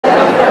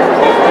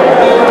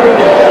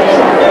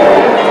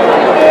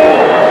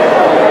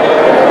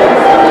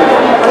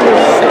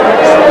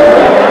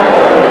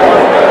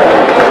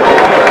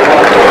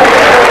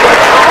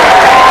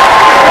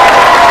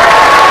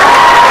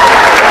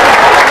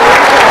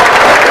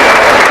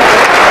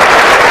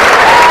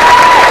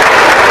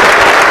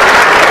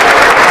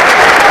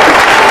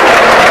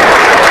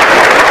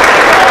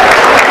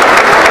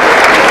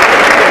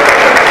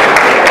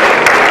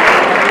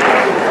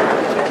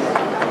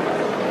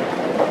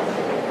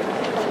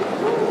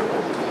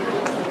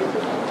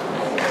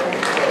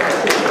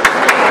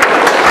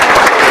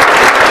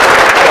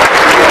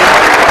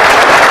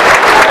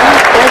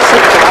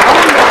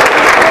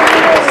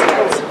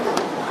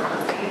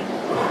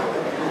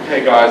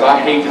I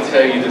hate to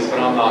tell you this,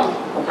 but I'm not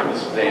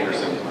Mr.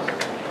 Anderson.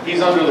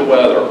 He's under the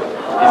weather.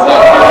 He's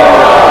not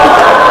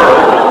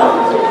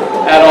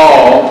at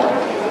all.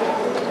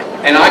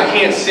 And I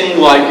can't sing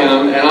like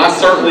him, and I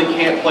certainly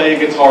can't play a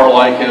guitar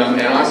like him,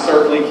 and I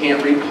certainly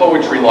can't read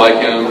poetry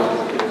like him,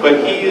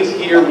 but he is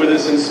here with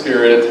us in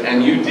spirit,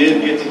 and you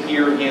did get to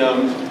hear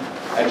him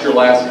at your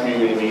last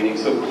community meeting.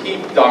 So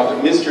keep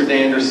Mr.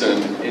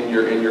 Danderson in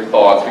your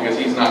thoughts, because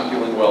he's not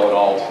feeling well at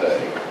all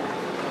today.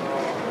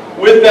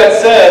 With that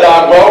said,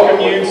 I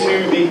welcome you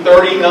to the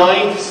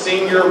 39th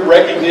Senior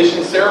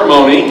Recognition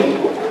Ceremony.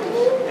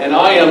 And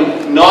I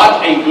am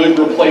not a good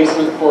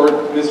replacement for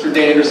Mr.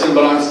 Danderson,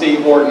 but I'm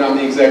Steve Horton. I'm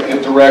the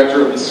Executive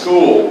Director of the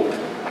school.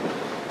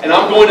 And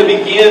I'm going to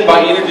begin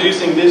by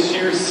introducing this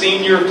year's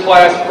Senior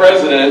Class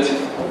President,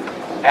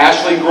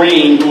 Ashley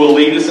Green, who will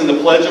lead us in the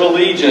Pledge of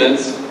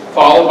Allegiance,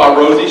 followed by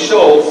Rosie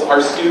Schultz,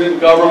 our Student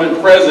Government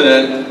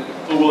President,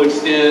 who will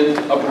extend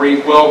a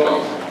brief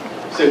welcome.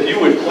 So if you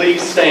would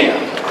please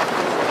stand.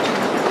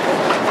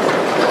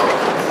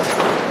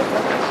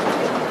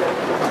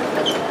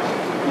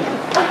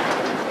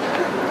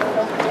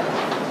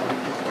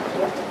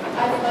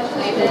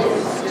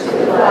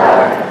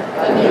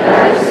 Of the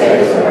United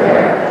States of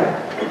America,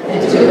 and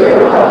to the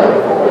republic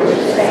for which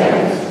it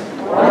stands,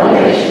 one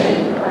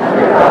nation,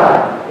 under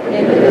God,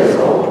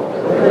 indivisible,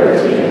 with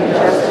liberty and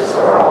justice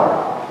for all.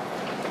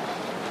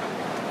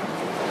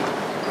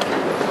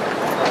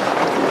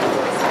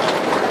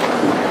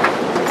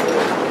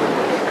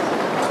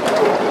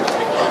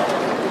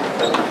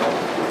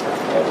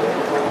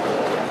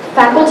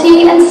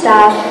 Faculty and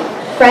staff,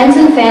 friends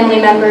and family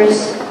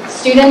members,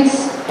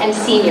 students and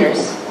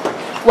seniors,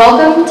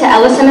 welcome to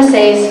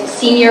LSMSA's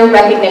Senior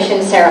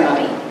Recognition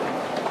Ceremony.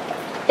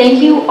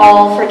 Thank you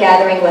all for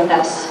gathering with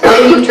us,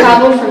 whether you've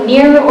traveled from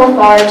near or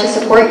far to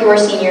support your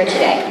senior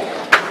today.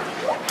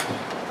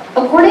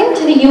 According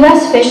to the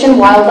U.S. Fish and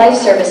Wildlife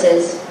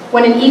Services,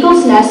 when an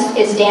eagle's nest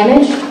is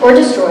damaged or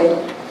destroyed,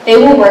 they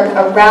will work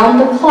around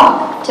the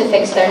clock to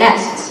fix their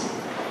nests.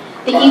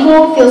 The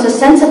eagle feels a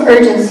sense of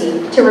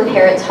urgency to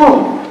repair its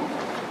home.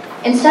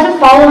 Instead of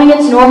following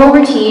its normal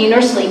routine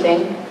or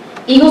sleeping,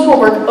 eagles will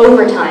work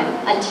overtime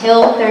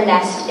until their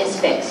nest is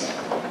fixed.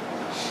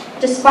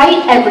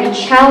 Despite every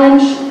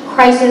challenge,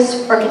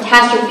 crisis, or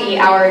catastrophe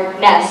our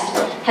nest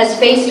has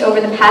faced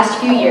over the past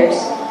few years,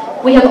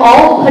 we have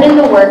all put in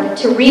the work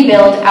to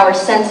rebuild our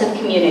sense of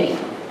community.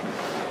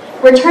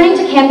 Returning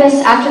to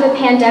campus after the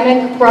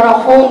pandemic brought a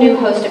whole new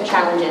host of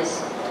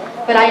challenges,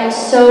 but I am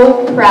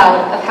so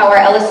proud of how our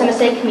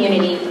LSMSA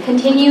community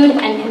continued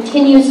and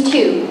continues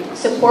to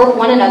support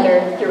one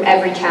another through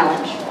every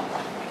challenge.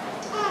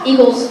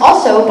 Eagles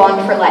also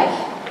bond for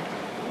life.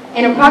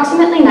 In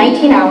approximately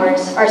 19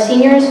 hours, our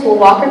seniors will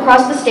walk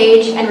across the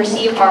stage and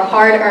receive our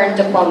hard-earned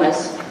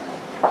diplomas.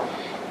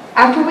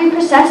 After we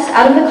process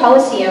out of the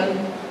Coliseum,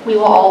 we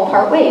will all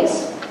part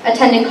ways,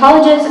 attending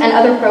colleges and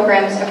other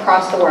programs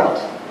across the world.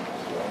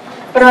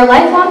 But our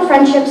lifelong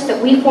friendships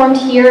that we formed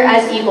here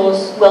as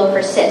Eagles will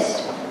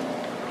persist.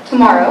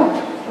 Tomorrow,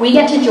 we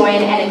get to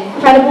join an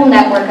incredible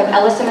network of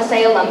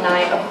LSMSA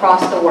alumni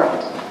across the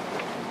world.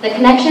 The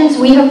connections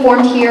we have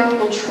formed here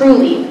will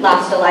truly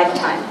last a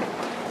lifetime.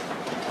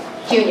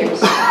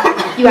 Juniors,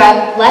 you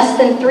have less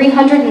than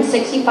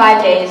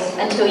 365 days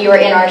until you are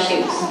in our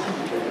shoes.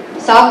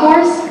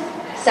 Sophomores,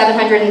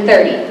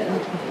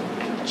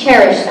 730.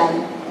 Cherish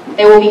them.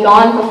 They will be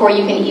gone before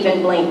you can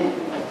even blink.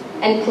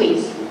 And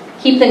please,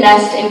 keep the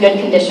nest in good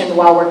condition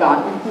while we're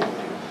gone.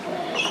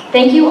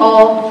 Thank you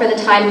all for the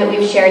time that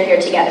we've shared here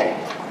together.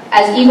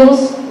 As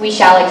Eagles, we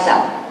shall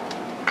excel.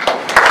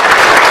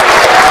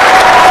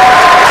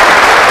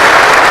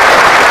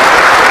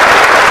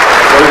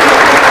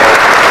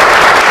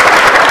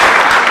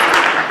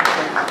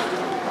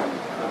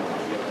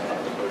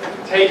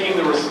 Taking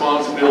the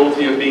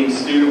responsibility of being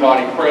student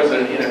body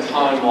president in a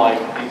time like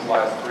these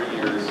last 3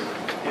 years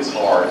is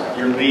hard.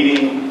 You're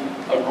leading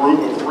a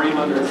group of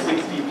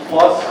 360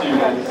 plus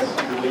students,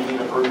 you're leading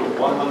a group of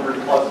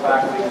 100 plus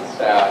faculty and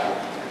staff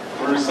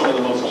through some of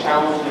the most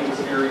challenging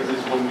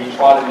experiences when we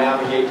try to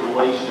navigate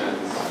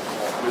relations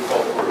with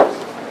both groups.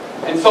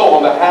 And so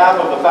on behalf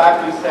of the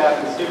faculty, staff,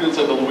 and students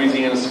of the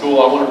Louisiana School,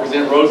 I want to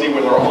present Rosie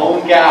with her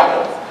own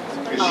gavel,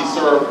 because she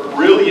served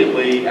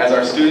brilliantly as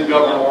our Student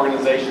Government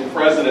Organization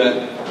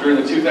President during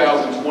the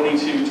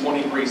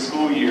 2022-23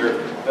 school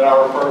year that I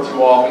refer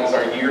to often as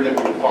our year that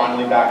we were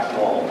finally back to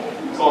normal.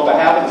 So on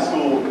behalf of the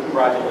school,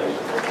 congratulations.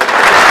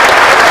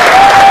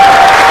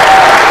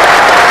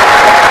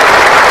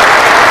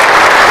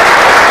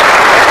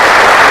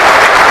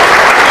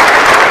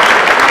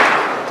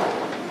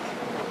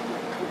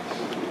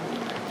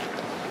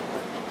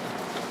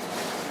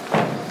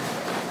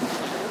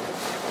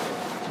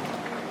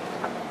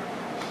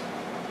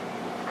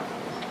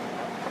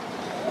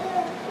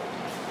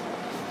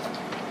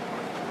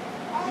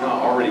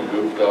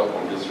 Goofed up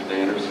on Mr.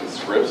 Anderson's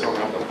script, so I'm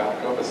going to have to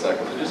back up a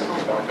second. So just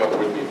come back up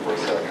with me for a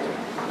second.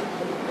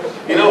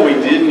 You know, we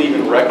didn't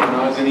even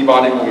recognize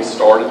anybody when we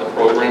started the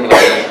program and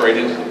I went straight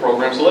into the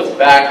program. So let's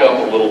back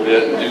up a little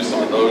bit and do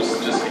some of those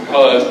just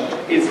because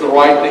it's the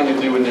right thing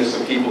to do and there's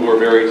some people who are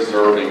very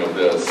deserving of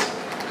this.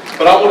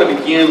 But I want to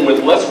begin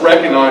with, let's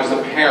recognize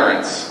the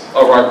parents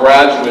of our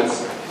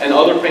graduates and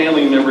other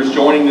family members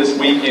joining this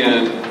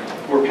weekend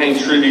who are paying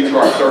tribute to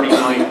our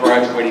 39th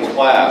graduating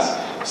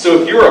class.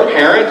 So if you're a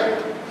parent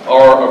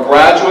or a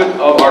graduate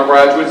of our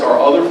graduates or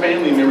other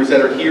family members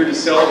that are here to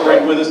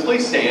celebrate with us,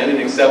 please stand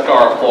and accept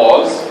our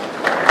applause.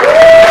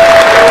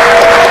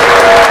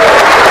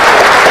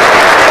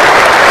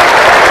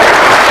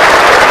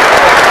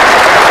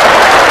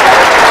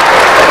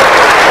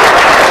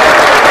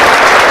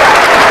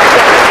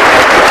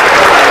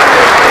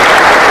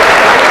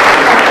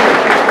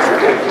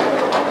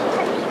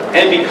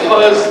 And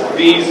because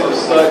these are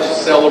such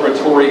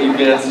celebratory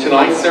events,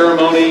 tonight's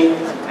ceremony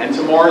and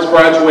tomorrow's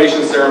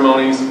graduation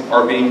ceremonies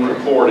are being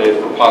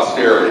recorded for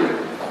posterity.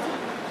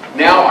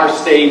 Now our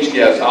stage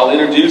guests, I'll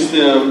introduce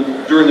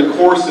them during the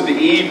course of the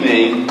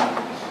evening,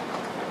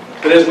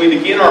 but as we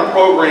begin our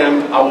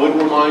program, I would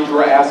remind you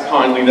or ask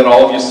kindly that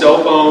all of your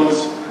cell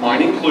phones,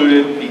 mine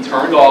included, be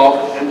turned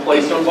off and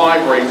placed on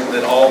vibrate so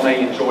that all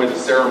may enjoy the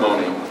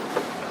ceremony.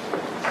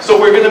 So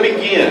we're going to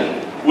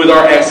begin with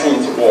our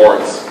Excellence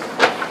Awards.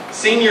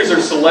 Seniors are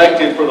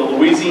selected for the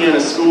Louisiana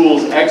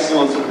Schools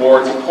Excellence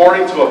Awards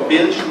according to a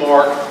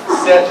benchmark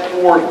set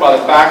forth by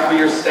the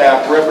faculty or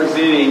staff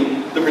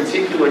representing the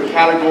particular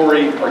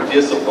category or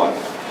discipline.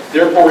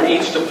 Therefore,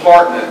 each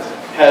department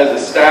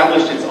has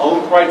established its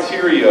own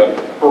criteria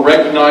for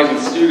recognizing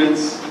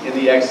students in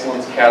the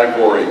excellence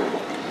category.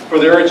 For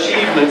their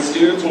achievements,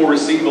 students will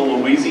receive a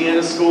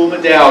Louisiana School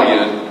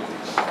Medallion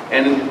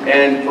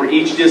and for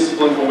each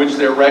discipline for which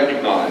they're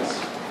recognized.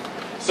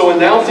 So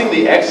announcing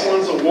the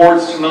Excellence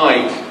Awards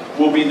tonight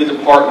will be the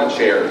department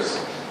chairs.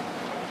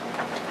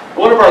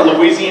 One of our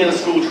Louisiana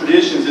school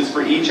traditions is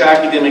for each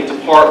academic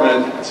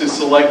department to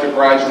select a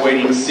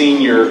graduating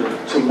senior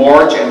to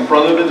march in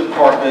front of the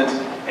department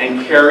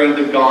and carry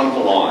the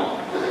gonfalon,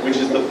 which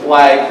is the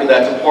flag for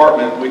that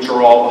department, which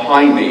are all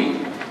behind me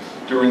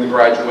during the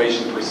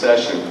graduation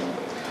procession.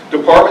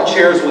 Department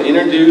chairs will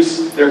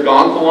introduce their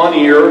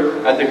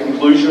gonfalonier at the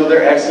conclusion of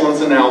their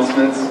excellence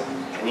announcements,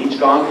 and each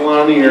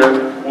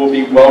gonfalonier will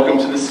be welcome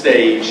to the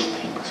stage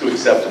to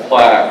accept a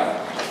plaque.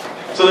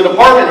 So the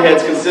department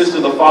heads consist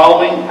of the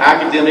following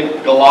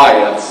academic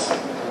Goliaths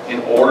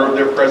in order of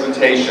their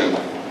presentation.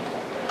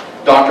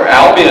 Dr.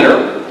 Al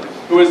Benner,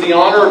 who has the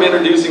honor of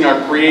introducing our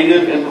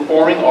Creative and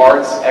Performing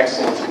Arts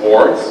Excellence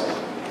Awards.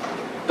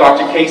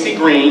 Dr. Casey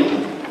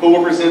Green, who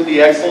will present the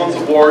Excellence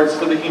Awards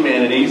for the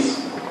Humanities.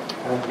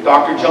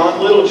 Dr.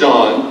 John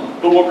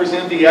Littlejohn, who will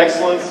present the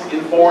Excellence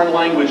in Foreign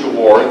Language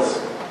Awards.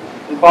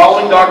 And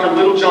following Dr.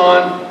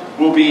 Littlejohn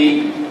will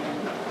be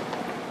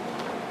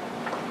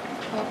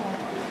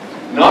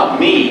not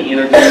me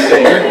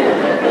introducing,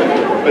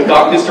 but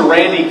Mr.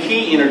 Randy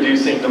Key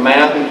introducing the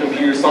Math and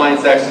Computer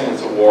Science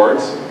Excellence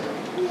Awards.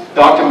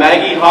 Dr.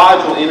 Maggie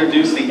Hodge will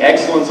introduce the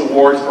Excellence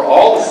Awards for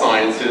all the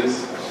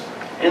sciences.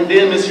 And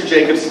then Mr.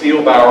 Jacob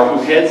Spielbauer,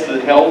 who heads the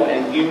Health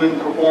and Human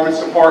Performance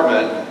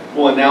Department,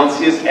 will announce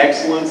his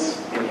Excellence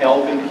in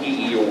Health and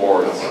PE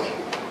Awards.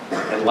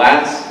 And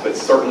last, but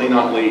certainly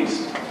not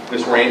least,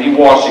 Ms. Randy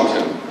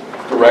Washington,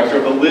 Director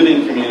of the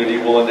Living Community,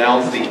 will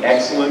announce the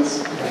Excellence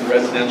in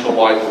Residential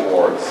Life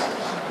Awards.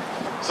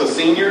 So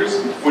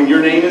seniors, when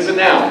your name is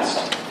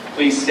announced,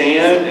 please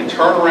stand and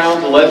turn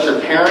around to let your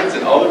parents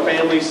and other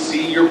families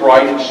see your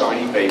bright and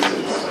shiny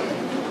faces.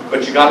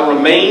 But you got to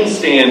remain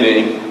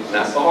standing, and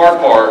that's the hard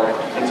part,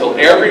 until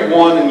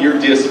everyone in your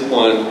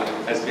discipline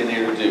has been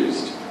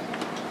introduced.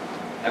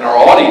 And our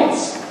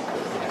audience,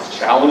 as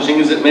challenging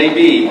as it may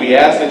be, we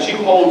ask that you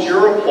hold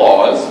your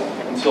applause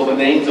until the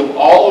names of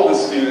all of the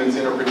students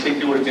in a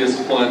particular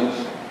discipline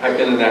have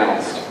been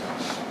announced.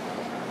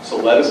 So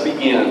let us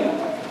begin.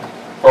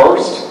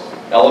 First,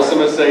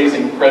 LSMSA's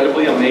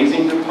incredibly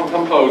amazing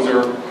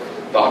composer,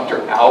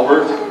 Dr.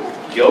 Albert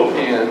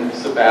Johann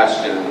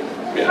Sebastian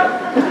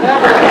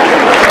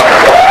Benner.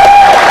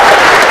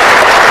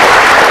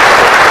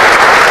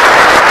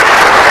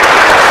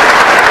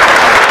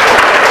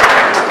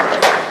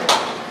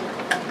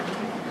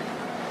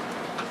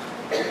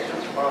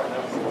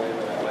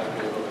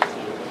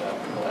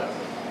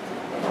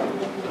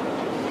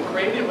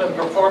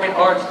 Performing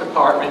Arts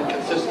Department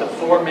consists of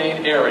 4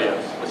 main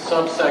areas with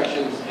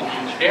subsections in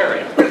each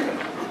area.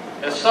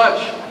 As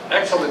such,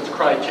 excellence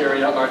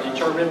criteria are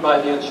determined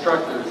by the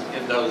instructors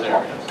in those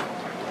areas.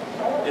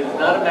 It is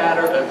not a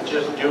matter of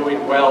just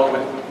doing well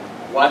with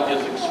what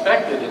is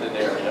expected in an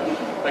area,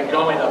 but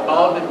going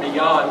above and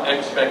beyond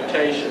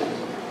expectations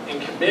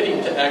and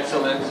committing to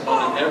excellence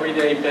on an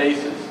everyday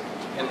basis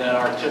in that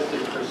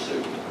artistic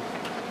pursuit.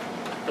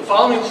 The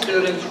following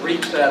students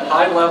reach that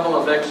high level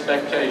of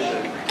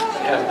expectation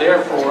and have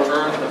therefore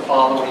earned the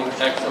following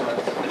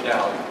excellence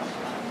medallions.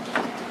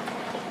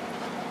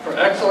 For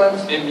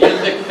excellence in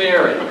music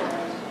theory,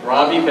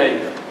 Robbie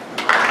Baker.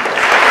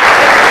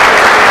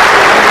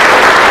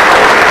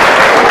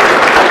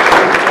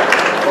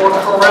 For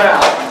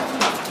chorale,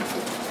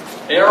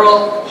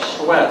 Daryl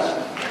Schwest.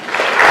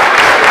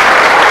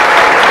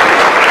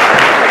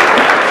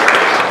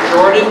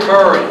 Jordan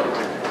Murray.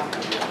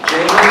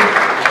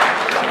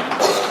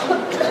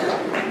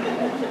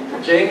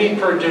 Jamie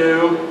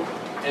Perdue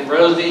and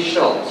Rosie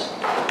Schultz.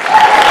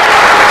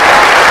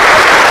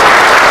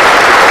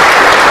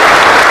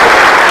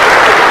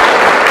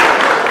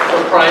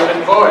 For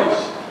Private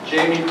Voice,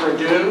 Jamie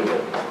Perdue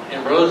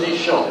and Rosie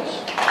Schultz.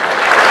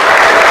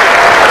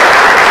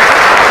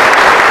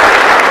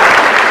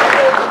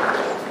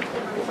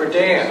 For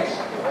Dance,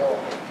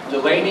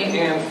 Delaney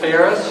Ann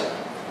Ferris,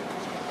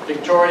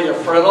 Victoria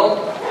Friddle,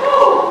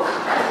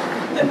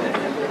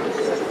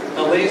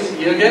 Elise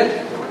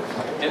Huget,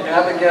 and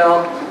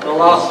Abigail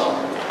Nalasso.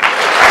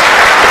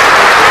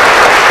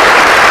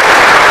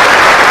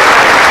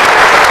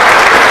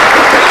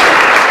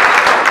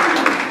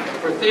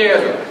 For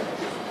Theater,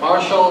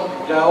 Marshall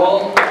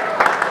Dowell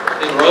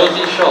and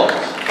Rosie Schultz.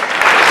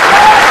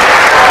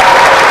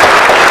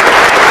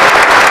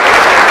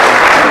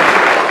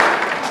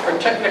 For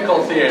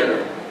Technical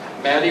Theater,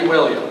 Maddie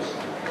Williams.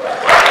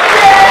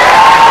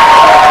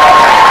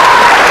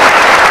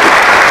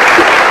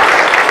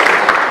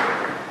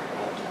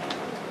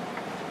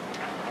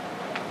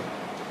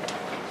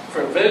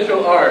 For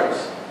Visual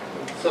Arts,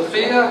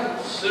 Sophia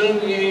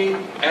Sunyi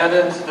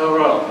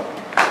Adams-Aron.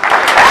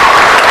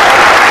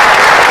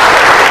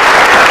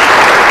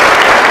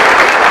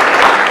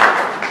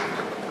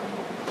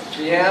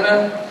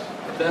 Gianna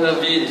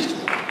Benavides.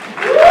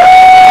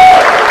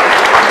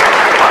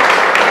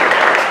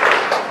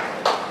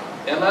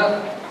 Emma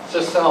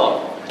Cisello.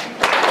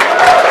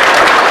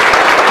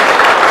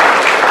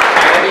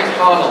 Abby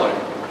Connolly.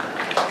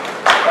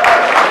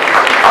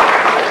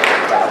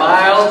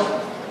 Miles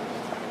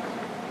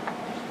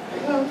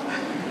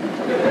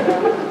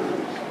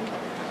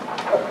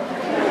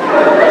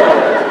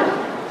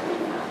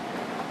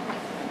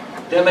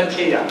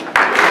Dematia.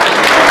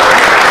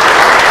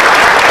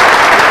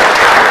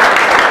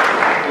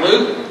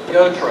 Luke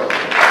Yotro.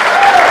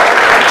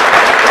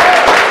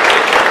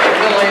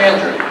 Eva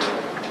Landry.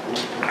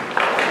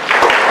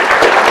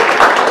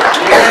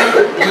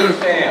 Lee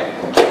Fan.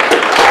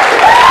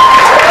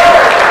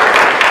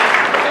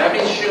 Abby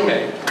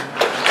Shoemake.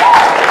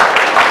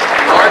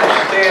 Mark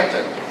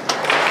Stanton.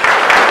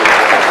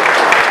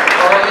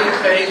 Carly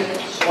Faith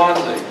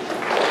Swansea.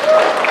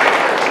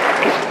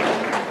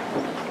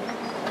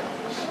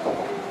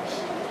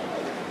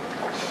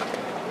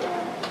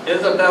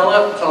 Isabella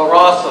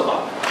Tarasova.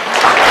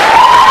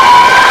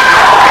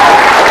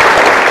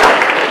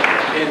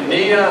 And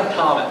Nia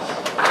Thomas.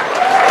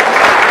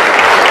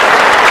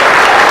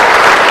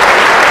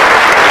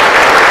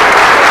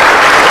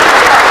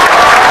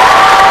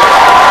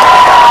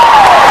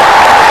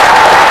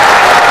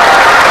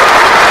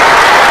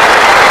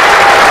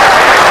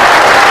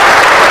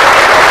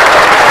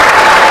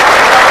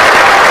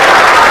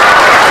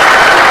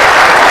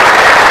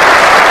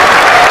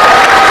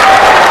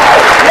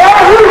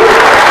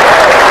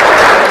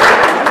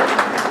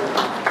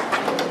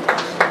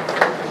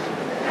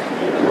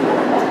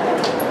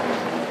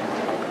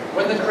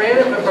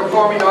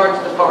 Performing Arts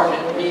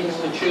Department needs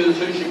to choose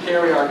who should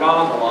carry our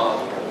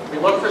gondola. We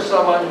look for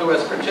someone who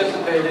has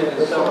participated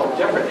in several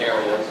different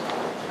areas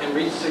and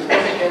reached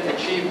significant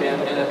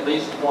achievement in at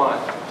least one.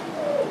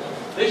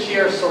 This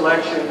year's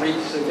selection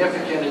reached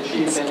significant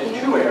achievement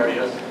in 2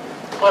 areas,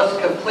 plus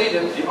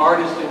completed the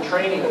Artist in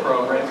Training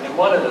program in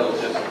one of those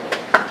disciplines.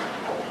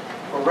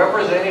 We're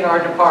representing our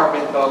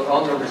department both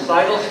on the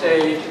recital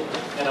stage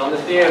and on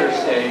the theater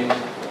stage.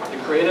 The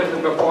Creative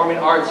and Performing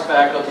Arts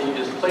faculty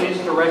is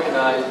pleased to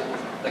recognize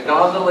the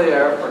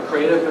gondolier for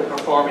Creative and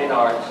Performing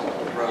Arts,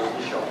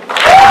 Rosie Schultz.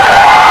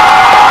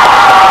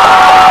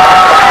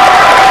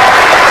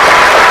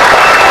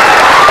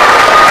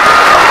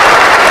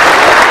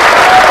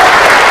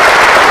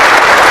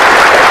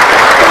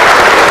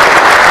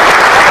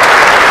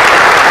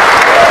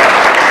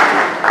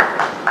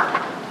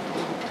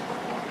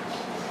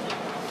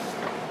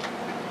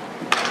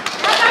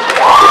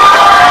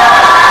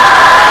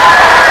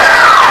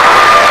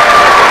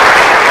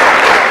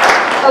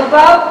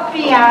 Above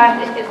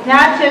Beyond is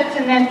not just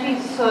an empty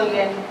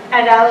slogan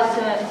at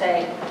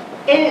LSMSA.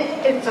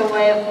 It's a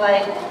way of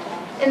life.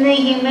 In the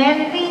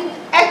humanities,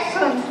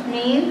 excellence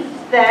means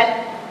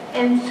that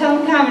in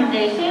some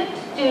commendations,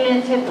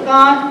 students have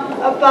gone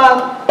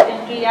above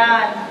and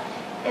beyond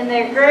in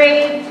their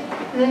grades,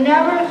 the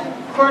number of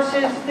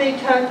courses they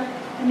took,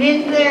 and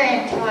in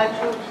their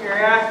intellectual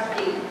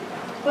curiosity.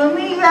 When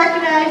we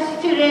recognize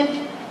students,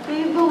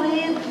 we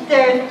believe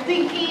their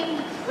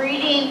thinking,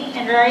 reading,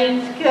 and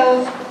writing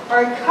skills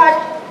are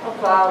cut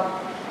above.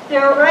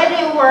 Their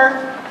writing work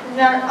has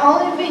not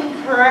only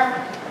been correct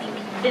and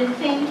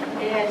convincing,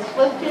 it has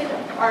lifted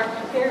our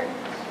spirits.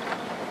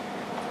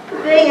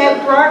 They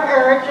have brought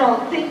original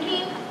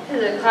thinking to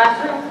the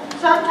classroom,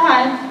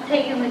 sometimes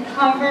taking the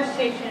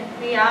conversation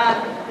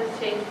beyond the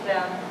safe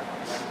zone.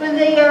 When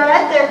they are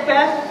at their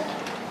best,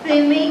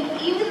 they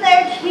make even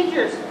their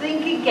teachers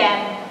think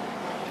again.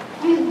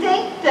 We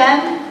thank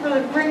them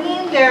for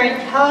bringing their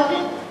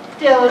intelligence,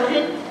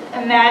 diligence,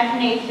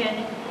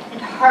 imagination,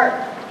 and heart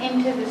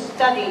into the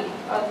study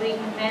of the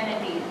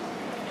humanities.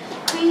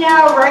 We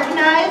now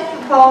recognize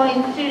the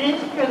following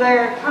students for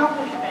their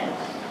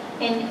accomplishments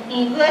in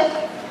English,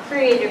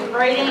 creative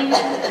writing,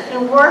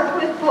 and work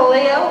with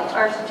Folio,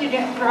 our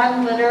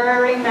student-run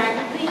literary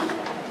magazine,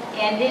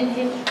 and in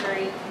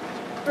history.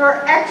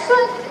 For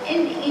excellence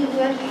in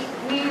English,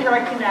 we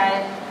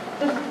recognize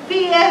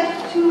Sophia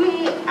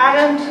Tui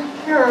Adams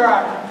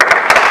Huron.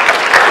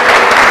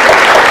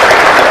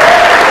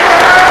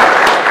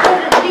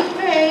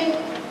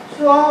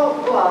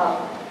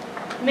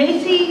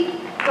 Macy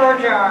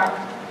Bergeron,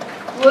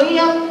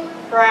 William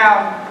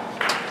Brown,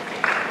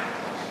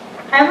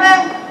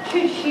 Emma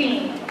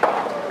Cucini,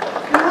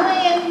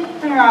 Julian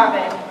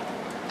Robin,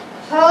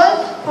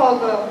 Tullis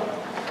Fogo,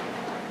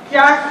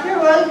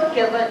 Joshua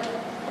Gillett,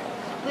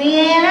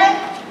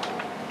 Leanna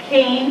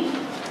Kane,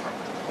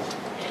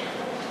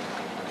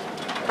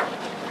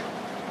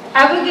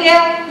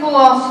 Abigail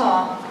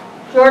Molosson,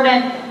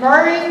 Jordan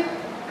Murray,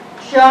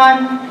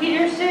 Sean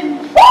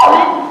Peterson,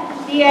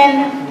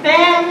 Deanne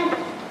Pham,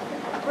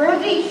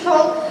 Rosie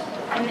Schultz,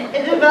 and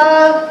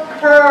Isabella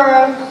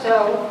Ferraro.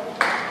 So,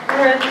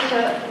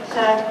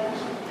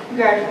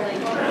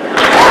 congratulations.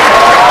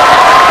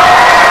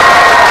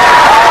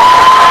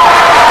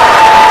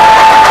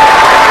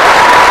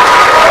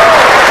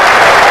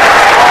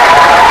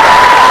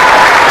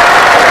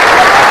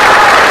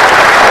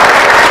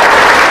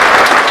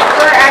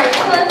 For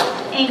excellence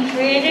in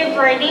creative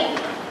writing,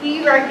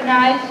 we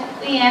recognize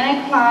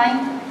Leanna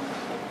Klein,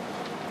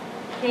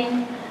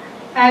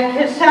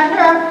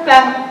 Cassandra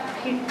Beth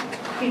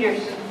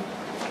Peterson.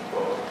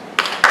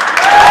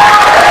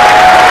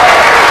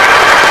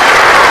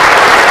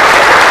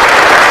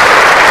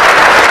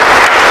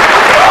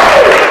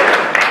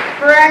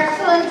 For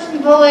excellence in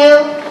Folio,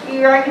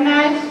 we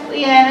recognize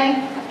Leanna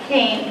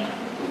Kane.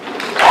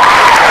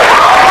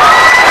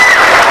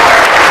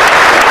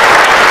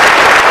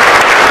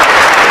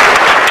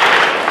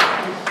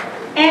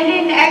 And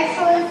in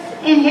excellence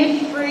in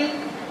history,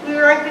 we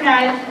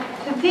recognize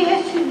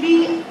Sophia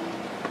Suji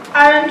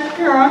Adams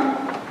Huron,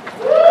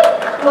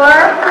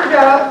 Laura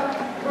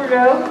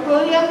Bordeaux,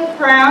 William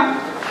Brown,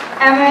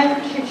 Emma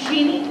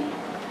Ciccini,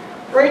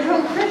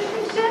 Rachel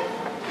Christensen,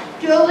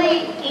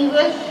 Julie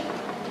English,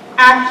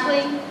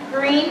 Ashley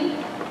Green,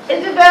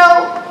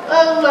 Isabel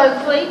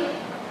Leslie,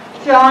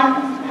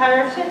 John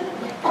Patterson,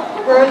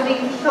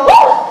 Rosie Schultz,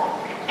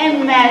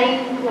 and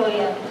Maddie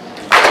Williams.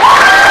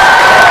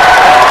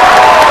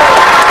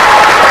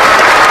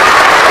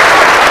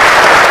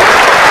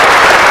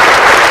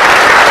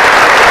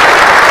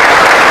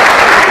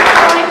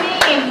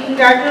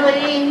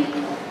 Congratulating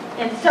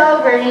and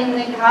celebrating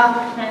the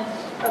accomplishments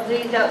of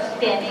these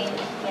outstanding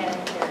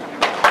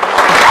humanitarians.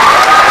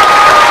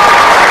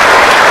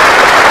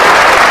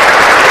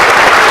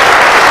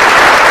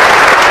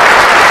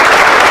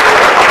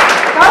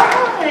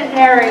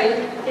 Complimentary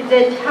is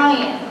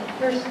Italian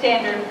for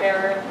standard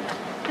bearer.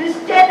 The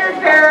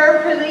standard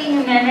bearer for the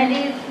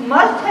humanities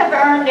must have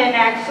earned an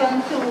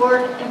excellence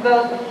award in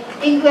both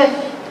English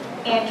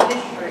and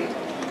history.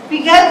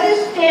 Because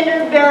the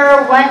standard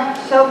bearer went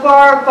so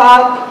far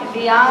above and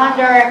beyond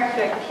our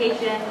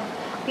expectations,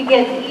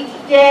 because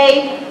each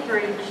day for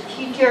each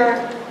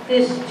teacher,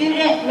 the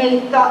student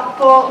made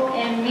thoughtful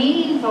and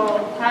meaningful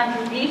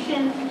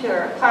contributions to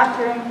our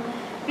classroom,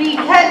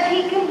 because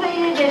he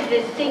completed a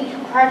distinct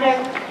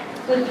project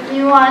with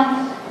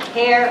nuance,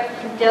 care,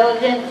 and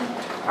diligence,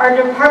 our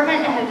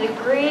department has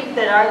agreed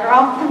that our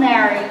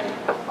complimentary,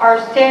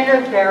 our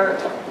standard bearer,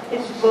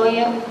 is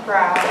William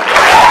Brown.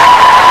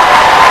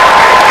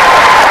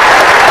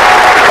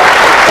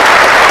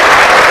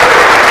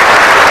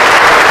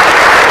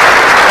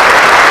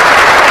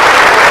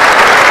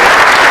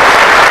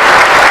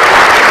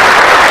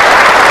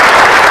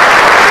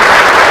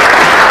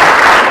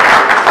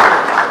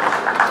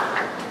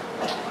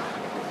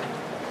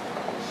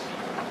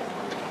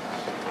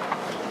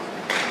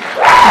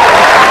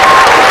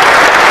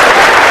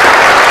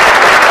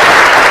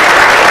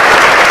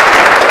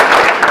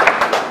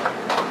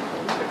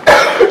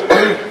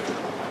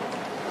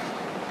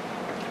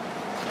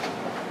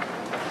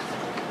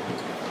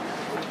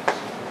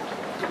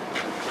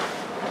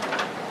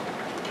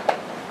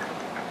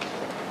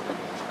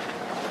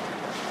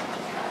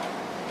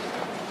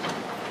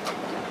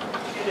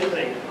 It is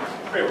a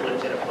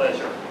privilege and a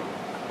pleasure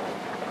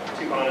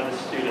to honor the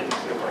students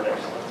who have earned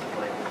excellence in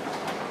language.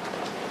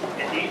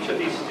 And each of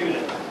these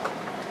students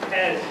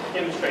has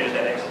demonstrated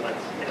that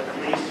excellence in at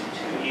least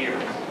 2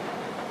 years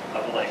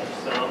of language,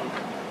 some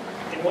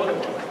in more than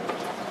one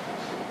language.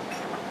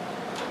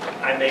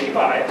 I may be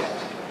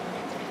biased,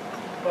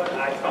 but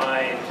I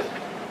find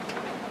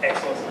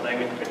excellence in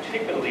language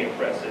particularly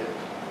impressive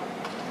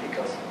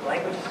because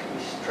languages can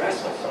be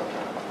stressful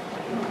sometimes.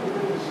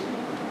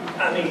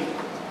 I mean,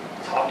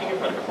 talking in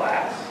front of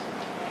class,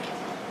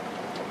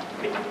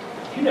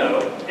 you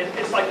know,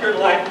 it's like you're in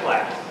Latin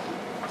class.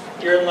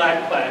 You're in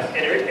Latin class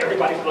and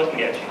everybody's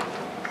looking at you.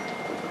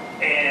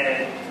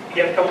 And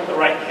you have to come up with the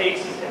right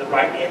cases and the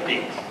right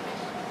endings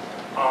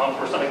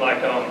for something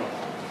like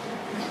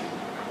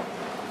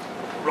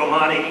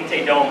Romani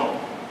ite domo.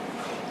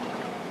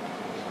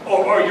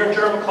 Or your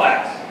German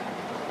class,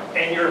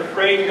 and you're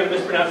afraid you're going to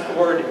mispronounce the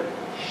word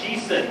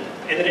schießen,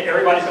 and then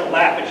everybody's going to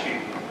laugh at you.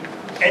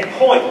 And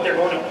point. They're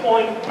going to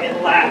point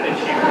and laugh at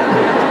you.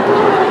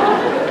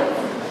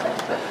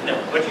 No,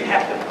 but you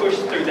have to push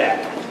through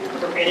that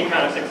for any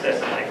kind of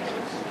success in languages.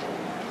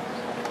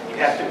 You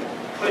have to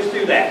push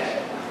through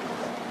that.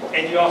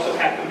 And you also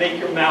have to make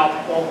your mouth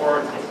form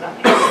words it's not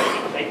used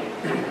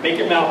to make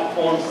your mouth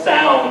form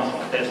sounds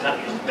that it's not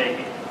used to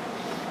making.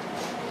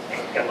 And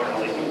you've got to learn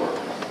all these new words.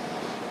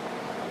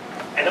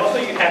 And also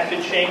you have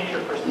to change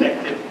your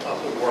perspective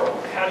of the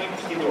world. How do you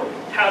see the world?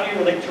 How do you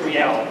relate to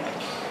reality?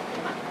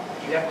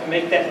 You have to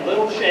make that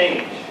little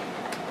change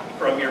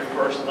from your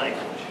first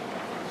language.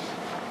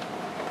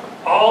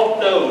 All of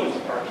those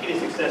are key to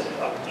success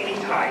of any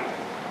type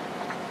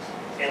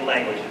in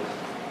languages.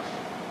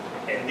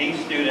 And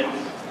these students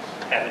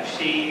have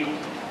achieved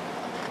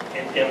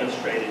and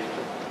demonstrated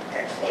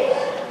excellence.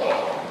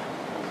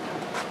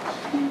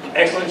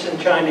 Excellence in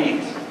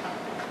Chinese,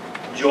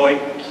 Joy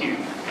Q.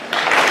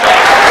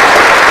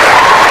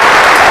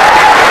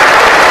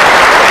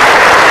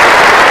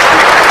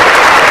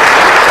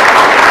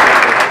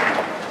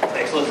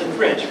 Excellence in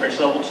French, French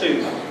level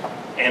 2,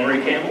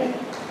 Anne-Marie Campbell.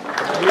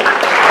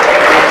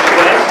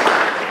 West,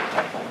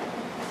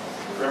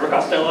 River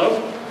Costello,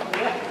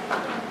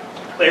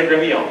 Claire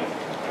Grimillon.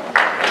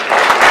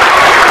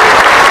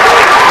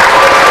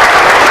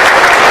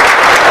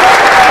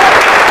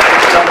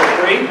 Level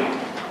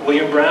 3,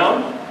 William Brown,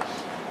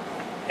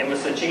 Emma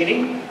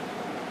Saccini,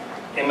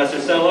 Emma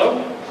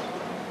Cicello,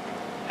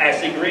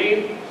 Ashley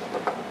Green,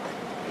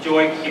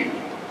 Joy Q.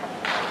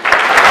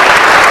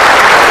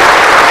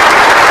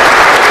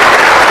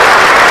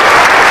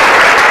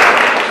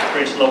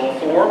 French level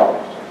 4,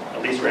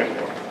 Elise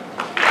Ramport.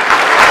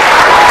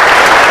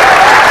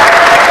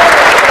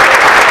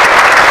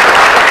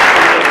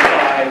 Level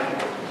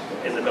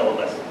 5, Isabella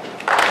Leslie.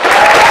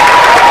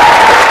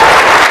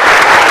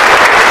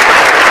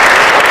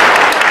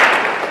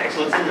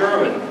 Excellence in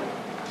German,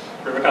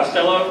 River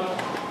Costello,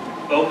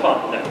 Bo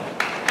Fontenay.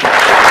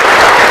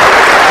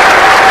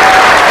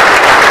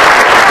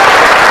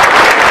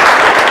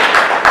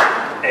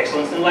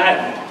 Excellence in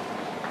Latin,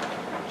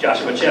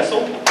 Joshua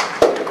Chessel,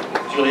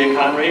 Julia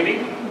Conraby,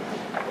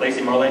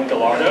 Lacey Marlene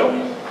Gallardo,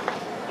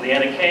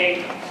 Leanna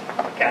Kane,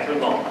 Catherine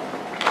Long.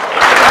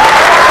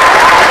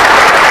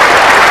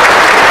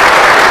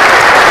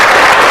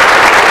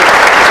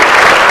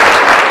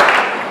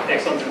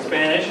 Excellence in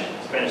Spanish,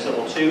 Spanish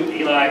level 2,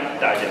 Eli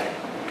Dijak.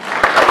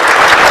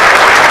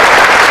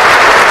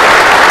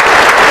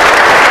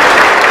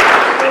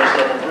 Spanish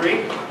level 3,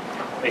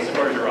 Mason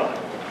Bergeron.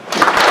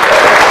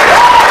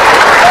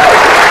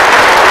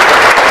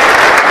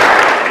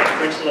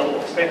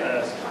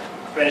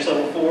 Spanish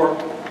level 4,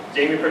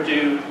 Jamie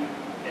Perdue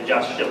and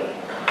Josh Schilling.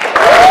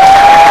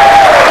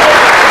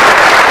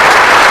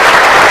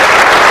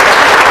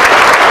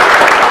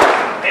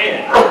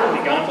 And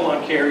the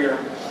Gonfalon carrier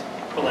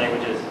for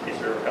languages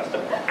is River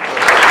Costello.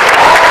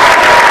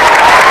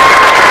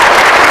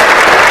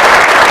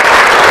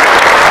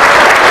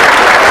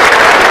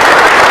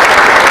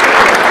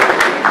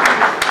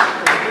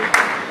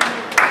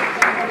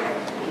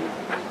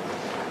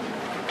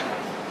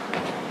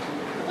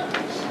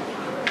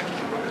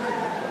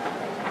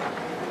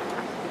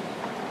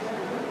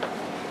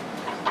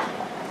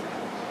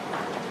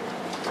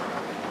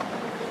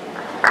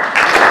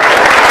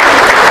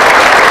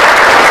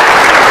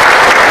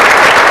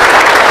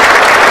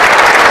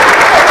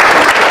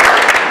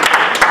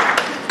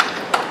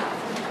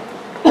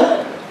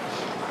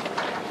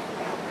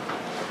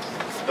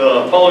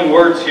 The following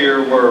words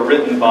here were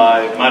written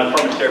by my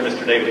department chair,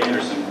 Mr. David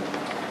Anderson,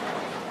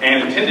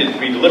 and intended to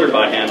be delivered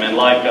by him. And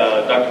like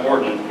Dr.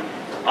 Horton,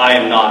 I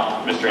am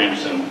not Mr.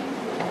 Anderson.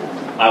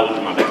 I will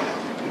do my best.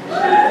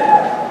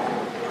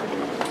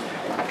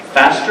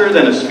 Faster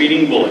than a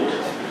speeding bullet,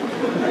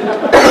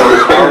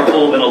 more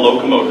powerful than a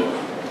locomotive,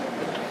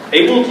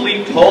 able to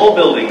leap tall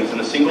buildings in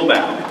a single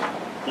bound.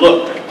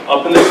 Look,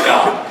 up in the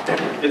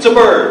sky. It's a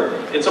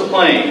bird. It's a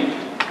plane.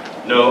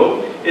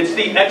 No, it's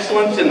the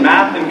excellence in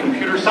math and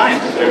computer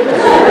science students.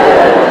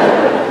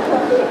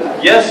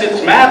 Yes,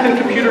 it's math and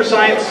computer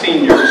science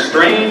seniors,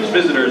 strange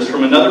visitors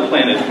from another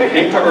planet who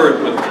came to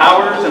Earth with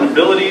powers and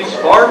abilities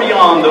far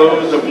beyond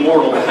those of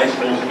mortal high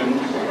school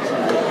students.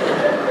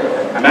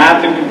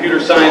 Math and computer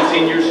science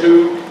seniors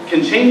who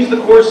can change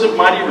the course of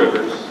mighty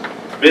rivers,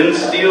 bend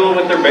steel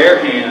with their bare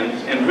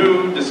hands, and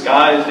who,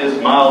 disguised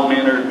as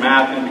mild-mannered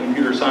math and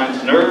computer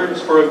science nerds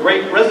for a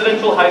great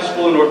residential high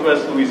school in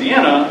Northwest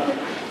Louisiana,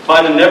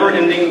 fight a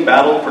never-ending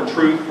battle for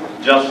truth,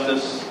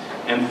 justice,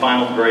 and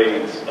final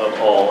grades of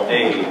all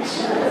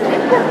A's.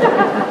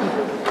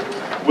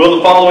 Will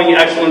the following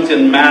excellence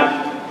in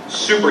math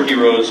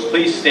superheroes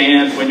please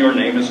stand when your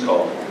name is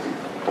called?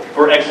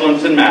 For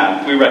excellence in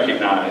math, we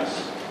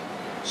recognize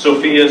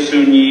Sophia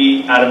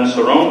Sunyi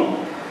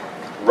Adams-Saron,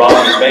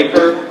 Robin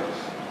Baker,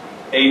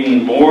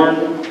 Aiden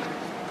Bourne,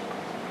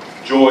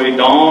 Joy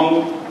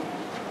Dong,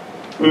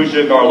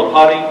 Pooja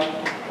Garlapati,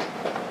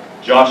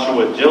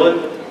 Joshua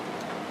Gillett,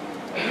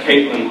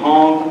 Caitlin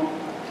Hong,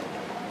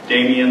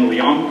 Damian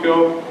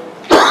Leonco,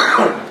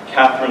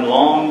 Catherine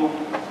Long,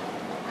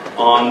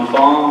 An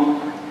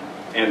Pham,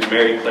 and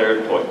Mary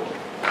Claire Toy.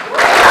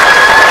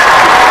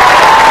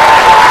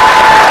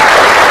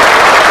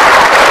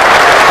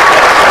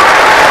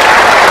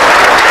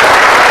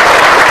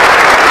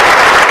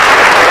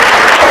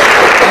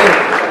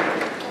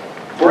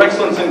 For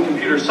excellence in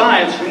computer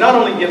science, we not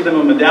only give them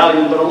a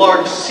medallion, but a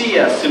large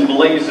CS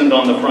emblazoned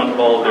on the front of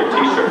all of their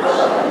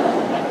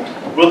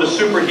t-shirts. Will the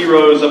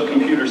superheroes of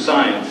computer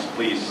science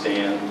please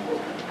stand?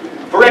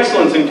 For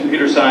excellence in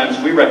computer science,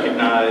 we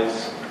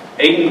recognize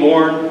Aiden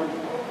Bourne,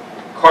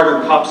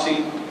 Carter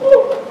Copsey,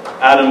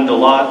 Adam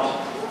Delat,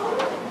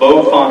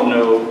 Bo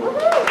Fontenot,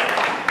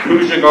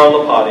 Pooja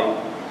Garlapati,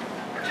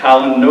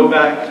 Talon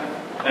Novak,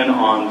 and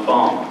An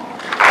Pham.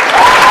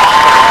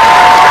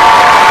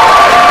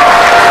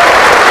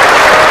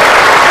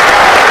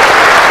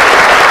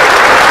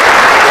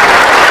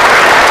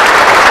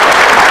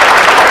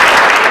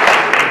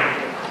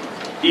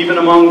 Even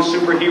among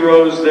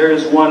superheroes, there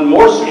is one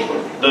more super.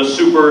 The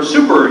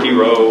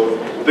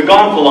superhero, the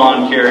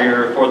Gonfalon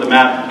carrier for the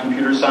Math and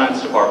Computer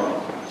Science Department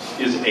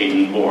is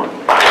Aiden Bourne.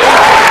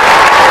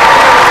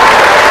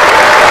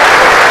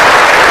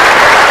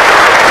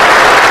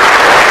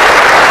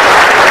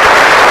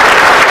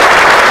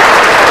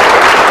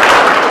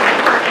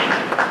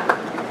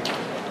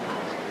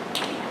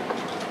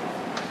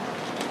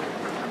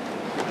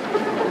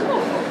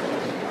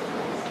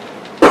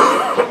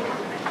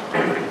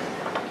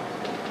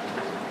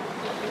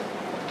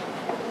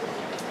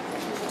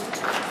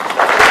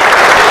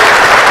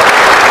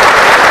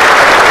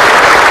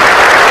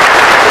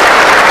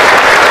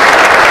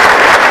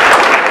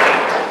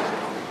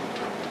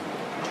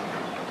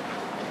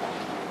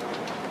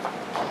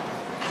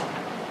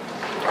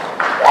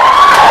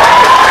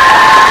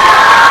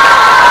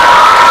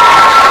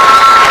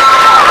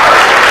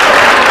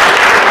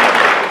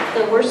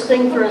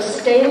 For a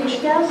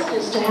stage guest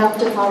is to have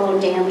to follow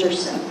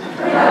Danderson.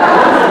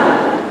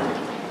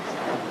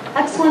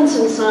 Excellence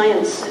in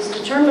science is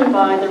determined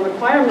by the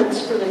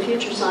requirements for the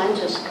Future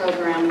Scientist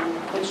program,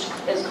 which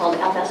is called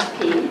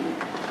FSP.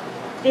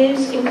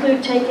 These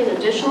include taking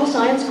additional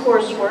science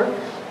coursework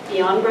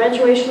beyond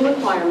graduation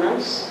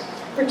requirements,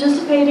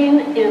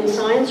 participating in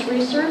science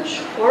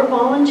research or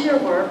volunteer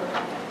work,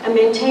 and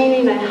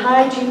maintaining a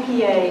high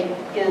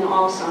GPA in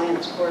all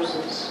science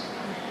courses.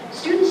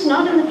 Students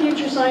not in the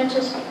Future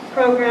Scientist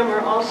program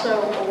are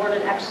also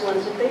awarded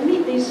excellence if they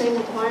meet these same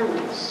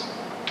requirements.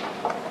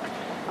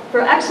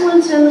 For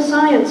excellence in the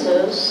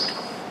sciences,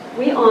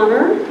 we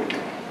honor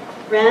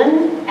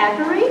Ren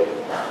Ackery,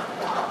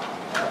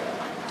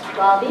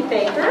 Robbie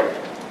Baker,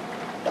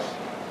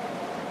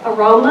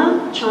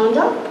 Aroma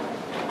Chanda,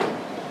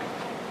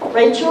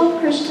 Rachel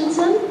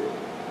Christensen,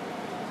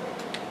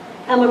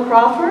 Emma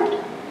Crawford,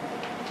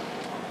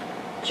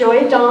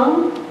 Joy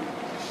Dong,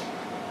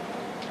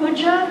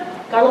 Pooja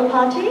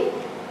Garlapati,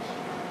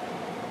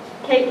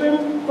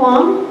 Caitlin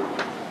Huang,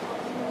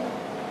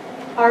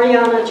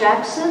 Ariana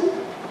Jackson,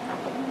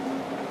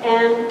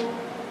 and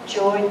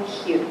Joy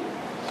Hugh.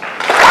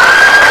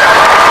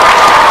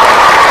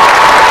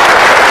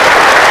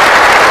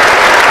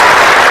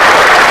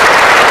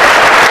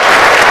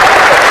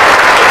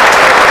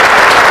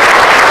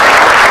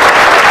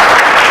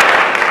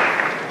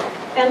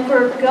 And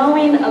for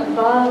going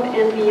above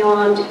and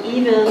beyond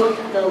even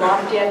the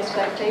lofty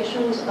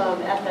expectations of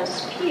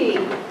FSP,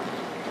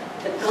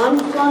 the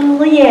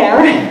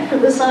Gonfalonier for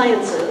the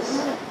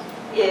sciences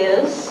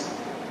is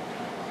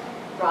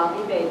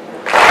Robbie Baker.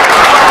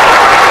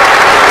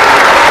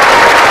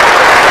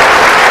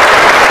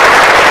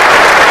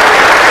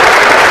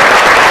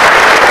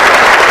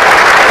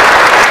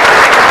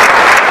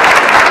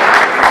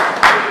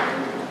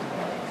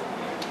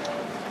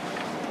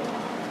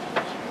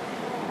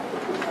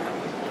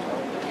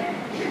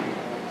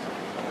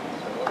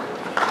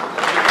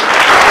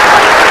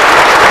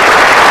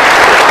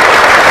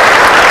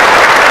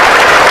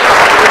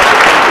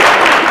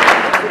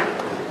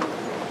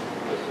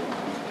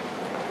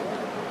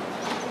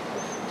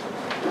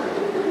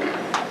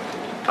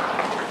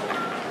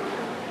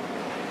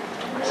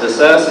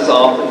 Success is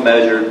often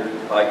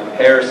measured by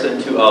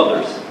comparison to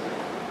others.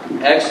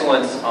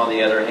 Excellence, on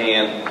the other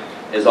hand,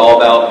 is all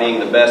about being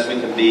the best we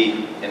can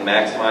be and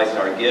maximizing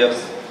our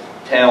gifts,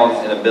 talents,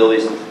 and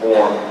abilities to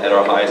perform at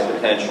our highest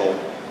potential,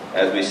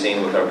 as we've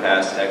seen with our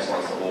past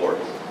Excellence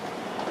Awards.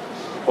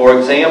 For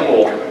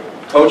example,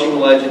 coaching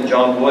legend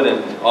John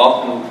Wooden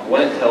often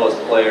wouldn't tell his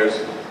players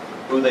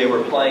who they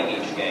were playing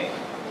each game.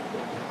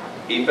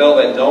 He felt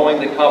that knowing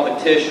the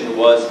competition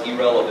was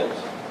irrelevant.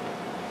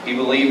 He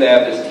believed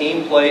that if his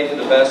team played to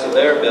the best of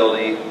their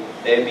ability,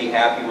 they'd be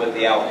happy with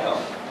the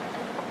outcome.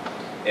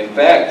 In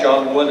fact,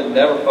 John Wooden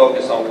never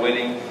focused on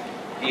winning.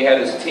 He had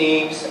his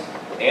teams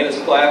and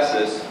his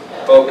classes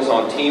focus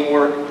on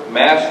teamwork,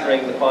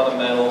 mastering the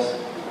fundamentals,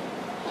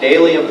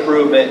 daily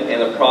improvement,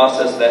 and the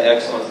process that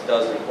excellence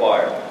does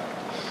require.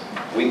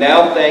 We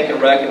now thank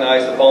and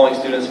recognize the following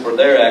students for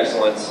their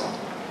excellence: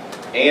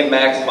 and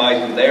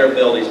maximizing their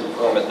abilities to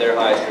perform at their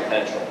highest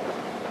potential.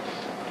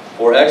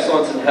 For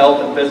excellence in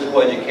health and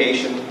physical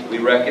education, we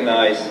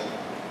recognize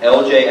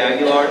L.J.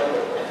 Aguilar,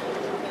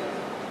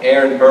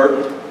 Aaron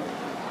Burton,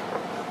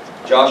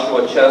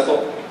 Joshua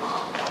Chesel,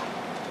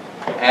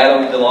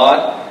 Adam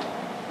Delott,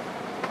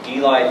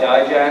 Eli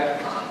Dijak,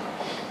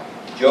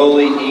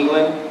 Jolie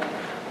England,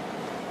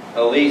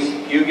 Elise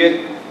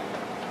Huguet,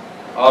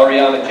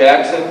 Ariana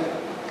Jackson,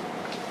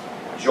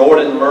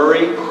 Jordan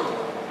Murray,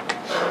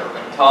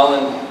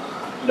 Colin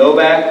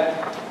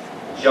Novak,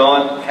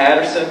 John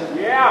Patterson,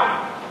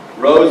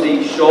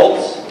 Rosie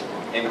Schultz,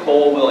 and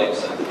Cole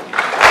Williamson.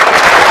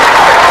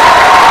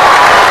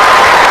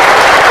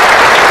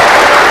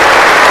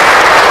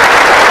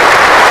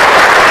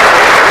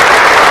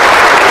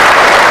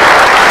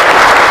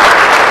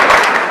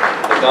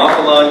 The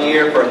Gonfalon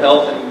Year for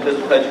Health and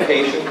Physical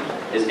Education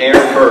is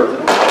Aaron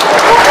Burton.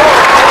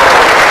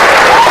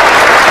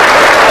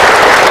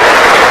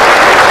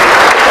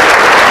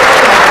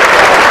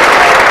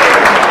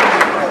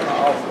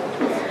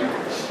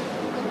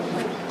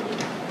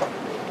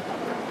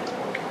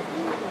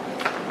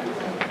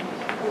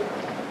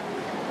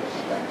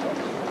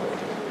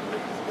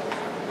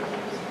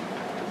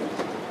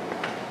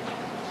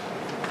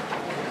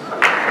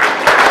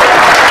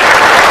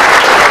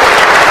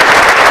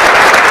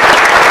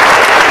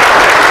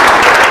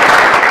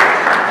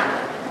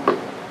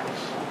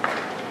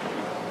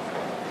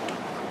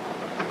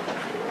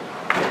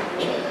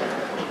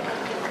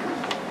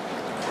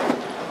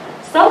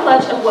 So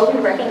much of what we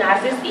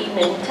recognize this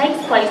evening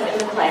takes place in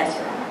the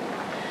classroom.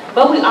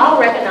 But we all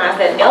recognize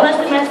that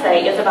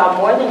LSMSA is about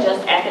more than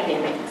just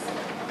academics.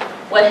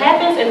 What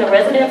happens in the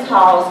residence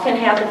halls can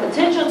have the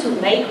potential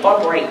to make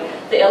or break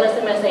the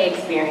LSMSA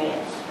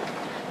experience.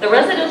 The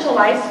residential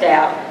life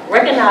staff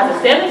recognizes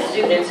 7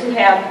 students who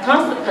have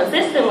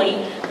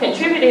consistently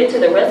contributed to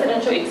the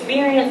residential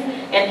experience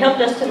and helped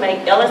us to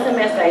make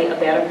LSMSA a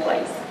better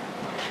place.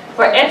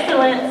 For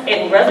excellence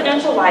in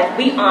residential life,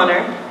 we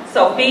honor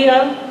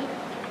Sophia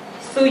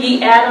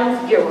Suyi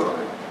Adams Giron,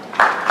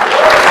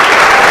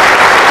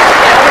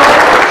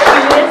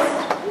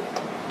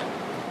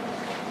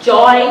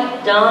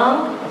 Joy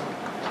Dung,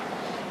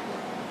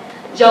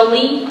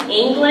 Jolie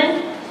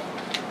England,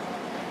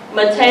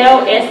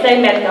 Mateo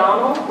Este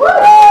McDonald,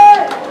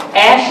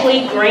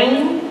 Ashley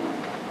Green,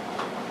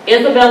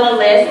 Isabella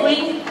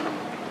Leslie,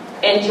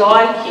 and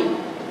Joy Q.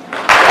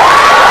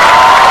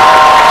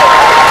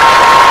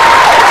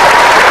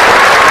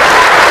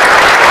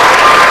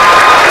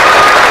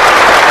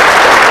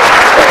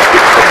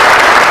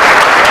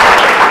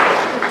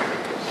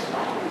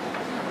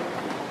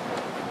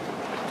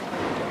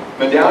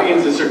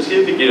 Medallions and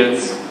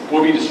certificates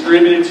will be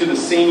distributed to the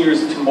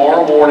seniors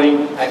tomorrow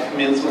morning at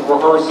commencement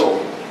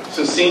rehearsal.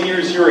 So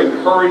seniors, you're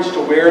encouraged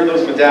to wear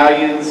those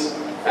medallions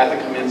at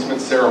the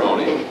commencement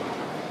ceremony.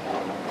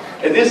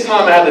 At this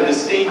time, I have the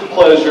distinct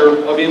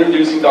pleasure of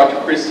introducing Dr.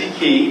 Christy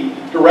Key,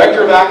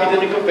 Director of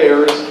Academic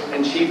Affairs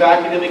and Chief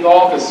Academic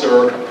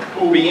Officer,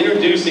 who will be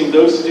introducing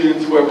those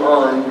students who have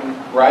earned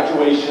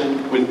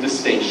graduation with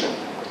distinction.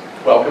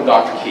 Welcome,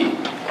 Dr. Key.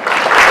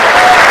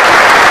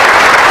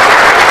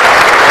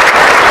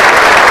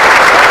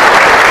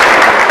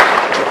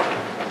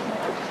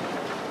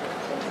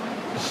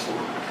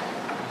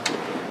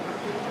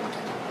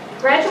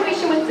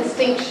 Graduation with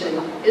distinction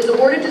is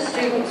awarded to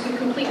students who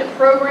complete a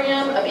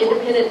program of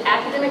independent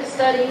academic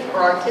study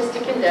or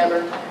artistic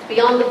endeavor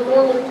beyond the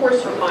formal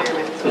course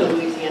requirements of the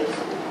Louisiana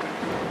school.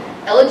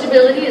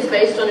 Eligibility is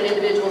based on an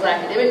individual's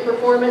academic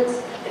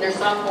performance in their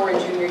sophomore and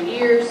junior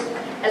years,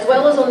 as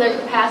well as on their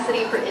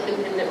capacity for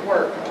independent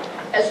work,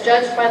 as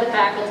judged by the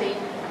faculty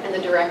and the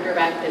Director of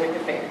Academic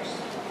Affairs.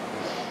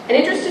 An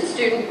interested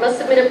student must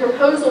submit a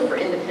proposal for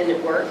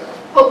independent work,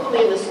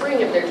 hopefully in the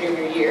spring of their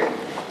junior year,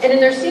 and in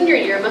their senior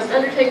year must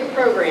undertake a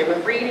program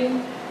of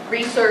reading,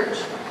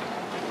 research,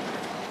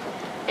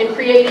 and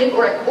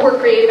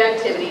creative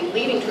activity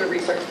leading to a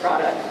research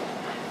project,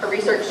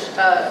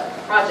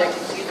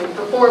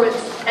 performance,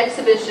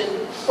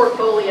 exhibition,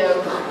 portfolio,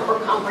 or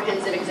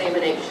comprehensive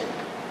examination.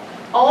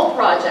 All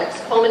projects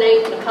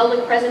culminate in a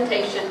public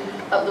presentation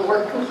of the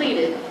work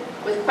completed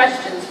with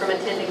questions from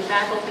attending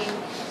faculty,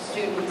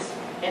 students,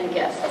 and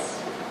guests.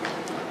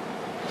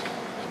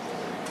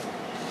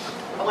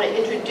 I want to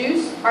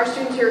introduce our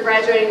students who are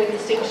graduating with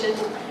distinction,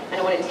 and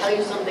I want to tell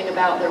you something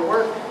about their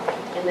work,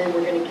 and then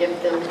we're going to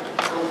give them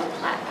a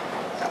plaque.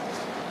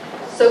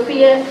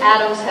 Sophia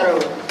Adams Herrera,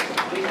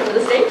 will you come to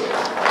the stage?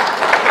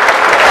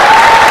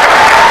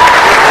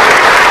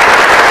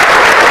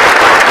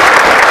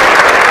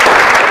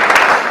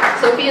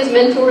 Sophia's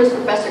mentor is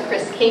Professor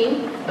Chris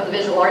King of the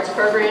Visual Arts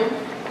program,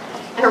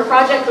 and her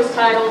project was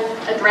titled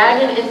A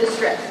Dragon in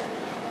Distress,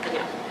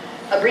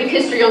 a brief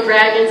history on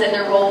dragons and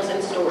their roles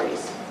in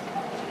stories.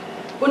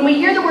 When we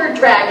hear the word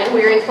dragon,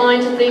 we are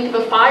inclined to think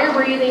of a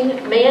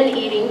fire-breathing,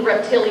 man-eating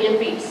reptilian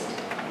beast.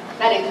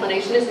 That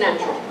inclination is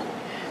natural.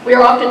 We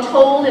are often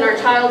told in our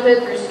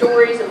childhood through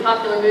stories and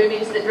popular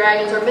movies that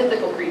dragons are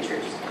mythical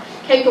creatures,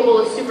 capable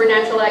of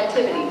supernatural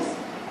activities,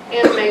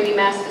 and maybe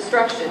mass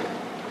destruction.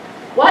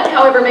 What,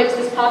 however, makes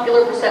this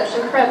popular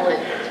perception prevalent?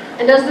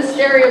 And does the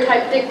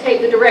stereotype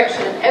dictate the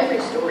direction of every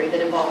story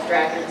that involves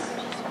dragons?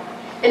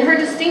 In her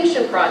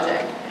Distinction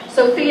project,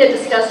 Sophia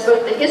discussed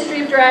both the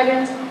history of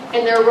dragons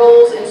and their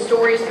roles in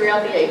stories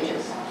throughout the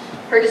ages.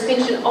 Her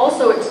Distinction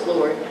also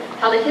explored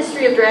how the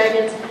history of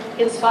dragons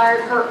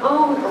inspired her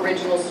own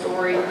original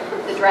story,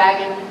 The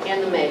Dragon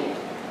and the Maid.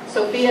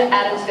 Sophia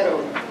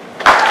Adams-Garone.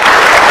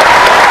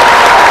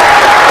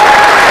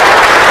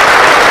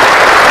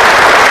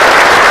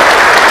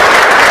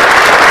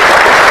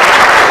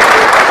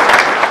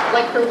 I'd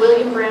like for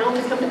William Brown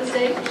to come to the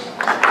stage.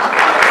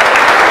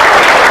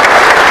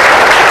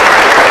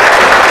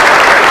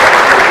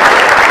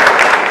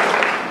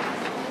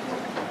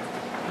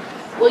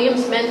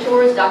 William's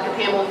mentor is Dr.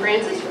 Pamela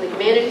Francis from the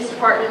Humanities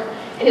Department,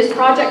 and his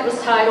project was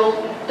titled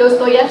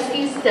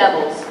Dostoevsky's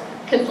Devils,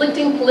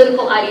 Conflicting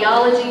Political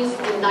Ideologies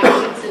in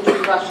 19th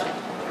Century Russia.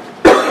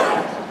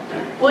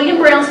 William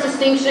Brown's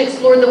Distinction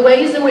explored the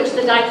ways in which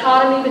the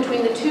dichotomy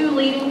between the two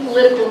leading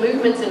political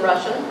movements in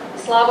Russia, the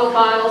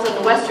Slavophiles and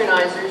the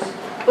Westernizers,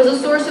 was a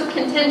source of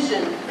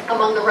contention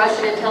among the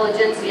Russian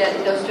intelligentsia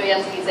in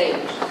Dostoevsky's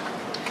age.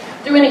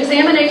 Through an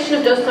examination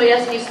of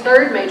Dostoevsky's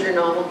third major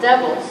novel,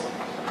 Devils,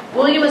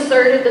 William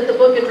asserted that the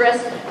book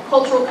addressed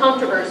cultural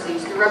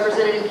controversies through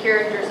representative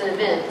characters and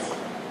events.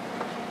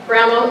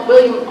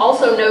 William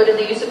also noted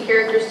the use of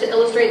characters to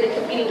illustrate the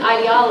competing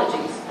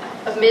ideologies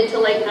of mid to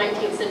late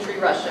 19th century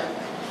Russia.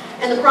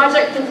 And the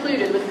project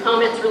concluded with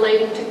comments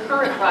relating to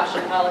current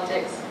Russian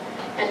politics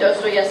and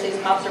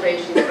Dostoevsky's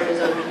observations from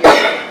his own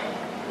period.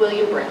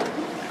 William Brown.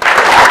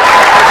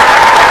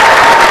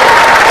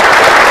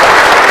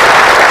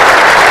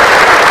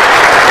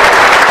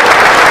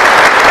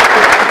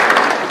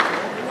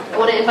 I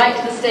want to invite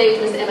to the stage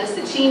Ms. Emma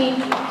Ciccini.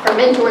 Her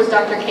mentor is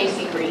Dr.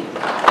 Casey Green.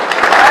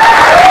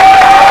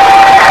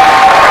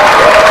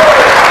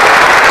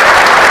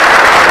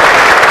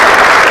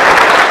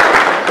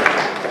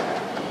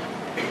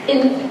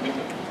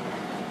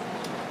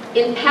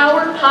 In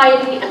Power,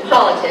 Piety, and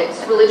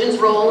Politics, Religion's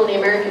Role in the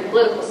American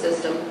Political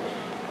System,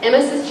 Emma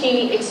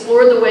Ciccini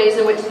explored the ways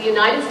in which the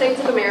United States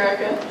of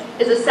America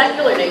is a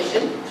secular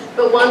nation,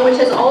 but one which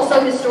has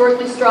also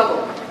historically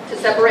struggled to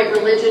separate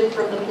religion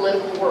from the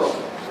political world.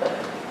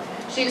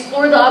 She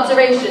explored the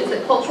observations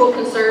that cultural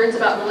concerns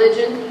about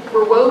religion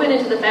were woven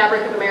into the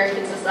fabric of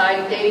American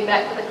society dating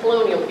back to the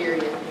colonial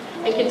period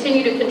and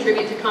continue to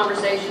contribute to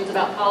conversations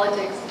about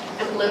politics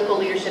and political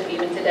leadership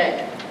even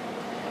today.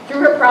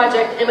 Through her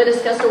project, Emma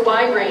discussed a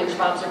wide range of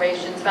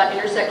observations about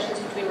intersections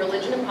between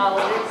religion and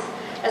politics,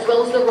 as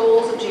well as the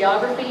roles of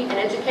geography and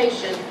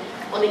education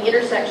on the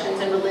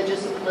intersections in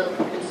religious and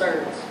political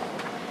concerns.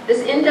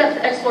 This in-depth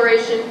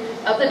exploration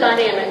of the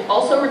dynamic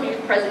also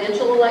reviewed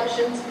presidential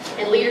elections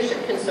and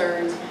leadership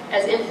concerns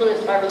as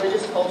influenced by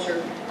religious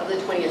culture of the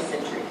 20th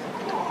century.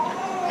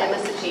 Emma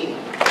Ciccini.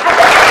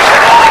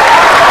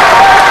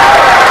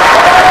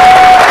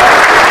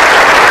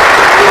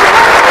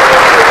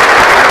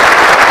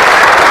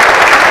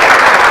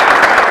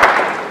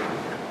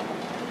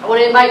 I want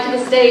to invite to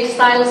the stage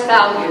Silas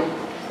Falgood.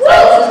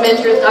 Silas's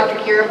mentor is Dr.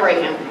 Kira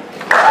Braham.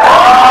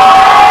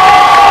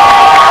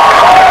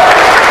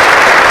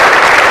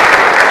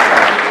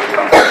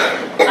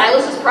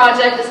 Silas's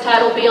project is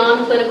titled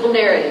Beyond Clinical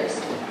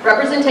Narratives,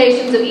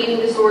 Representations of Eating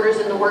Disorders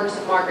in the Works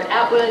of Margaret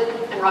Atwood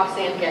and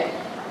Roxane Gay.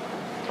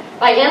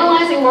 By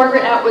analyzing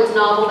Margaret Atwood's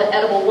novel The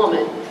Edible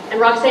Woman and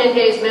Roxane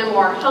Gay's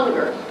memoir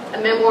Hunger, a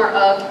memoir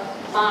of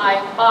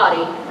my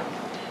body,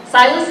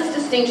 Silas's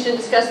Distinction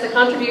discussed the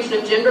contribution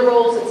of gender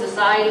roles in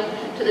society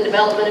to the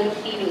development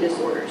of eating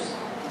disorders.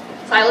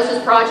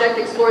 Silas's project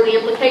explored the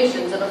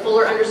implications of a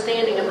fuller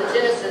understanding of the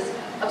genesis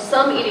of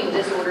some eating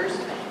disorders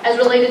as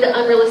related to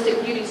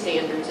unrealistic beauty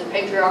standards and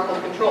patriarchal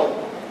control.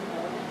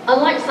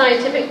 Unlike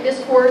scientific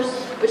discourse,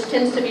 which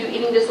tends to view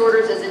eating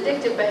disorders as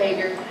addictive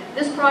behavior,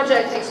 this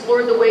project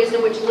explored the ways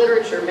in which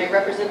literature may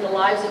represent the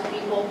lives of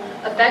people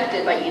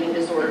affected by eating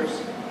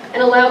disorders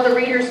and allowed the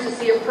readers to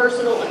see a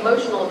personal,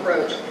 emotional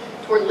approach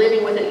toward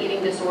living with an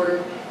eating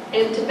disorder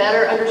and to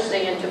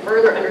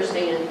further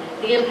understand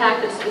the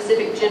impact of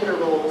specific gender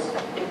roles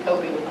in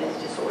coping with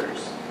these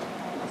disorders.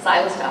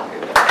 Silas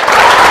Falgood.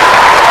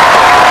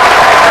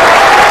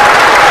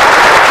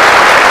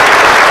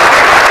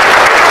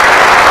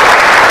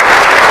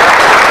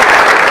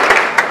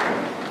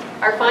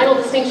 Our final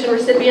distinction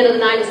recipient of the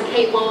night is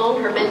Kate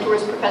Long. Her mentor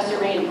is Professor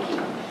Randy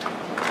Keith.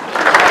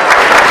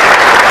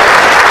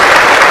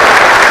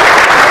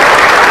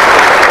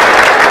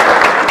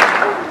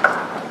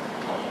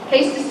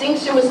 Kate's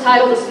distinction was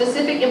titled The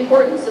Specific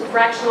Importance of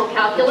Fractional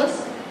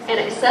Calculus, an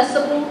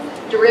Accessible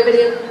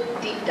Derivative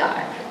Deep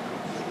Dive.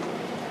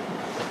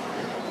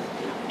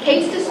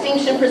 Kate's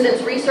distinction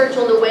presents research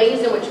on the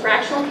ways in which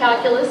fractional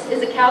calculus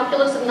is a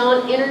calculus of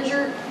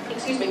non-integer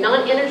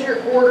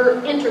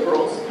order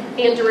integrals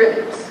and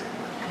derivatives.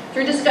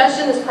 Through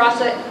discussion, this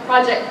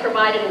project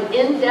provided an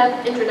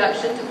in-depth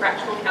introduction to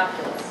fractional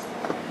calculus.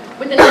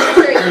 With the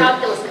necessary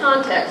calculus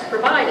context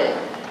provided,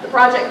 the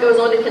project goes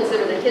on to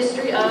consider the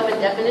history of and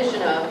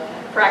definition of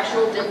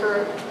fractional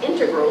differ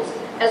integrals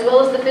as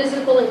well as the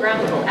physical and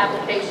graphical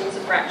applications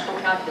of fractional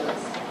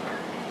calculus.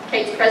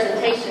 Kate's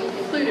presentation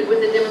concluded with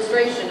a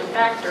demonstration of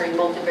factoring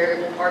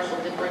multivariable partial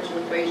differential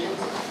equations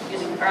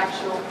using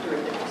fractional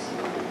derivatives.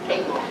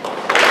 Kate Moore.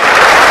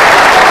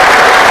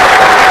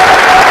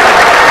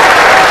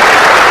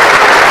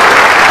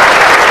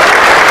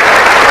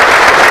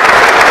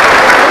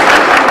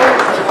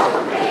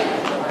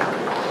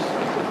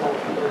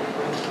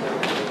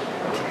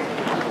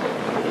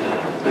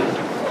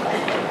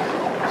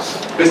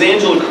 Ms.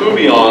 Angela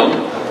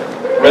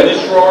Kubion,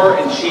 Registrar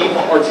and Chief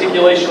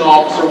Articulation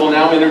Officer, will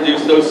now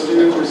introduce those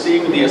students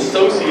receiving the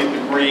associate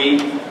degree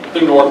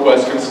through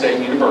Northwestern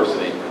State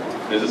University.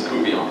 Mrs.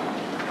 Kubion.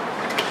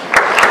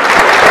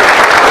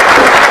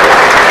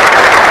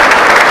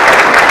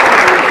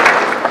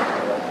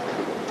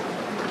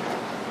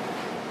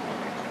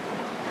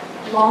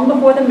 Long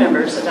before the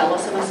members of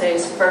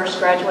LSMSA's first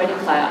graduating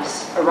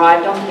class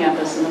arrived on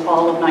campus in the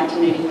fall of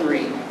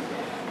 1983,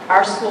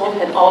 our school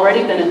had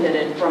already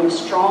benefited from a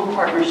strong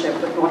partnership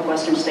with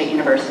Northwestern State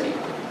University,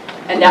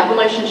 and that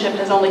relationship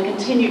has only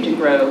continued to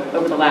grow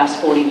over the last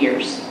 40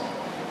 years.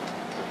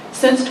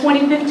 Since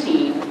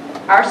 2015,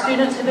 our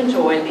students have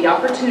enjoyed the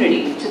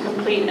opportunity to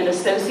complete an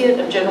Associate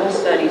of General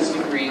Studies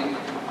degree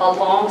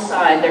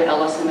alongside their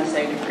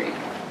LSMSA degree,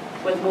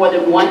 with more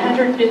than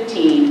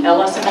 115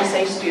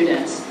 LSMSA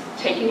students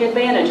taking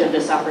advantage of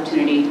this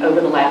opportunity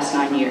over the last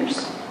 9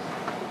 years.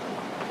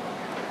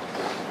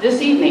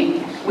 This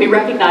evening, we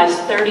recognize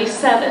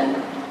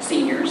 37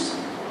 seniors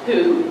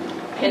who,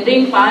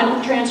 pending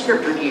final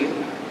transcript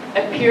review,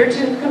 appear to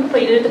have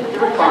completed the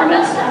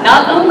requirements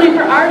not only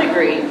for our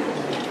degree,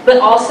 but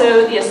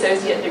also the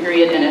associate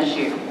degree at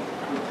NSU.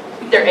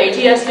 Their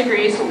AGS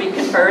degrees will be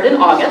conferred in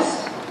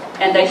August,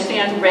 and they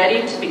stand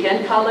ready to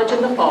begin college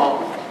in the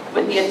fall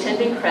with the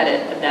attending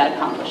credit of that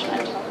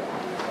accomplishment.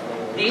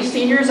 These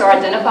seniors are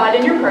identified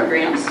in your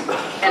programs,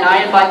 and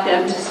I invite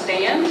them to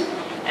stand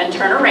and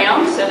turn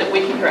around so that we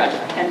can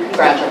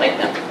congratulate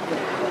them.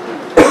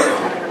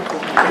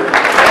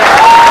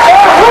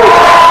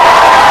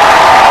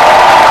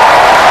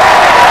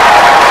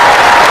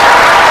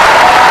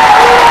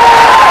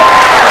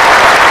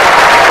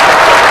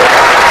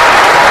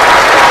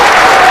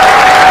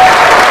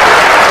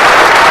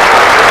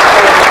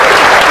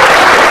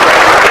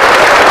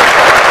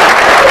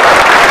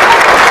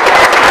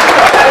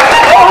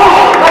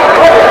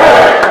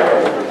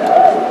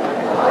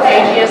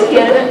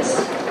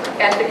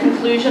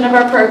 Of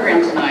our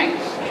program tonight,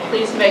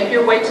 please make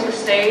your way to the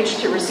stage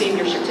to receive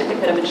your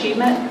certificate of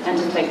achievement and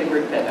to take a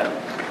group photo.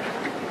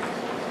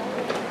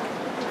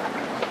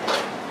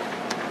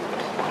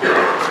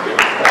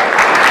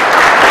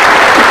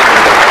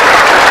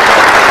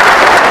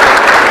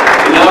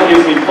 It now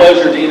gives me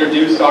pleasure to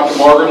introduce Dr.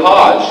 Margaret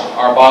Hodge,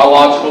 our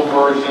biological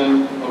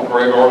version of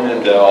Gregor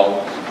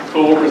Mendel,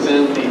 who will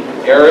present the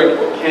Eric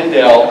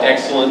Kandel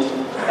Excellence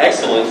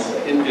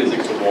in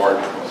Physics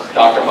Award.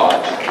 Dr.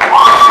 Hodge.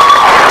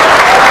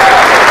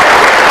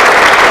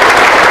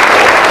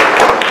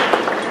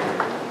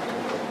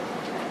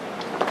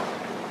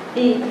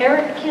 The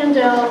Eric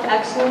Kandel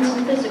Excellence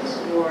in Physics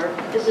Award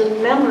is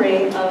in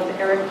memory of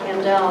Eric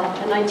Kandel,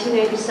 a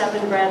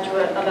 1987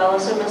 graduate of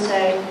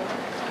LSMSA,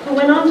 who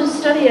went on to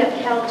study at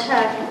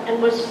Caltech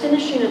and was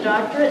finishing a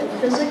doctorate in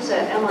physics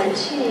at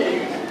MIT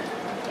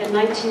in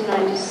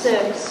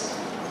 1996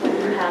 when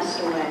he passed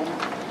away.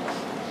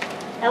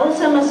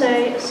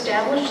 LSMSA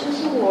established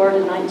this award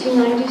in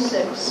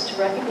 1996 to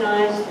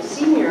recognize the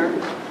senior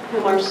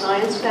whom our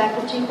science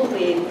faculty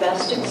believe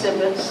best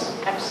exhibits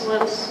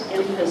excellence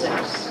in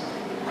physics.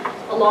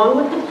 Along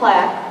with the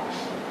plaque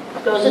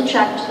goes a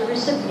check to the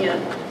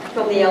recipient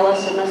from the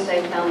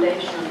LSMSA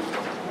Foundation.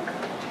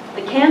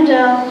 The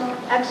Kandel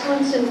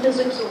Excellence in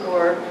Physics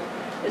Award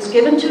is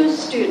given to a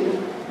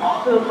student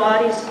who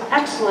embodies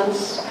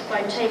excellence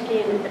by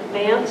taking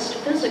advanced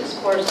physics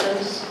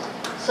courses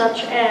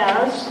such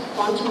as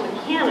quantum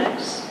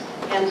mechanics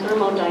and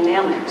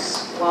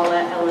thermodynamics while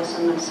at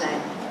LSMSA.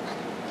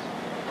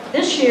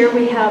 This year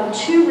we have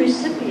 2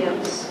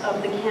 recipients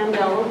of the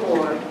Kandel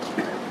Award,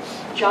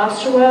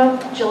 Joshua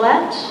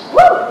Gillette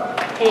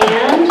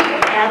and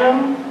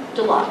Adam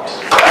Delott.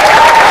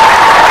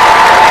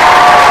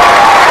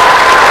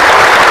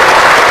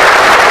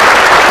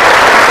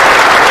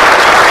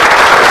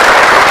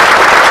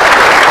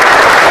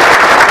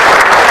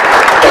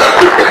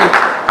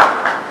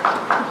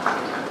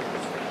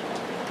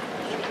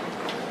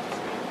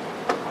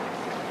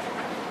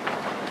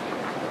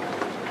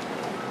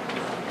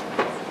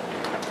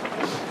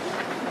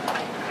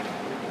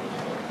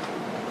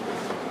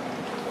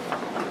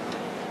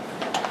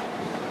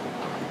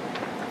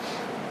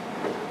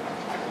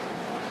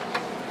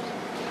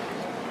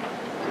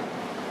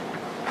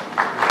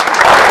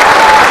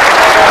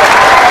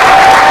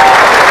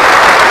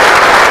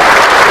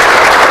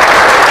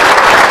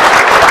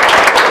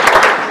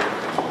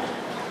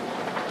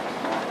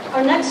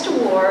 Our next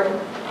award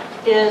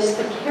is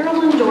the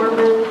Carolyn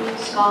Dorman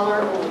Scholar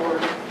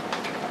Award.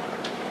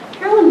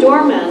 Carolyn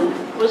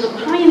Dorman was a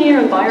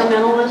pioneer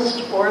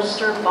environmentalist,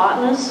 forester,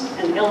 botanist,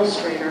 and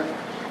illustrator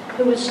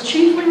who was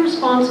chiefly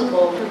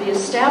responsible for the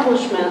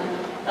establishment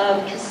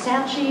of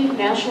Kisatchie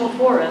National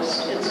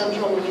Forest in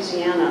central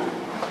Louisiana.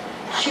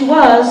 She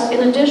was,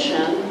 in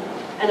addition,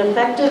 an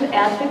effective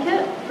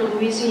advocate for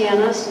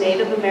Louisiana's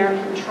Native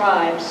American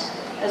tribes,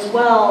 as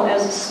well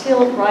as a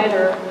skilled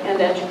writer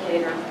and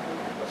educator.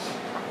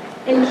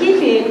 In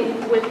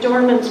keeping with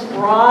Dorman's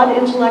broad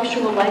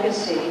intellectual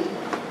legacy,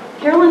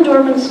 Carolyn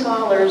Dorman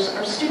scholars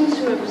are students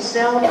who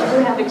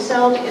have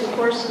excelled in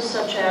courses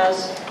such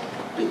as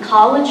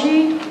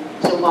ecology,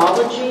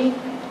 zoology,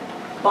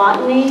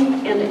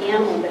 botany, and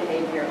animal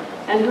behavior,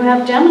 and who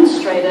have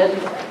demonstrated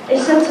a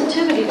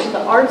sensitivity to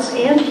the arts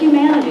and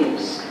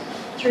humanities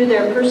through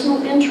their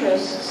personal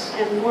interests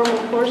and formal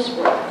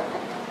coursework.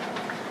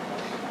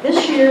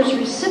 This year's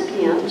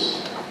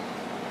recipient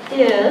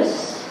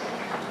is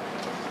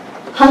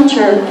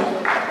Hunter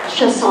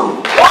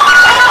Chasson.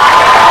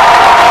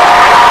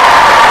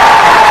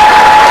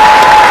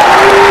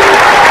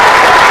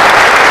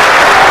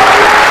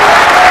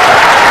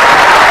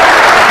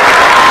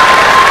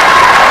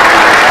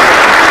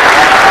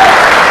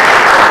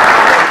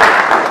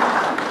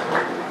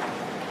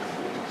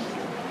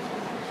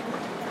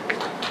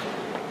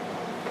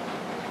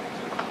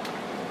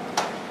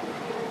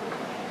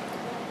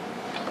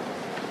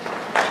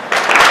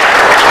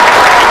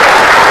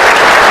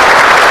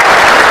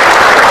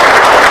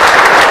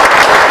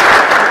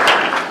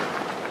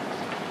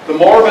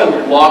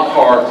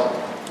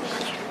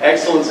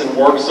 Excellence in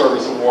Work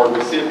Service Award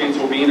recipients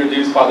will be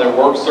introduced by their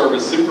work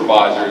service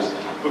supervisors.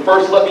 But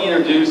first, let me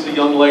introduce the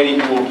young lady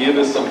who will give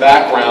us some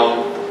background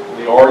on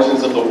the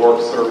origins of the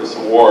Work Service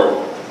Award,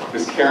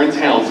 Ms. Karen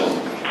Townsend.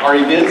 Our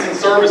Events and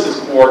Services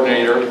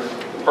Coordinator,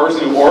 the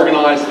person who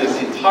organized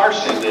this entire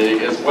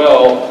shindig, as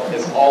well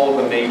as all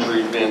of the major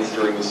events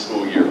during the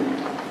school year.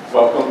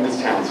 Welcome,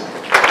 Ms. Townsend.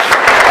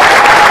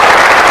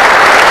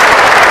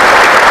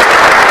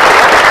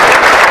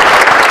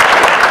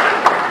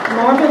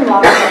 Marvin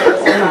Lockhart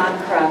is a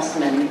fine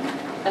craftsman,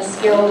 a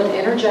skilled and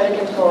energetic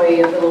employee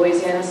of the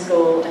Louisiana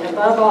School, and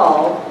above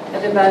all,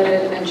 a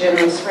devoted and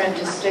generous friend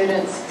to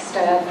students,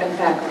 staff, and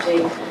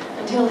faculty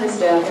until his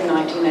death in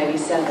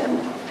 1987.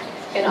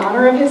 In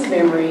honor of his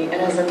memory and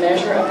as a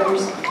measure of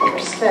the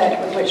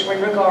respect with which we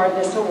regard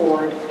this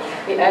award,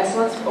 the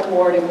Excellence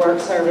Award in Work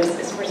Service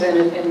is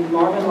presented in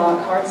Marvin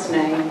Lockhart's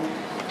name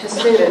to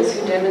students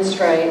who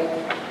demonstrate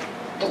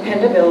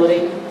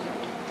dependability,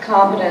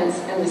 competence,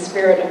 and the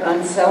spirit of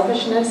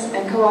unselfishness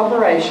and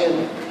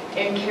cooperation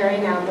in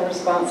carrying out the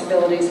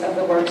responsibilities of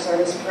the work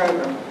service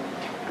program,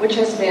 which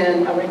has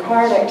been a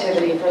required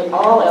activity for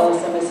all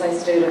LSMSA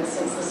students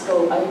since the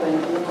school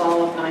opened in the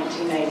fall of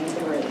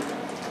 1983.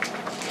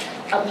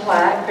 A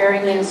plaque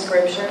bearing the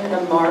inscription, the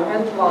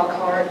Marvin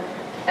Lockhart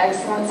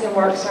Excellence in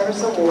Work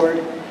Service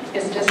Award,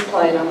 is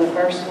displayed on the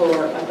first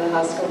floor of the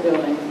high school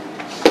building.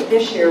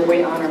 This year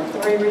we honor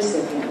 3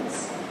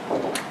 recipients.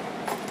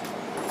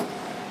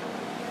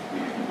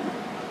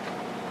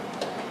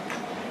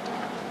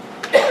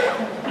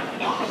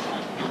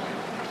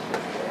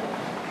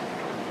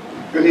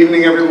 Good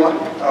evening, everyone.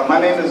 My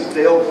name is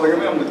Dale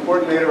Clearman. I'm the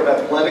coordinator of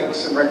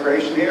athletics and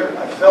recreation here.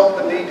 I felt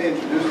the need to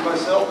introduce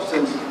myself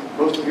since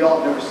most of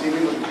y'all have never seen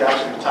me with a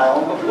jacket and tie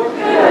on before.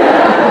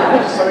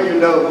 Some of you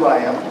know who I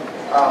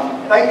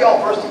am. Thank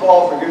y'all, first of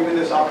all, for giving me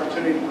this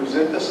opportunity to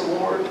present this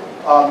award.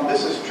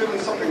 This is truly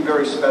something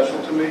very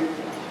special to me.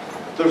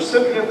 The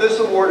recipient of this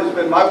award has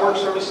been my work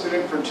service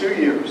student for 2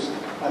 years.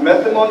 I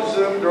met them on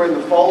Zoom during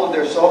the fall of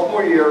their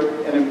sophomore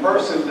year and in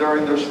person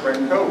during their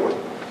spring cohort.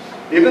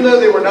 Even though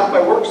they were not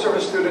my work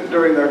service student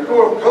during their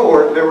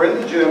cohort, they were in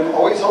the gym,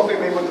 always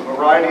helping me with a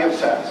variety of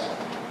tasks.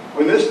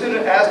 When this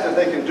student asked if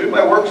they could do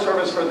my work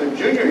service for their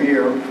junior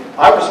year,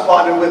 I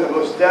responded with a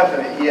most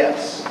definite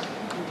yes.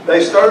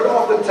 They started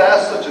off with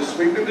tasks such as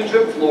sweeping the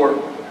gym floor,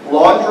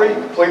 laundry,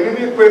 cleaning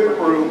the equipment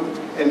room,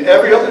 and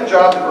every other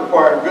job that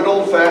required good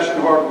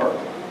old-fashioned hard work.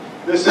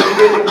 This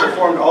individual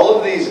performed all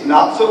of these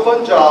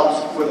not-so-fun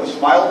jobs with a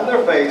smile on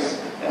their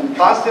face and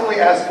constantly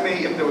asked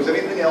me if there was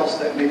anything else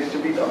that needed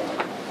to be done.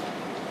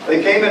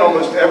 They came in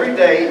almost every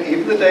day,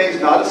 even the days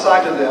not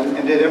assigned to them,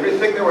 and did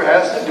everything they were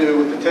asked to do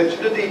with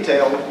attention to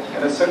detail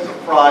and a sense of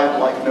pride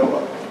like no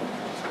other.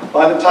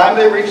 By the time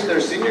they reached their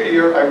senior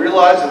year, I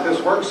realized that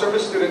this work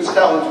service student's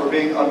talents were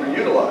being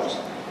underutilized.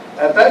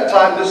 At that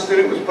time, this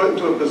student was put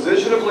into a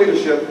position of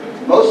leadership,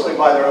 mostly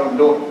by their own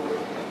doing.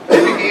 They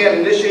began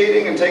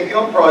initiating and taking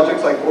on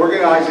projects like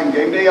organizing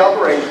game day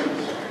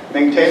operations,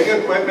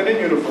 maintaining equipment and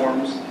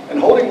uniforms, and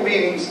holding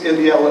meetings in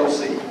the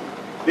LLC.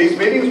 These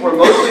meetings were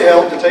mostly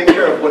held to take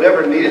care of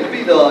whatever needed to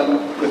be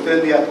done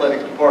within the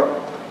athletic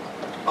department.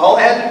 All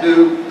I had to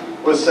do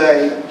was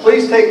say,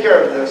 please take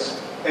care of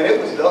this, and it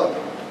was done.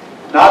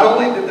 Not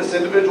only did this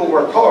individual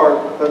work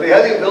hard, but they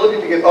had the ability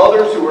to get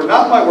others who were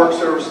not my work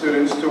service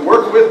students to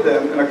work with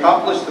them and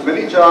accomplish the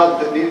many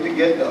jobs that needed to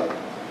get done.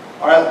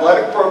 Our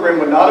athletic program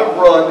would not have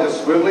run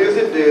as smoothly as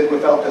it did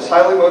without this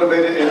highly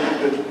motivated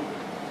individual.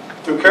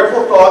 Through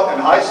careful thought and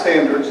high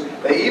standards,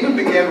 they even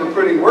began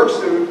recruiting work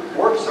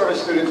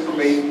service students for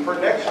me for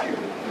next year.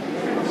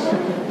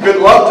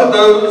 Good luck to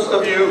those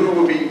of you who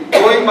will be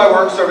joining my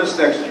work service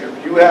next year,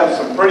 you have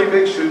some pretty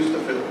big shoes to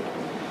fill.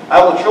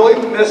 I will truly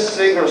miss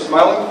seeing her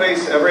smiling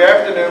face every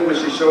afternoon when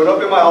she showed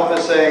up in my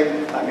office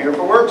saying, "I'm here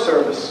for work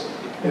service."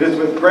 It is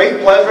with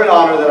great pleasure and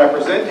honor that I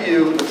present to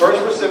you the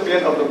first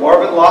recipient of the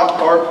Marvin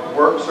Lockhart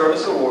Work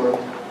Service Award,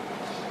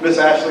 Miss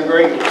Ashley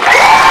Grady.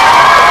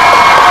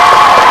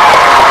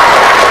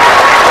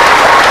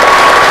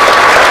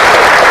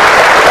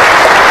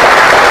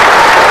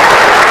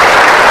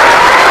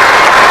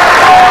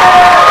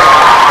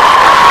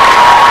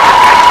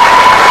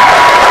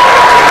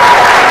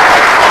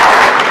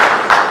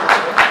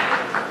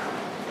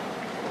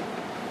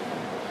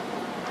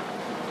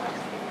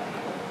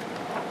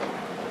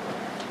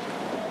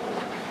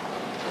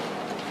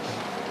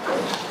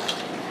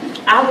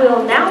 I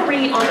will now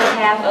read on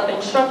behalf of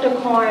Instructor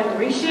Karen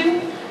Rishu.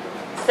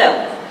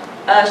 So,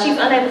 she's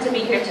unable to be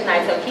here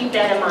tonight, so keep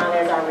that in mind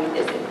as I read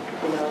this,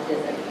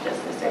 just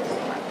a second.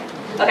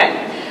 Okay.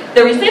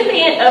 The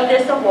recipient of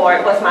this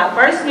award was my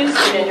first new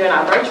student during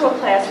our virtual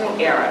classroom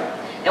era,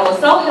 and was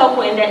so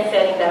helpful in that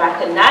setting that I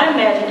could not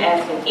imagine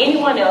asking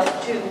anyone else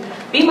to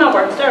be my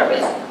work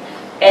service.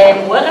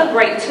 And what a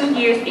great 2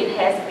 years it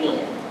has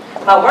been.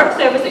 My work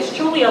service is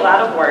truly a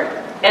lot of work,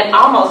 and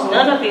almost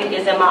none of it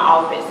is in my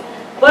office,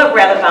 but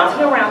rather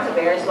bouncing around to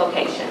various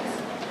locations.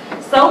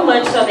 So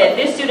much so that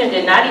this student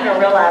did not even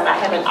realize I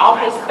have an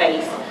office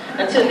space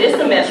until this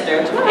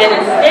semester, and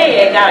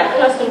instead got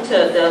accustomed to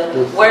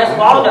the Where's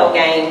Waldo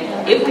game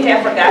if we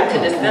had forgotten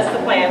to discuss the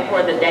plan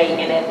for the day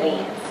in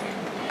advance.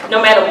 No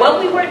matter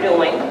what we were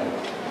doing,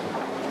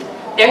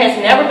 there has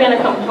never been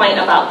a complaint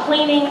about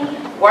cleaning,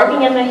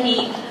 working in the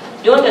heat,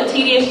 doing a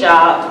tedious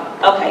job.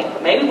 Okay,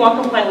 maybe one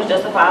complaint was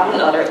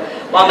justifiably uttered,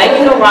 while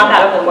making a rock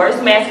out of the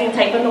worst masking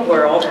tape in the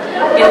world.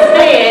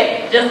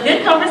 Instead, just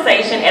good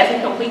conversation as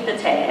we complete the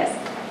task.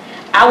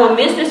 I will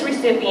miss this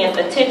recipient's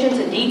attention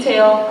to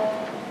detail,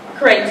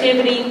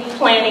 creativity,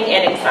 planning,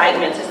 and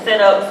excitement to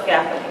set up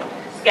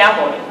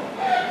scaffolding.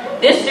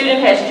 This student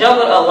has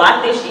juggled a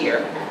lot this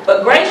year,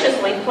 but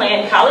graciously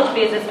planned college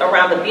visits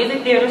around the busy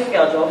theater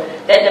schedule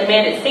that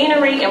demanded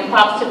scenery and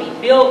props to be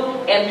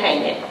built and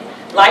painted,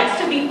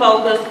 lights to be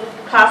focused,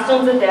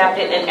 costumes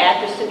adapted, and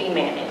actors to be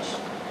managed.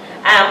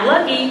 I am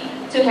lucky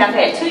to have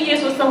had 2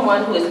 years with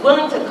someone who is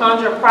willing to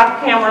conjure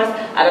prop cameras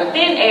out of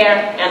thin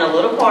air and a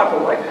little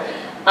cardboard,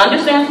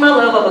 understands my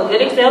love of a good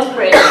Excel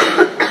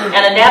spreadsheet,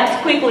 and adapts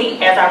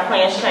quickly as our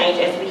plans change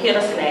as we hit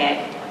a snag.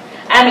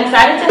 I am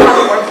excited to have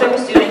a work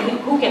service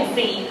student who can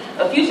see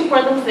a future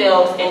for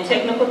themselves in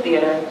technical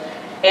theater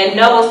and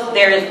knows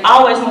there is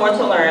always more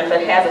to learn,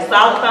 but has a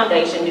solid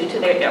foundation due to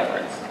their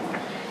efforts.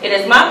 It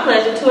is my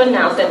pleasure to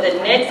announce that the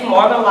next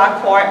Marvin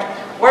Lockhart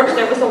Work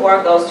Service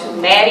Award goes to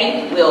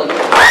Maddie Williams.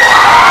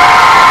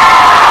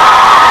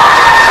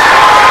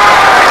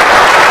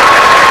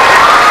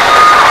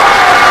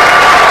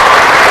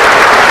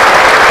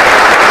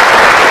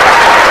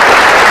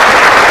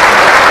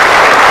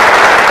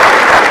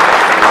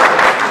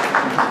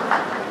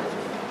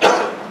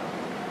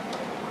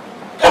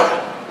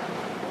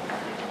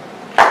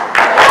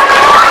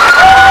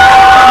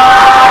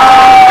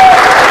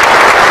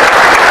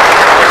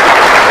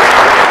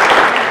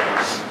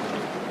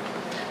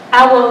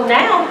 I will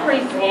now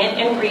present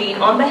and read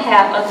on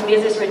behalf of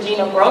Mrs.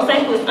 Regina Grosse,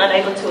 who is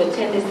unable to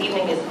attend this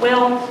evening as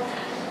well.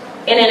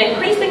 In an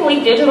increasingly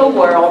digital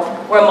world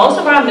where most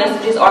of our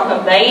messages are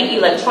conveyed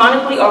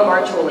electronically or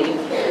virtually,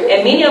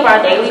 and many of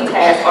our daily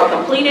tasks are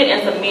completed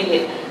and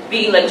submitted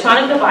via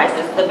electronic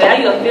devices, the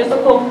value of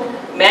physical,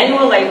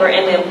 manual labor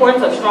and the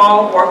importance of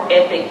strong work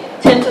ethic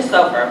tend to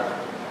suffer.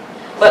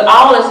 But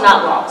all is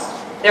not lost.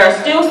 There are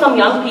still some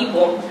young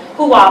people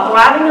who, while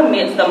thriving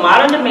amidst the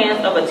modern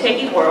demands of a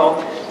techie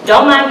world,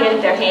 don't mind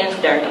getting their hands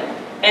dirty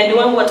and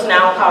doing what's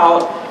now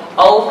called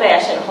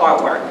old-fashioned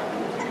hard work.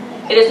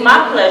 It is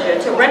my pleasure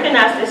to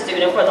recognize this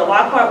student for the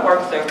Lockhart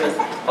Work Service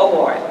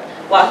Award.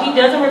 While he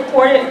doesn't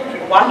report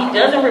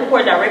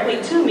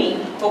directly to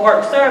me for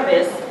work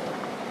service,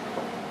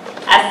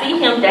 I see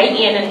him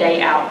day in and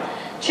day out,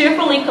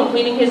 cheerfully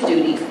completing his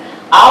duties,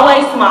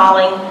 always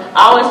smiling,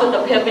 always with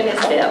a pep in his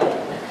step.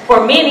 For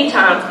many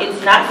times,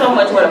 it's not so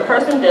much what a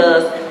person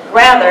does,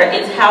 rather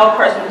it's how a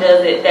person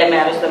does it that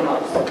matters the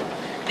most.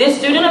 This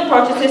student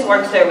approaches his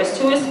work service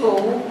to his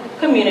school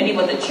community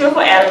with a cheerful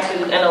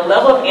attitude and a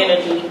level of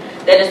energy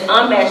that is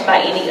unmatched by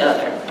any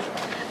other.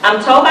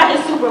 I'm told by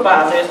his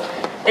supervisors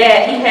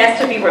that he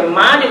has to be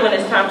reminded when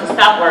it's time to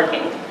stop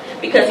working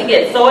because he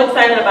gets so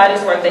excited about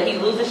his work that he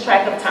loses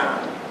track of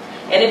time.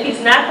 And if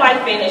he's not quite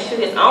finished to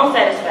his own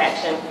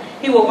satisfaction,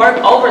 he will work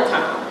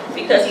overtime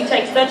because he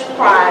takes such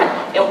pride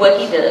in what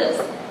he does.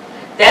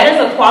 That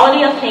is a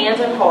quality of hands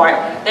and heart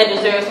that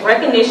deserves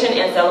recognition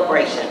and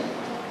celebration.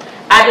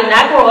 I did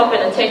not grow up in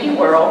a techie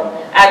world.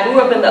 I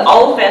grew up in the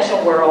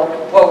old-fashioned world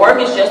where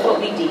work is just what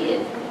we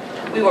did.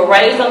 We were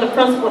raised on the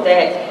principle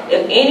that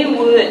if any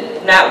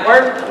would not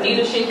work,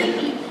 neither should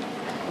he eat.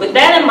 With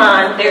that in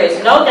mind, there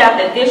is no doubt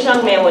that this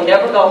young man will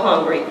never go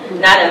hungry,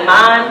 not in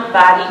mind,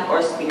 body,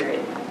 or spirit.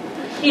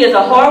 He is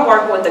a hard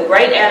worker with a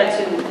great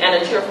attitude and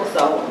a cheerful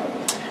soul.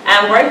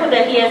 I am grateful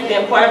that he has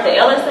been part of the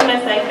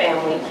LSMSA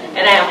family,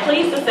 and I am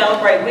pleased to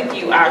celebrate with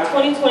you our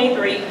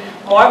 2023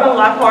 Marvin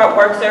Lockhart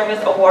Work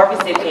Service Award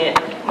recipient,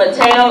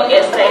 Mateo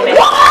Esteve.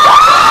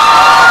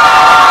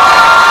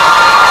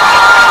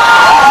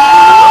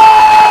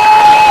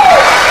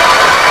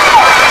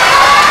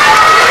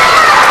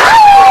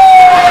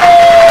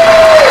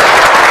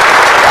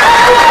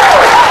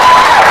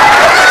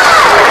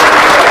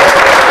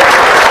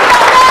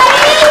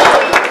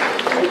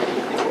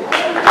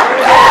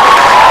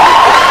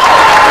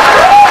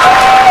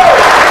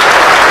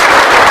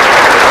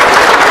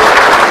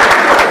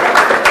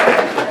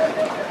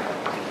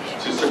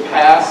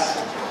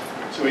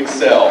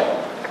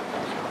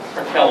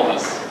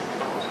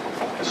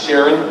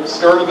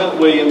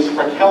 Williams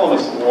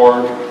Prakelimus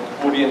Award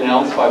will be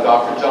announced by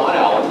Dr. John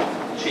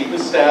Allen, Chief of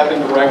Staff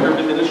and Director of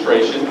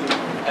Administration,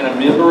 and a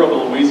member of the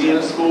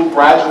Louisiana School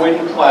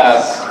graduating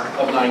class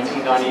of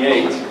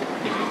 1998.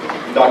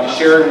 And Dr.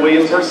 Sharon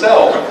Williams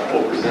herself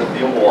will present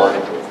the award.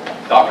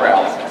 Dr.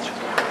 Allen.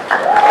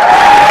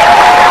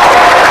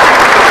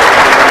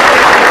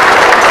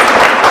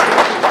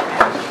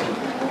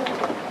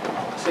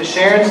 The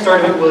Sharon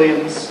Sturdivant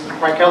Williams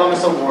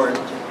Prakelimus Award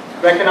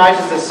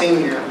recognizes a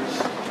senior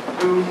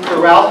who,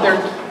 throughout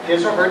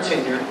his or her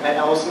tenure at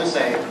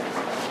LSMSA,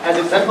 has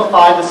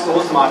exemplified the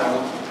school's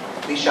motto,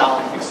 "We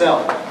shall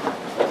excel."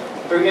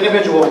 Through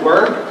individual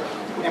work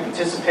and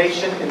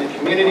participation in the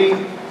community,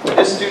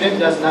 this student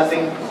does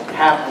nothing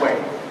halfway,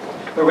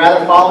 but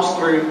rather follows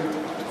through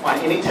on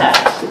any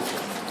task,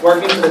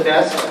 working to the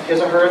best of his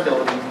or her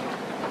ability,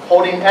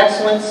 holding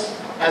excellence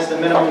as the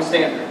minimum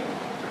standard.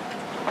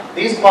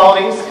 These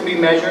qualities can be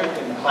measured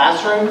in the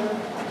classroom,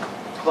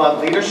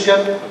 club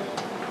leadership,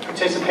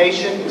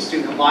 participation in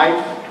student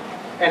life,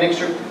 and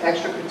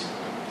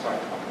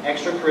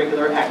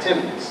extracurricular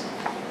activities.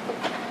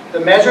 The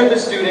measure of the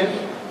student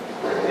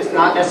is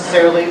not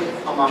necessarily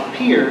among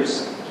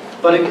peers,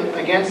 but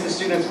against the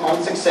student's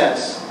own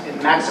success in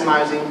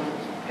maximizing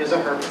his or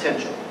her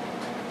potential.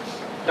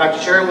 Dr.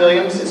 Sharon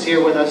Williams is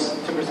here with us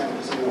to present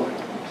this award.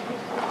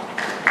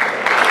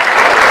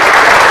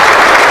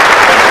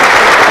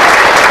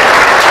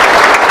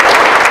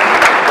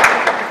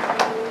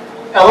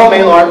 Ella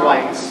Maillard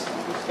writes,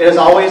 "It is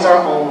always our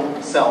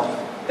own self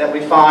that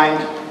we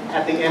find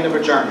at the end of a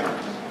journey.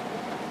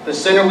 The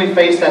sooner we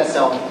face that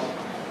self,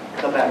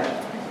 the better."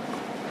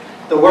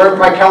 The word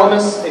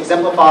Prakelimus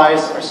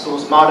exemplifies our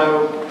school's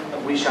motto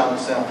of "We shall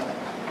excel."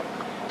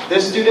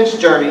 This student's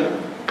journey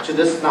to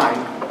this night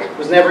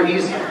was never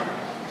easy,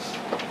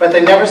 but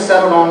they never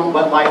settled on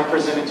what life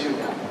presented to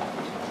them.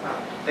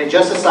 They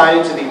just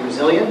decided to be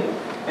resilient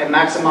and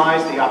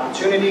maximize the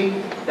opportunity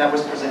that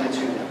was presented to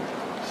them.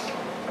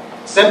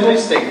 Simply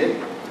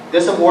stated,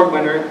 this award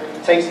winner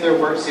takes their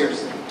work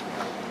seriously.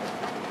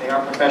 They are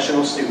a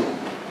professional student.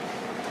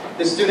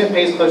 This student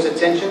pays close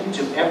attention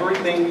to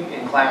everything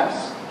in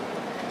class.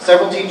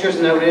 Several teachers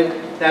noted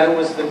that it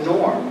was the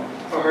norm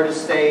for her to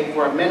stay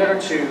for a minute or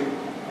two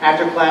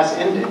after class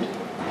ended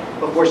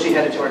before she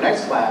headed to her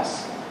next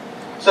class,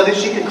 so that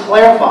she could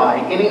clarify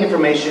any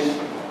information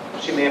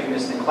she may have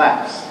missed in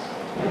class.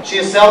 She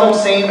is seldom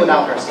seen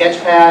without her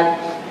sketch pad,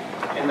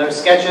 and those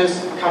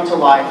sketches come to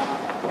life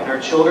in her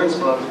children's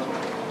book,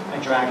 A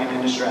Dragon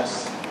in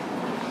Distress.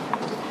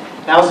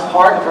 That was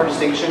part of her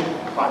distinction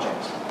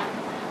project.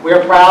 We are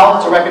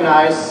proud to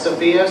recognize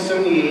Sophia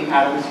Sunyi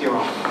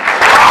Adams-Huron.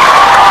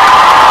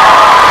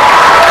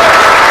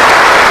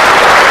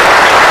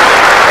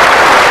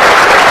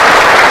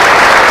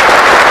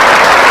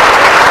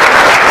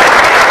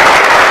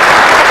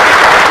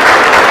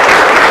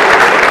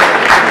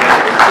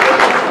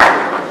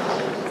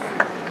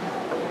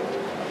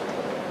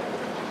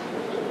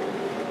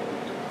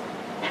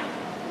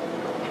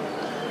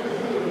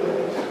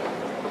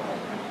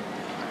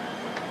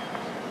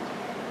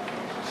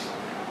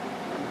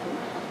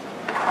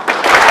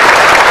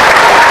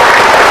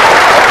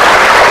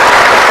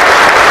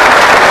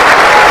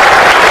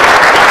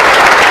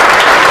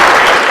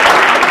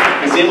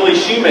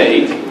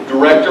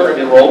 Director of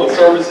Enrollment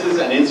Services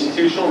and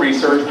Institutional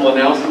Research, will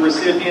announce the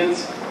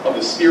recipients of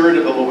the Spirit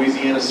of the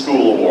Louisiana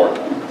School Award.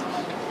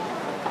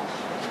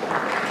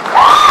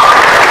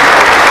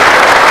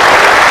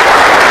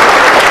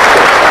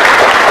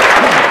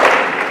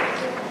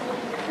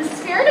 The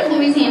Spirit of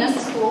Louisiana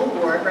School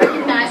Award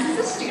recognizes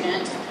a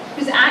student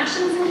whose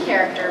actions and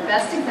character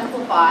best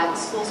exemplify the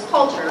school's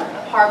culture of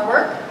hard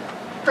work,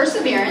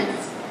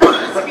 perseverance,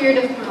 a spirit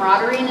of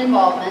camaraderie and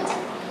involvement,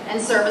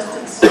 and service to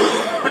the school.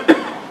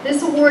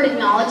 This award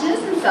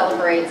acknowledges and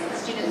celebrates the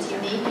students'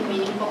 unique and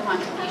meaningful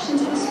contribution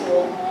to the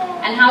school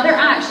and how their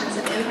actions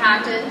have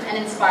impacted and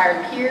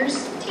inspired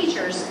peers,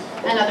 teachers,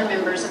 and other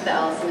members of the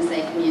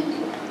LSMSA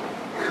community.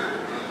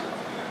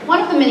 One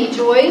of the many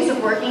joys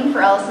of working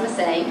for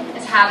LSMSA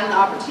is having the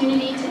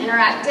opportunity to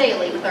interact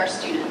daily with our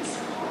students,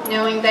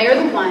 knowing they are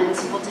the ones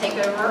who will take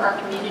over our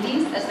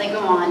communities as they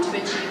go on to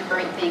achieve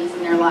great things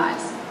in their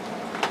lives.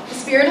 The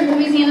Spirit of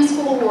Louisiana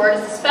School Award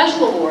is a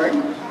special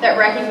award that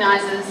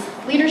recognizes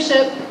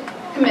leadership,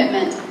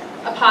 commitment,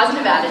 a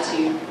positive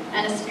attitude, and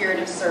and a spirit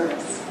of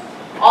service,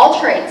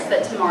 all traits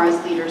that tomorrow's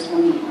leaders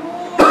will need.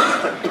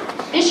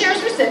 This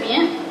year's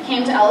recipient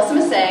came to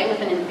LSMSA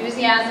with an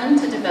enthusiasm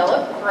to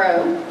develop,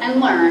 grow,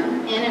 and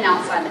learn in and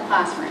outside the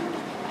classroom.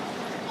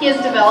 He has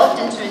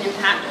developed into an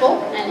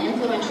impactful and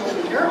influential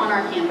leader on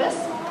our campus,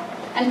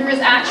 and through his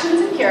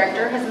actions and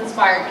character has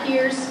inspired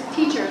peers,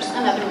 teachers,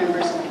 and other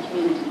members of the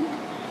community.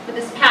 With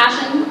his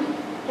passion,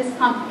 his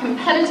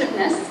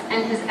competitiveness,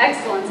 and his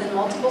excellence in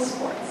multiple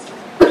sports.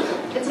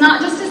 It's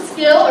not just his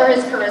skill or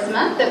his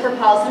charisma that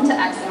propels him to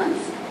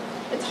excellence.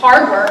 It's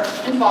hard work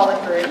and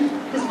follow-through,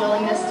 his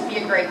willingness to be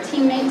a great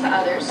teammate to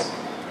others,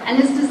 and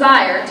his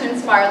desire to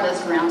inspire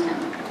those around him.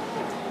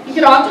 You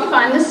could often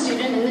find this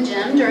student in the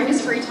gym during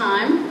his free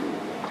time,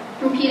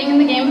 competing in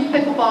the game of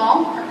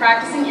pickleball, or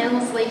practicing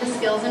endlessly his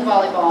skills in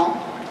volleyball,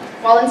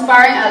 while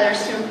inspiring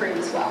others to improve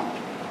as well.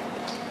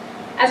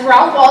 As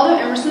Ralph Waldo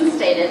Emerson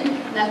stated,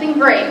 nothing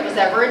great was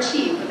ever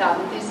achieved without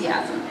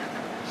enthusiasm.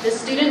 This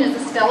student is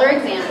a stellar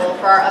example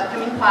for our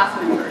upcoming class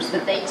members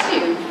that they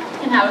too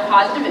can have a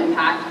positive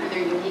impact through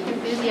their unique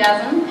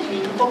enthusiasm and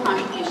meaningful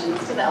contributions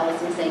to the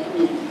LSMSA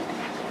community.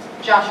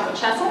 Joshua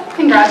Chessel,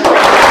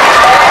 congratulations.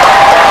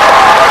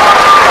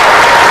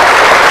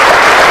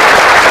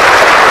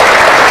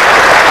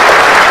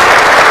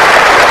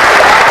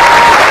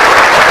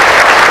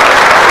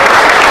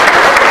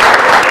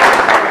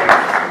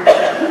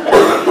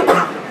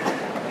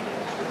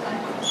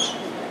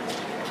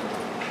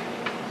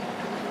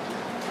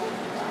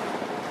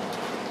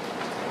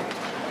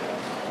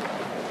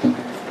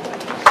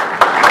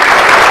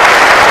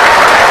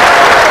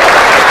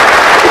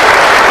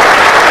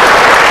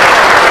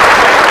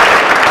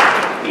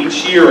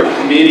 Year,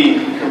 a committee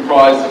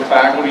comprised of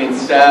faculty and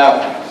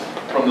staff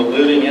from the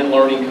living and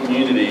learning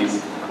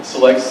communities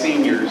selects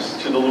seniors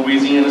to the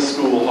Louisiana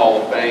School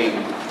Hall of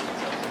Fame.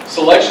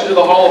 Selection to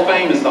the Hall of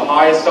Fame is the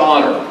highest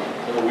honor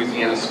a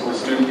Louisiana school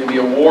student can be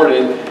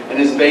awarded and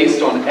is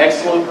based on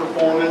excellent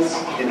performance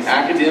in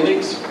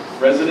academics,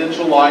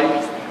 residential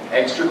life,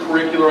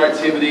 extracurricular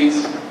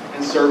activities,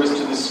 and service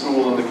to the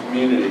school and the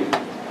community.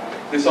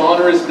 This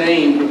honor is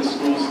named for the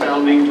school's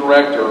founding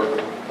director,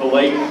 the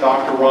late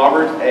Dr.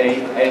 Robert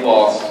A.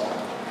 Alost.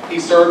 He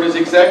served as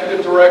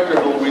executive director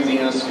of the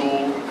Louisiana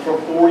School for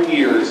 4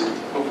 years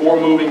before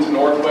moving to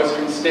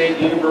Northwestern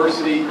State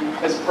University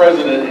as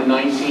president in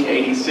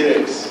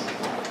 1986.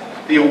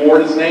 The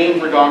award is named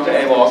for Dr.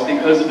 Alost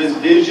because of his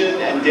vision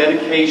and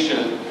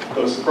dedication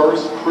those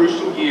first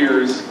crucial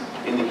years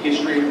in the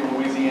history of the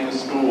Louisiana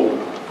School.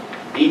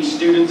 Each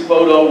student's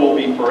photo will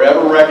be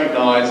forever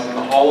recognized in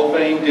the Hall of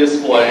Fame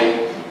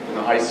display in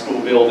the high school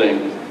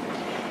building.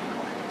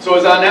 So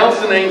as I announce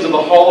the names of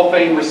the Hall of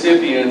Fame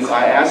recipients,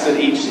 I ask that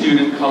each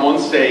student come on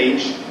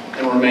stage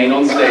and remain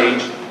on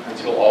stage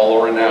until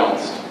all are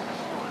announced.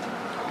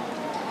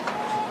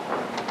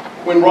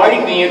 When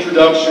writing the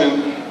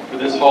introduction for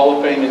this Hall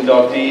of Fame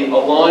inductee, a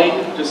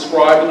line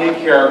describing a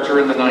character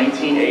in the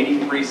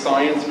 1983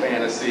 science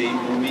fantasy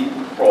movie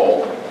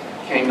Kroll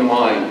came to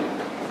mind.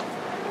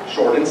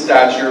 Short in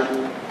stature,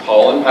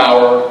 tall in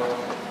power,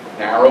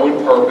 narrow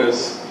in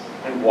purpose,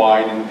 and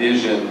wide in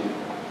vision.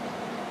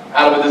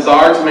 Out of a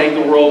desire to make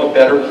the world a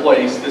better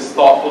place, this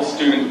thoughtful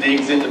student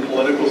digs into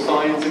political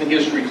science and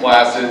history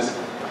classes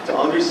to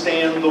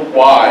understand the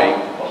why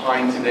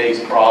behind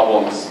today's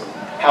problems,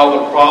 how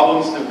the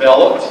problems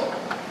developed,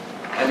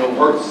 and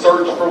to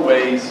search for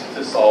ways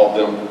to solve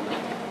them.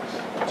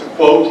 To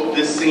quote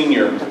this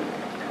senior,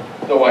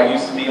 though I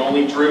used to be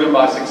only driven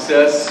by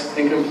success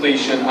and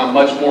completion, I'm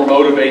much more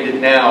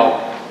motivated now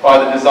by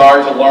the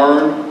desire to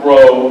learn,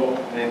 grow,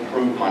 and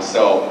improve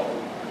myself.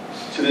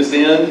 To this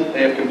end,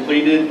 they have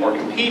completed or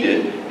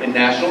competed in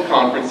national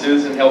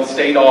conferences and held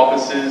state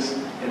offices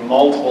in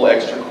multiple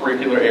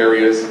extracurricular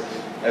areas,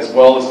 as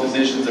well as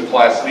positions of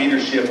class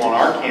leadership on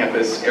our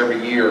campus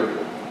every year.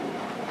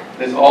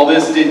 As all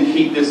this didn't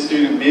keep this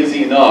student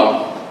busy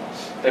enough,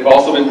 they've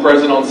also been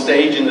present on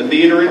stage in the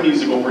theater and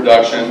musical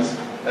productions,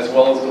 as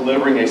well as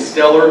delivering a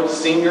stellar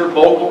senior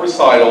vocal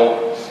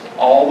recital,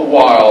 all the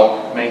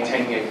while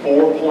maintaining a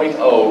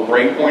 4.0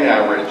 grade point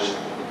average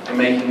and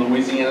making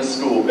Louisiana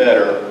School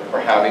better for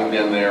having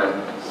been there.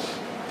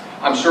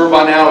 I'm sure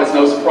by now it's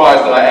no surprise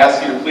that I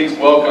ask you to please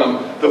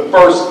welcome the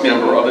first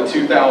member of the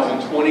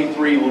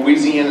 2023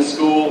 Louisiana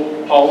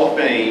School Hall of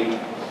Fame,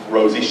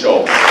 Rosie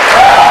Schultz.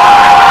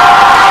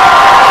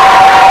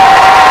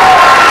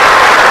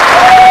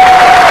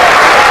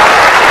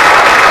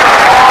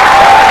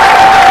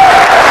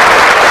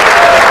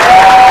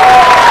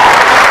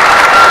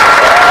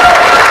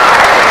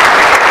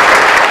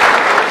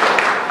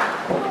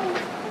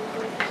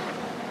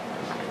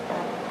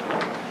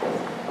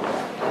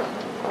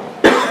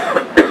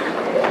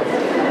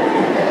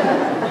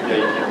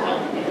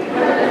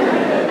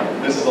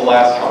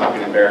 Last time I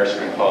can embarrass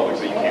you in public,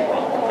 so you can't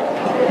run.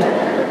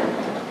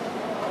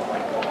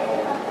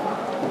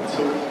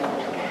 So,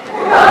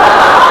 in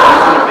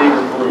a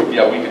bigger group,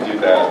 yeah, we could do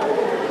that.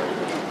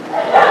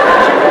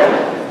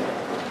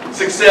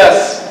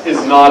 Success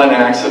is not an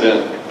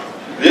accident.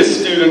 This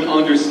student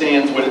understands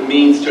understands what it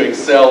means to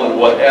excel in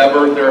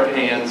whatever their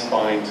hands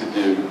find to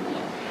do.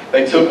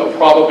 They took a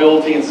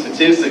probability and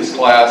statistics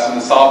class in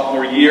the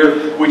sophomore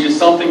year, which is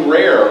something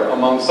rare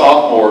among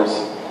sophomores.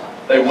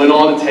 They went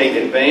on to take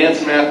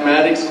advanced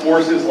mathematics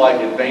courses like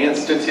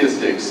advanced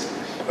statistics,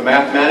 the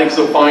mathematics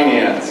of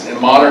finance, and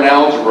modern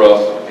algebra,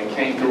 and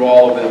came through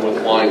all of them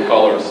with flying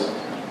colors.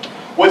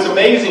 What's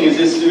amazing is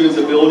this student's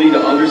ability to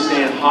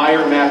understand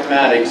higher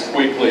mathematics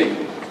quickly.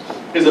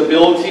 His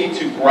ability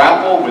to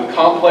grapple with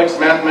complex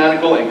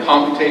mathematical and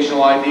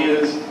computational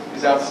ideas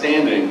is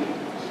outstanding.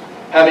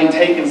 Having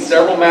taken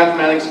several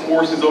mathematics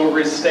courses over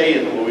his stay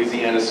at the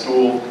Louisiana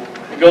school,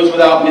 it goes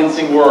without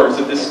mincing words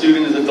that this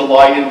student is a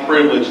delight and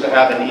privilege to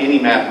have in any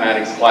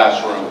mathematics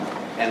classroom,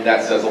 and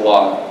that says a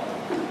lot.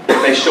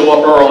 They show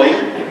up early,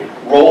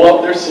 roll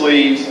up their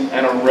sleeves,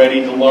 and are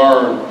ready to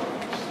learn.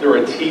 They're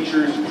a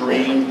teacher's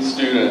dream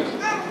student.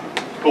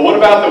 But what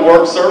about the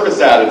work service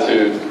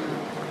attitude?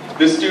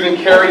 This student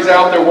carries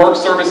out their work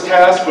service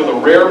task with a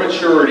rare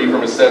maturity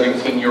from a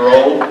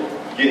 17-year-old,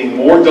 getting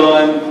more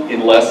done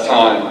in less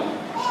time.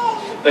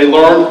 They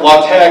learned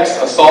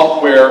LaTeX, a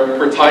software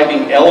for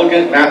typing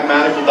elegant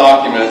mathematical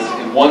documents,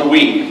 in 1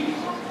 week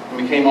and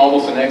became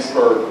almost an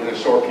expert in a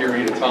short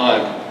period of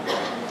time.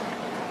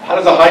 How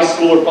does a high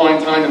schooler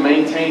find time to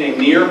maintain a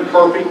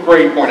near-perfect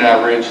grade point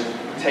average,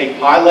 take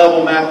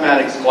high-level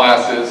mathematics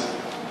classes,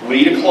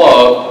 lead a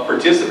club,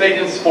 participate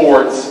in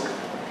sports,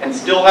 and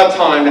still have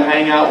time to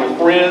hang out with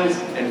friends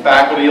and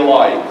faculty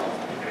alike?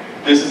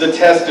 This is a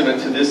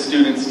testament to this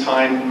student's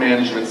time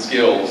management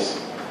skills.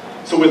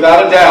 So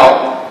without a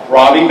doubt,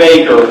 Robbie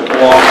Baker belongs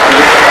to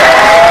this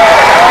class.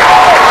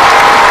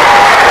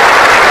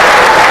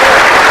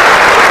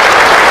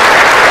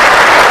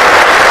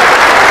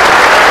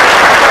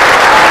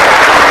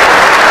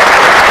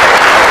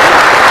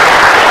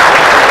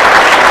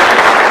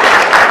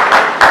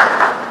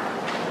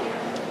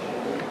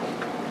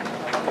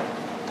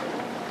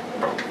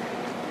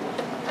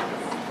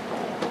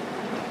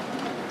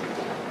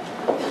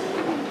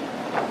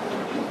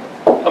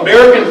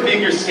 American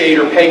figure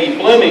skater Peggy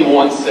Fleming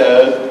once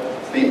said,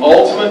 "The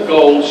ultimate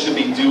goal should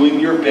be doing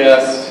your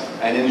best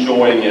and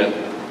enjoying it."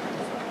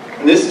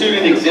 And this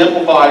student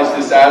exemplifies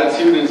this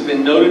attitude and has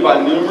been noted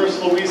by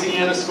numerous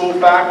Louisiana school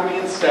faculty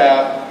and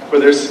staff for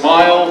their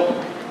smile,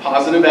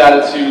 positive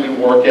attitude, and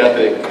work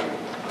ethic.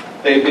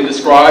 They've been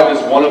described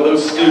as one of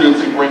those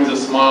students who brings a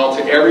smile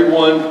to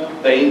everyone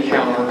they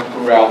encounter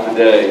throughout the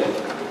day,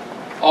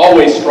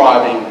 always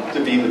striving to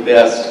be the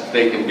best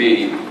they can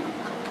be,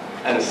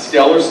 and a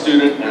stellar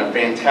student and a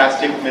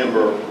fantastic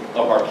member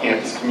of our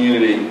campus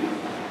community.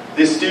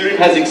 This student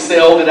has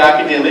excelled at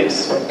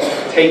academics,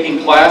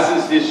 taking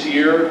classes this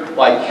year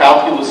like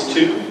Calculus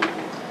 2,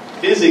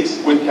 Physics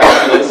with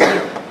Calculus,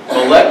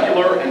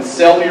 Molecular and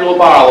Cellular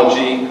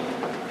Biology,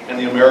 and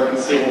the American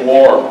Civil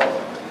War.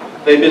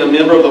 They've been a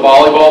member of the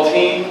volleyball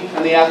team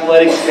and the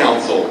Athletics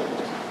Council.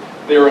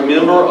 They're a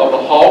member of the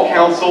Hall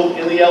Council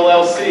in the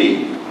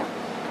LLC.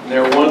 And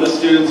they're one of the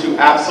students who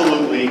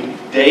absolutely,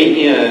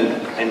 day in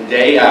and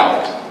day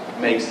out,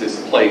 makes this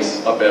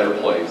place a better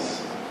place.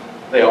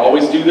 They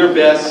always do their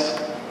best,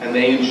 and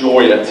they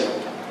enjoy it.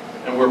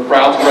 And we're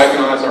proud to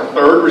recognize our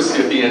third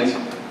recipient,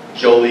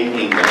 Jolie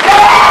England.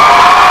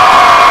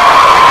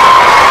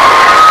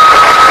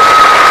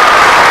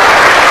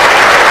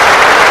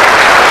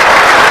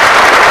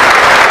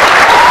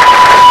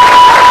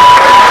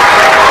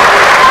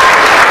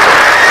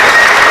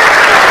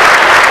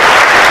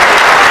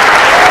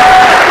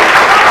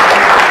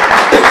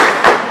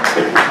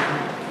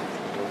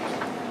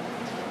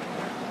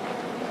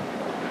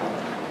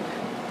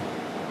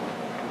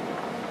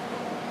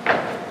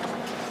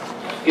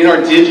 In our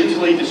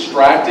digitally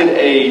distracted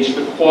age,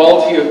 the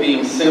quality of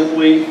being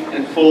simply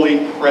and fully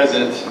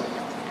present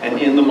and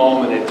in the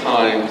moment at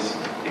times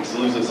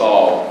eludes us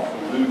all.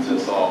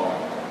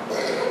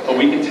 But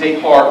we can take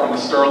heart from the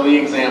sterling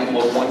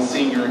example of one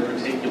senior in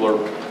particular,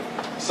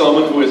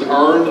 someone who has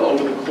earned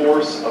over the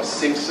course of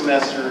 6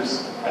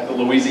 semesters at the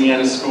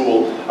Louisiana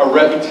school a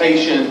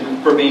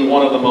reputation for being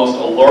one of the most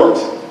alert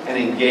and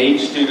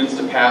engaged students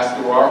to pass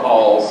through our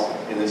halls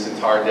in this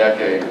entire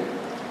decade.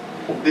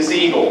 This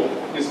Eagle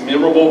is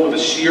memorable for the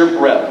sheer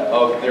breadth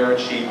of their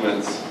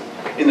achievements.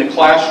 In the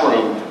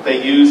classroom,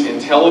 they use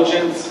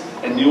intelligence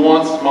and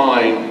nuanced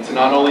mind to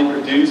not only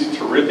produce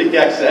terrific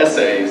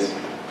essays,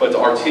 but to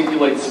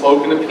articulate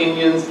spoken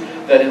opinions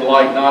that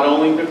enlighten not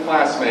only their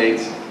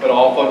classmates, but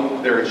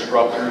often their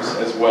instructors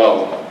as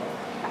well.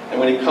 And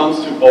when it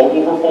comes to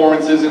vocal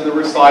performances in the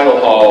recital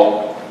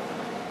hall,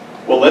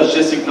 well, let's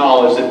just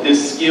acknowledge that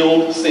this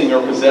skilled singer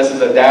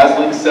possesses a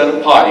dazzling set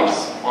of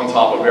pipes on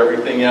top of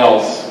everything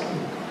else.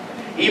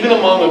 Even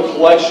among a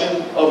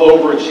collection of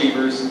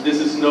overachievers, this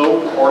is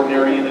no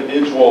ordinary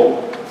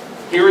individual.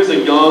 Here is a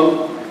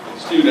young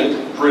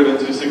student driven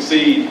to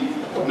succeed,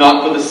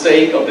 not for the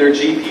sake of their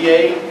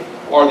GPA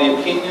or the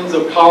opinions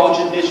of college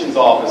admissions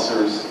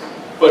officers,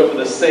 but for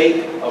the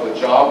sake of a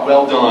job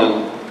well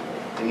done,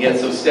 and yet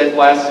so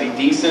steadfastly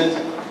decent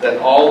that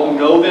all who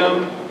know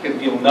them can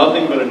feel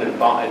nothing but an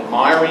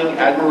admiring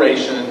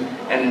admiration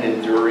and an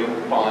enduring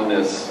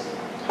fondness.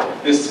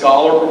 This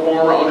scholar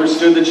performer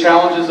understood the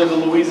challenges of the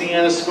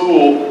Louisiana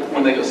school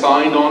when they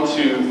signed on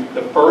to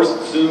the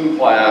first Zoom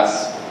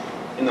class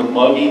in the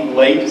muggy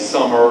late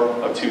summer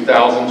of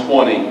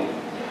 2020.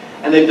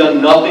 And they've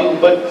done nothing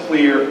but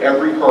clear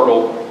every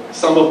hurdle,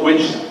 some of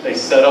which they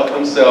set up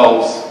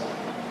themselves.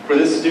 For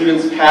this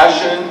student's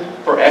passion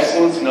for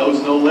excellence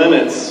knows no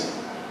limits.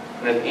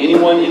 And if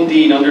anyone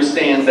indeed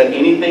understands that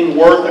anything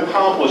worth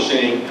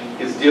accomplishing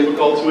is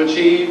difficult to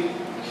achieve,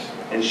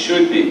 and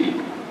should be,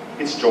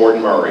 it's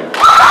Jordan Murray.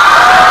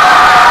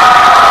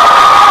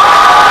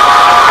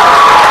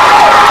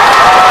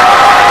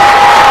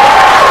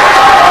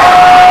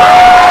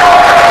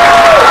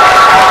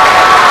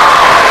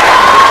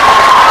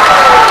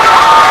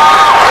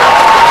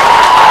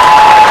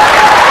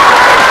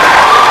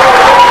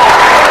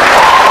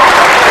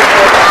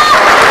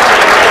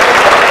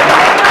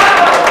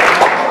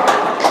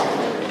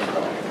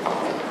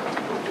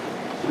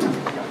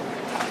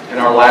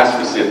 Last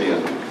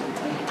recipient.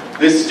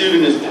 This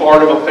student is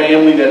part of a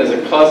family that is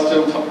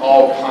accustomed to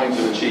all kinds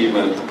of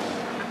achievement.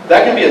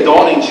 That can be a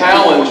daunting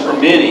challenge for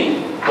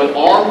many, but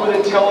armed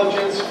with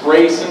intelligence,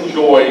 grace, and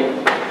joy,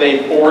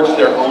 they forged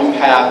their own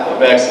path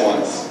of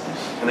excellence.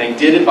 And they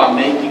did it by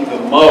making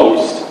the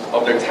most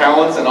of their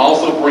talents and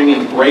also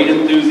bringing great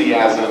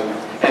enthusiasm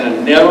and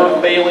a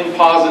never-failing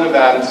positive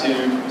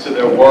attitude to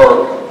their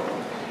work.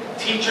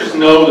 Teachers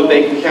know that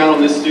they can count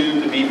on this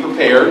student to be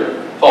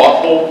prepared,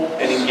 thoughtful,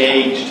 and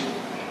engaged.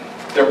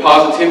 Their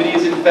positivity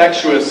is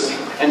infectious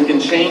and can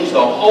change the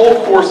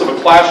whole course of a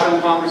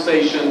classroom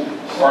conversation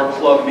or a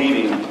club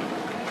meeting.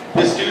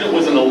 This student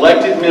was an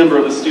elected member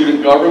of the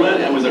student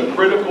government and was a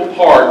critical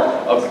part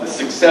of the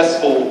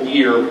successful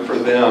year for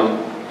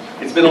them.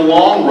 It's been a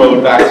long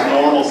road back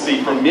to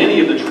normalcy for many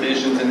of the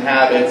traditions and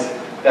habits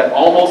that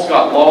almost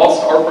got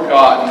lost or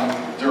forgotten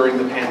during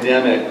the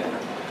pandemic.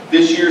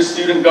 This year's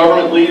student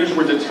government leaders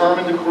were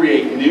determined to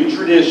create new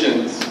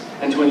traditions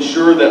and to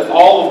ensure that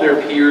all of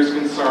their peers'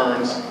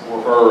 concerns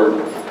were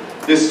heard.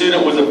 This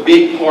student was a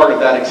big part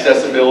of that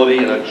accessibility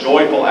and a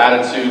joyful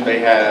attitude they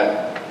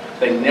had.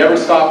 They never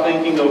stopped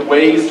thinking of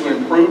ways to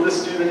improve the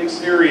student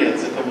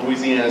experience at the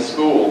Louisiana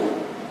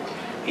school.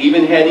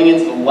 Even heading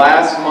into the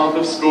last month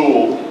of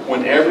school,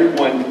 when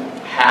everyone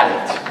had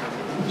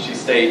it, she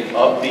stayed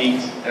upbeat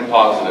and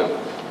positive.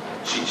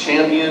 She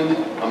championed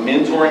a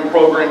mentoring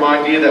program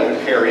idea that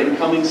would pair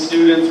incoming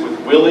students with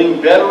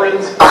willing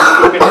veterans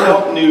who could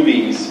help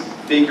newbies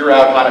figure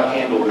out how to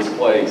handle this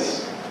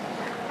place.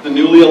 The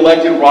newly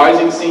elected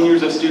rising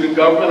seniors of student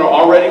government are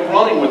already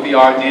running with the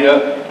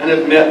idea and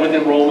have met with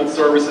enrollment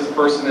services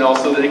personnel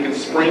so that it can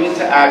spring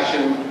into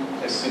action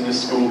as soon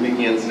as school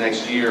begins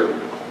next year.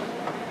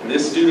 And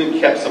this student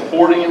kept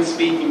supporting and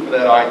speaking for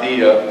that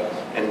idea,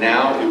 and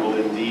now it will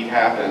indeed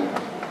happen.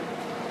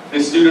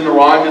 This student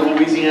arrived at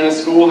Louisiana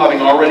school having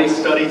already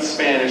studied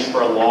Spanish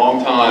for a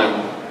long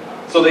time,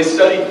 so they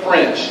studied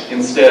French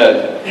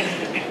instead.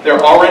 They're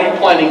already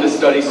planning to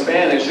study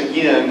Spanish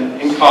again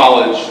in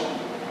college.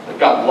 They've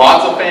got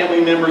lots of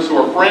family members who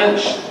are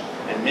French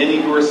and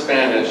many who are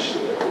Spanish.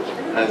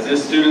 As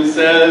this student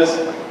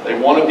says, they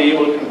want to be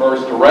able to converse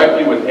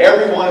directly with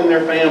everyone in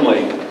their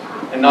family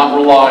and not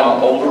rely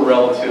on older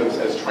relatives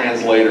as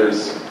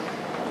translators.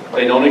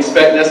 They don't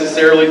expect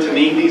necessarily to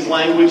need these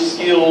language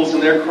skills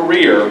in their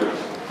career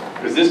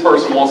because this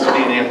person wants to be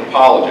an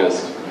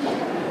anthropologist,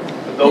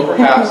 but though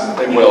perhaps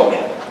they will.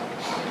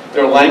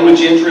 Their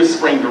language interests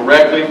spring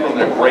directly from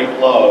their great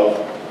love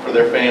for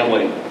their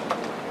family.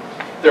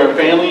 Their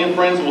family and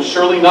friends will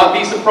surely not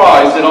be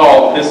surprised at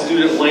all if this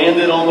student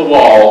landed on the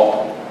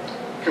wall.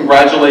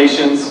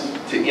 Congratulations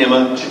to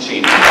Emma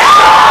Cicchini.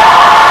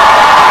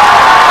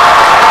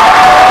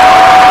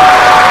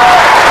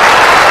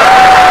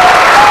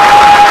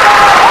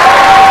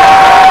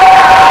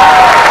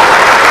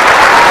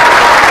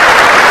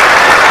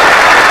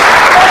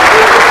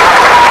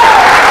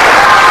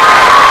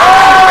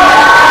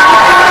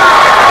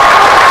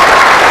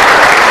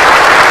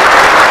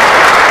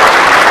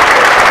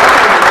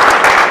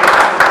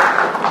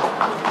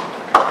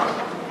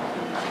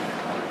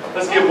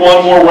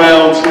 One more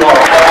round to our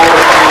Hall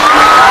of Fame.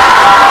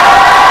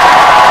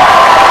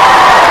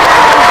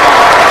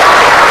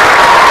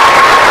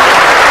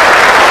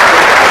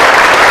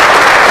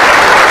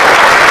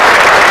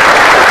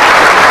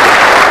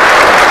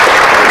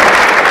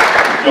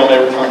 Y'all may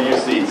return to your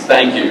seats.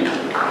 Thank you.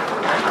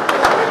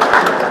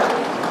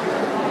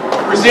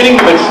 Presenting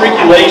the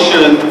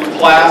matriculation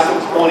class of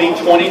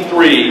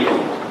 2023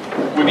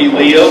 would be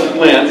Leah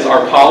Lentz,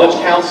 our college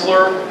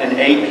counselor and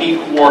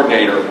AP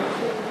coordinator.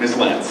 Ms.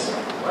 Lentz.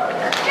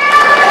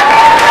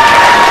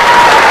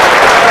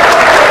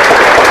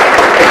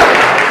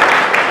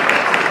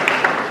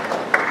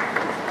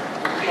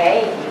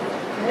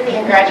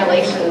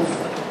 Congratulations,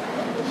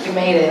 you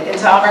made it. And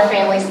to all of our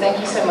families, thank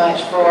you so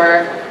much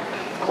for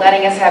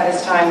letting us have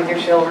this time with your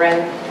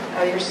children,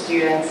 your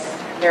students.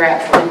 They're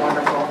absolutely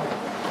wonderful.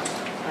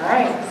 All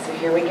right, so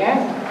here we go.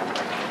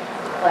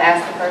 We'll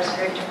ask the first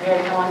group to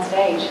prepare to come on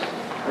stage.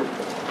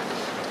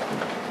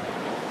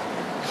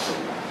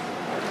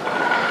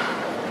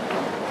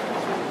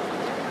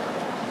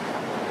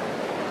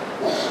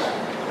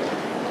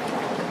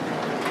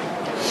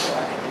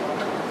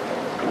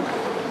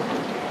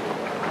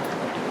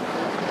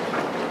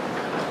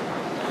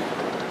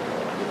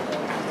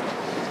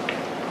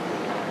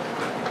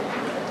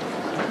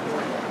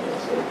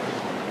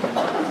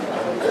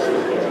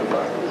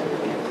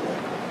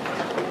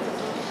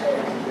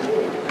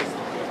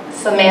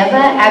 Samantha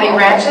Abby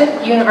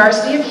Ratchet,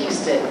 University of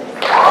Houston.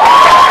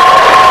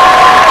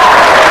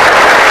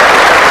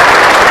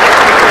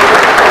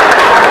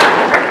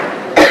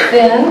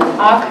 Finn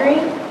Ockery,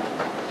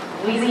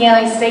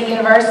 Louisiana State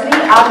University,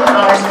 Ogden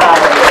Honor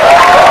Scholar.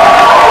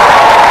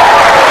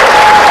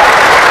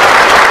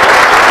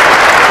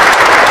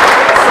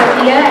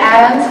 Sophia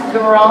Adams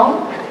Gueron,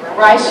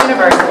 Rice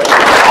University.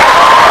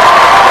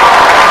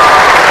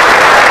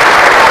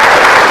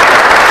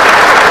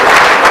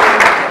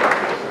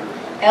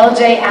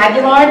 LJ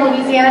Aguilar,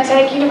 Louisiana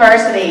Tech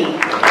University.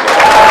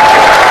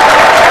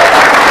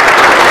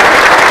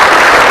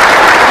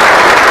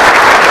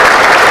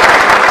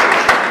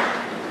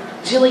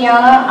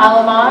 Juliana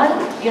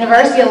Alamad,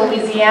 University of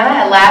Louisiana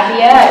at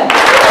Lafayette.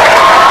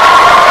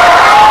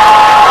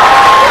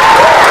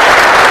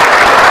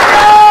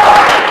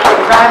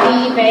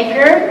 Robbie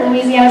Baker,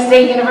 Louisiana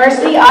State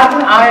University,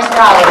 Ogden Honor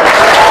Scholar.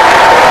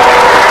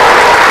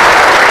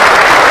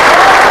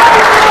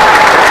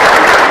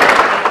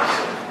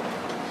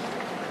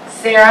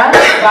 Sarah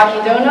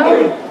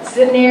Baquidono,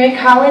 Centenary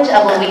College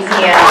of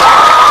Louisiana.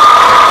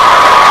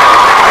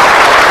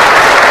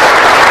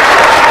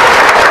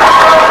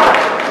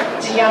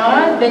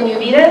 Gianna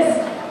Benavides,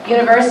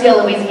 University of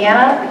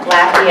Louisiana,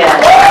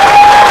 Lafayette.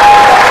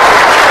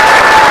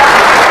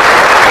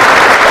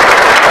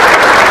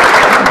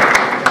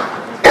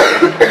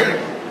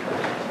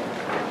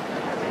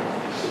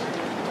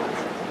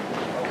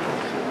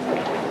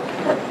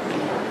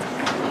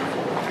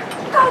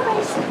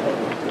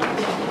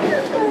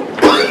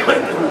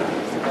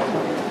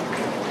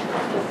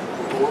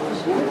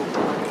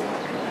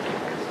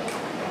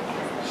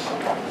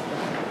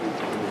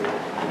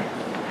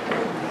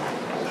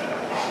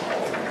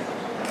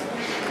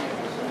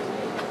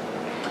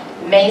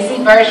 Macy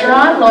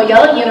Bergeron,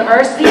 Loyola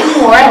University,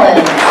 New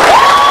Orleans.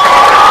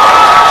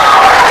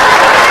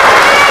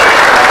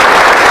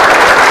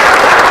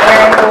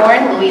 Aaron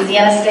Thorne,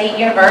 Louisiana State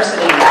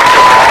University.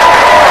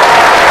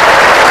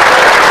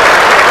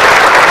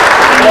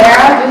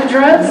 Mara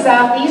Boudreaux,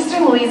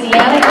 Southeastern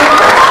Louisiana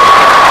University.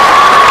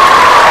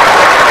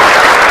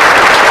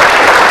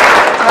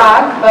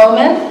 Todd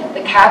Bowman,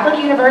 the Catholic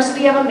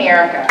University of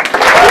America.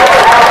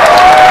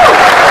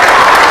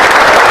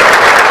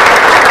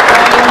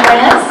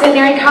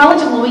 Centenary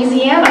College of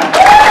Louisiana.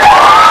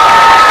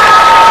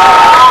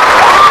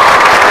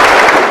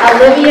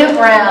 Olivia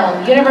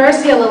Brown,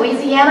 University of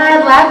Louisiana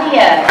at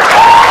Lafayette.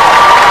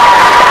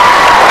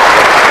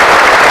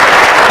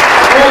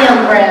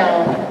 William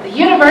Brown, the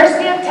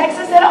University of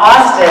Texas at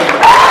Austin.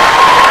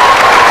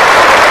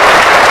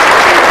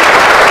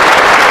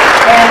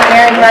 And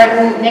Aaron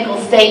Burton,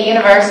 Nicholls State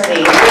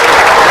University.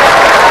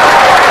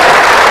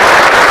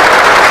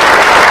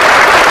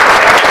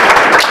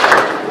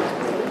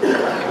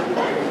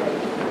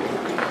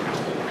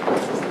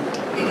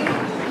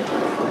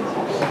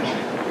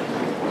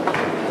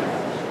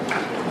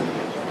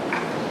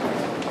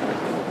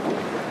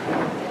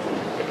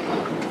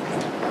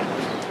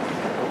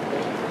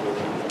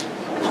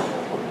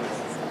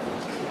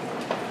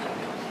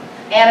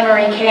 Anna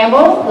Marie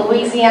Campbell,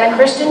 Louisiana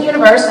Christian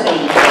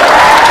University.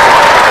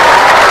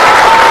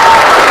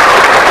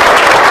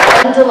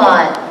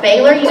 DeLont,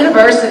 Baylor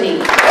University.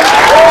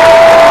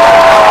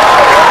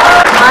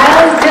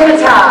 Miles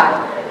Dimitai,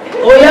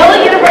 Loyola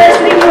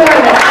University, New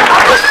Orleans.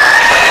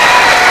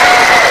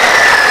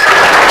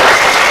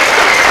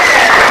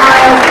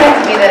 Miles, you have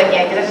to do that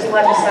again because I just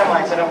left it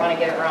somewhere, so I don't want to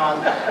get it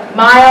wrong.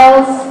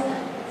 Miles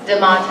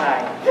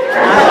Dimitai. I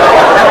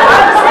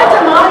said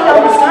Damati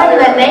all this time, and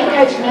that name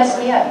coach messed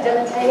me up.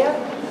 Dimateo?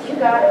 You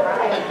got it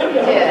right.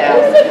 You did.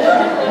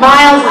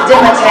 Miles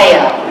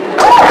Dimateo.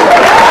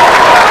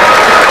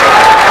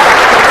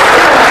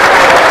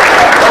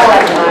 Oh,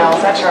 that's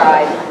Miles. I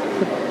tried.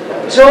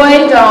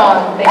 Joy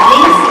Dawn,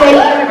 McNeese State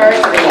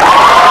University.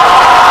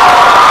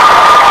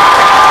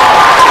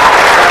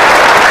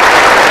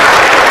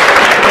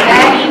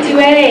 Maggie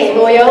Duay,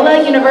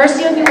 Loyola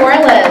University of New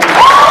Orleans.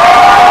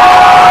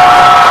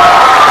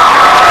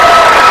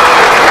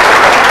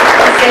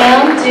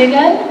 Sam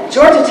Dugan,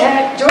 Georgia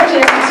Tech, Georgia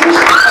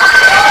Institution.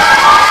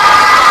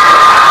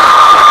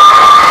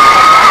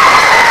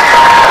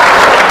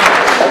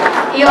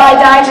 Eli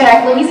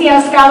Dijak,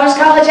 Louisiana Scholars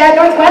College at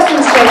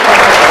Northwestern State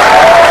University.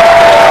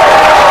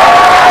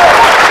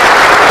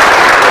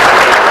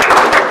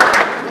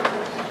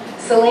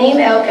 Salim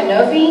El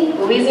Kanofi,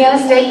 Louisiana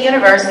State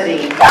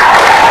University.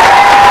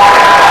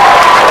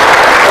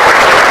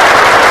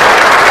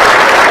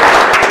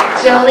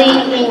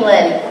 Jolie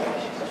England,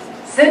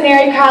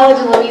 Centenary College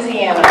of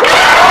Louisiana.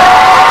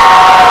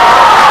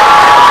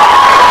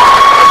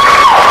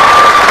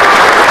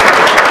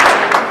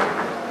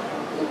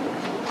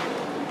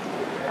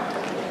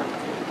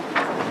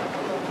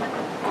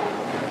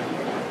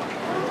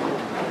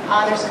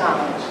 Honors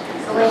College.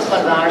 Salim's one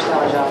of the Honors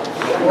College, y'all.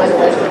 He wasn't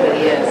listening, but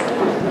he is.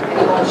 And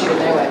he wants you to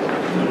know it.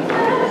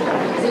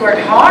 Because he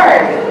worked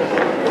hard.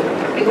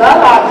 We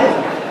love Ogden.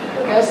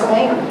 Go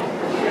Salim.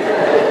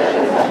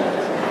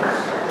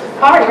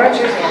 I already wrote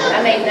yours in. I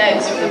made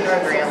notes for the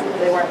program.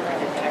 They weren't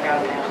printed, but I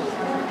got them out.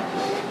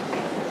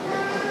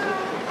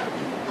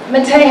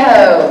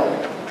 Matejo.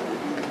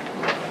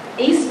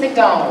 East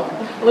McDonald,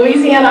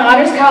 Louisiana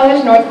Honors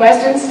College,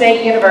 Northwestern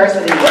State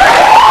University.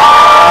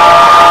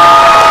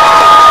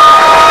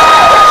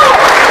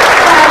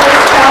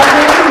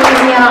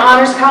 Louisiana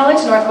Honors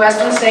College,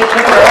 Northwestern State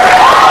University.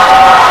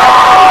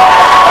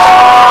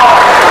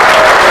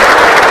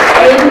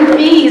 Aiden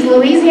Fees,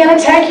 Louisiana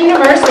Tech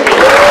University.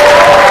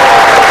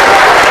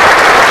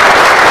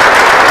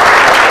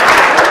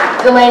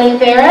 Delaney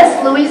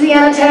Ferris,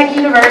 Louisiana Tech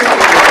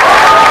University.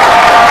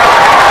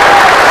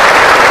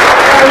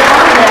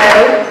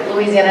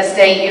 Louisiana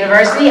State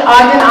University,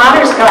 Ogden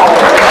Honors College.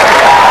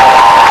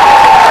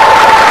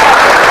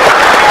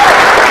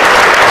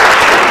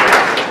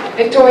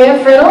 Victoria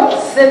Friddle,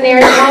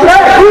 Centenary College.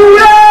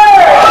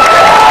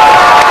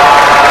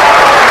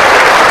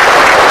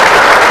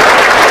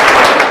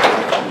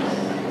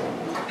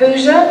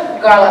 Pooja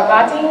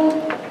Garlapati,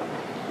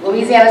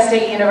 Louisiana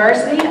State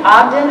University,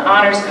 Ogden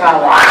Honors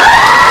College.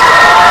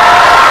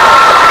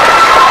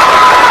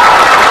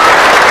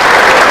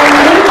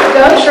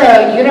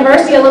 Gotro,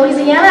 University of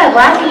Louisiana,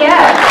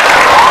 Lafayette.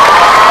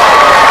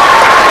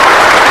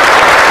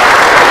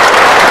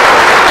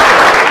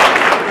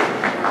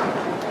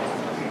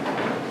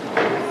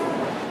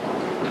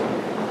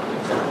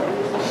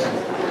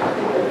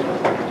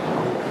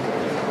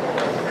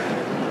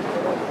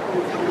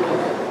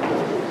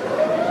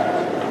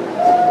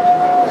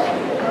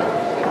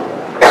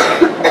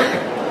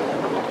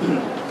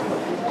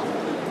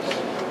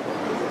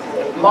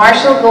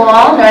 Marshall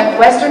Galal,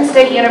 Northwestern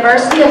State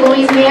University of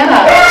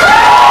Louisiana.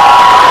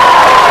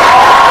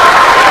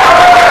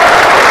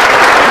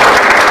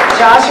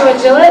 Joshua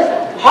Gillett,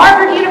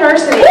 Harvard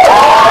University.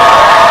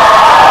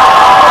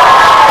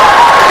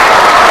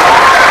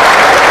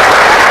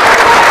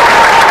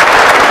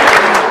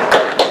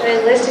 They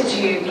listed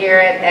you,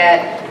 Garrett,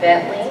 at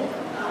Bentley.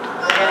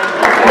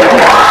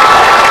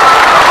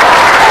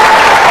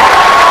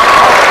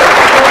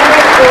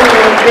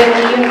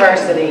 Bentley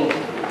University.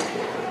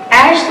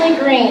 Ashley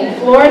Green,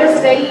 Florida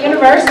State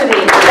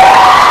University.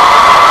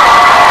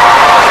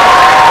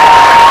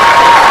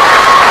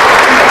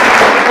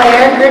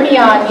 Claire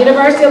Grimion,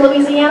 University of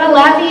Louisiana,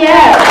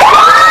 Lafayette.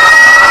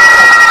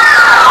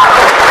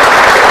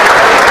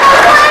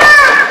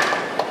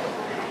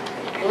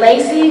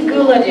 Lacey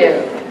Gouladou,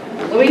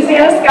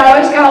 Louisiana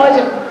Scholars College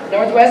of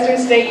Northwestern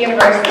State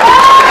University.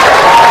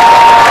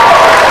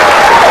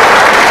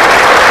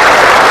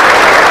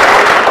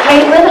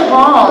 Caitlin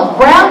Hall,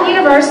 Brown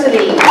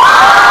University.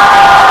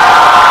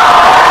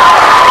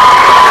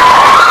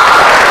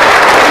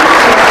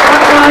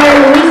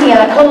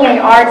 Louisiana Culinary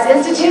Arts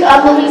Institute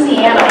of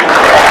Louisiana.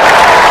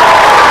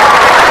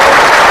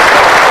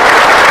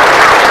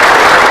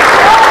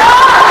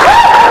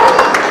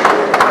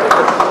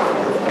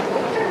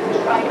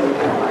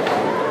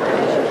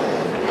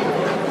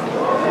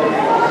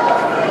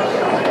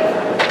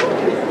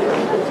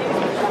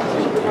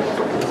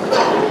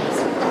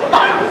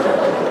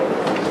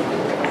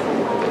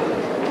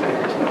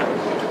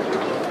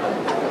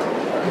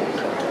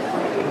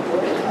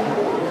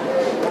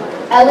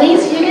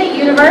 Elise Fugate,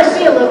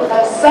 University of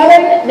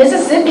Southern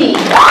Mississippi.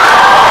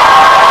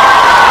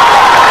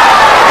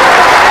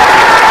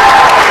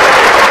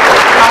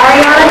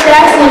 Ariana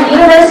Jackson,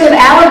 University of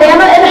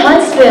Alabama in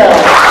Huntsville.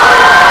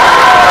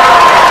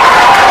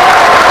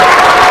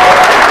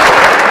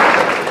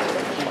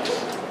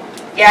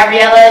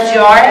 Gabriela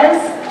Juarez,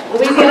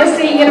 Louisiana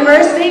State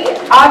University,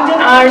 Ogden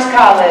Honors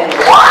College.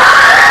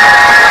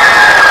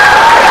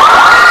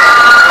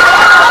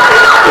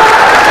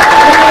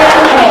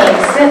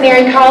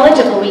 Centenary College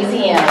of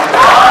Louisiana.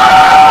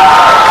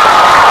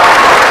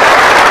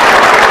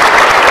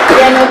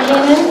 Daniel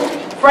Keenan,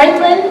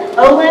 Franklin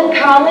Olin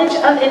College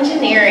of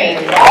Engineering.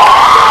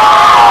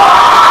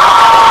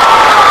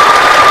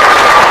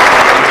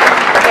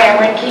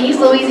 Cameron Keys,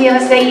 Louisiana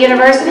State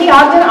University,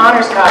 Ogden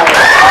Honors College.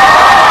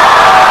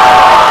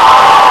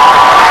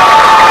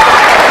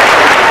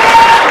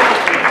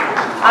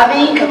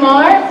 Avi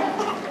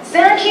Kumar,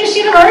 Syracuse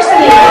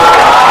University.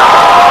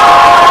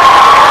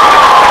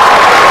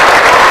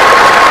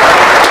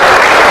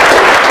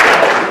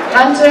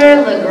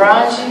 Hunter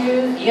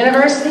LaGrange,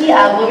 University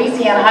of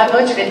Louisiana. I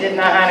butchered it, didn't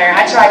I, Hunter?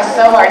 I tried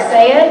so hard.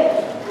 Say it.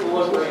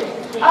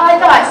 Oh, I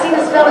thought. See,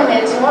 the spelling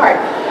made it too hard.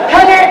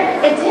 Hunter,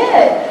 it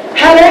did.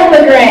 Hunter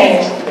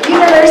LaGrange,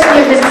 University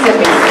of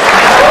Mississippi.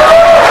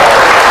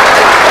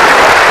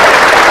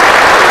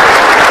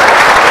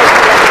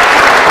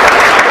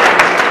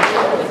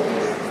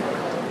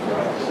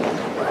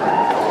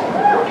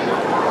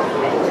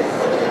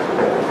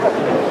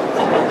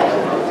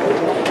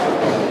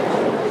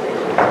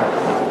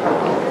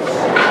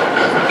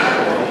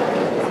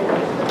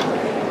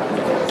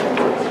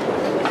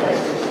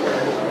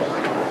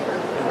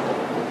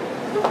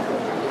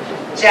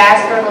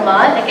 Jasper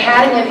Lamont,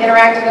 Academy of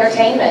Interactive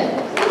Entertainment.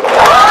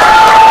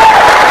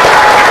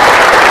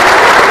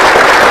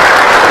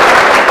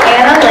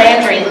 Anna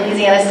Landry,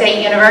 Louisiana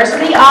State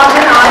University,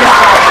 Ogden Honors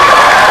College.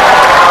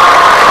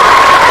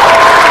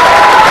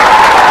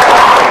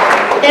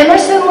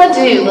 Emerson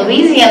Ledoux,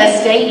 Louisiana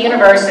State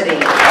University.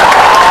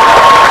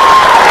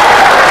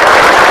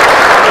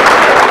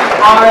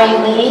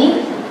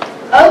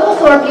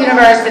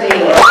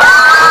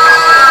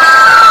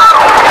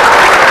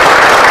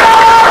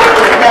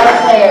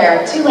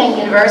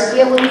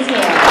 University of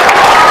Louisiana.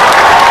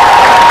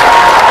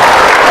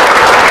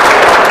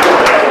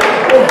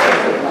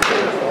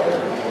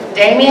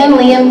 Damian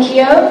Liam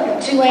Keogh,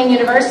 Tulane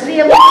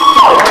University of Louisiana.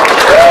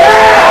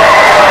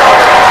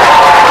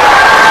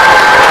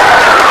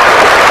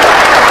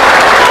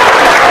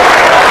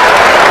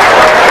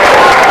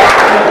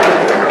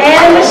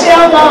 And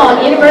Michelle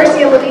Long,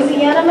 University of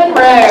Louisiana,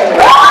 Monroe.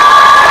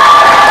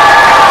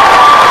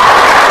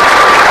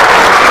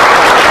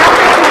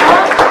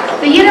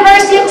 The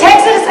University of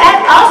Texas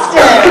at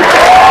Austin.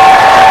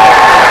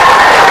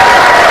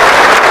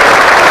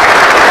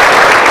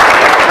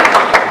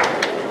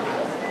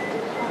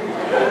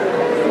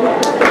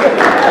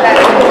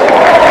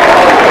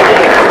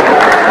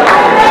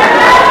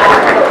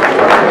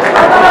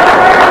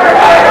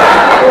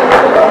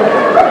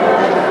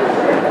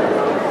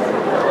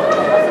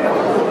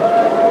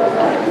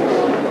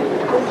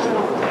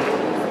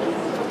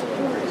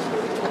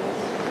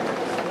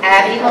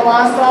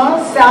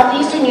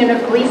 Southeastern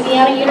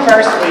Louisiana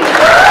University.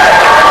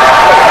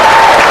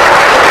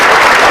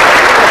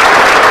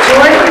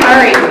 Jordan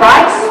Murray,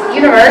 Rice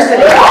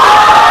University.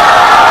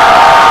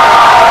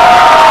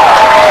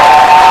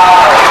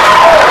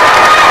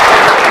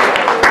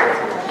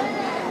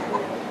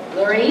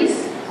 Luis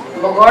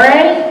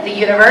Mogore, the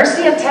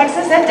University of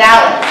Texas at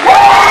Dallas.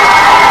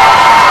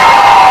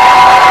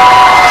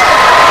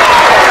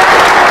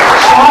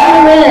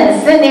 Sean Lynn,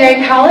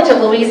 Centenary College of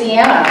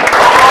Louisiana.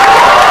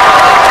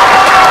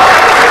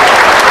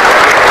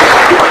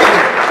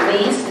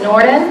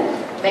 Norton,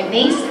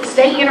 McNeese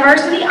State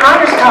University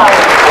Honors College.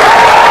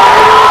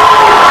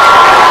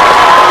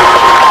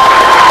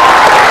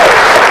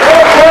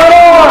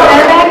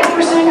 Mathematics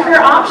pursuing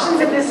career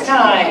options at this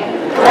time.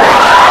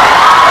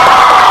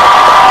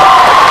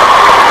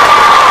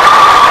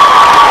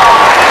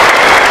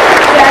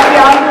 Jackie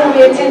Ogden will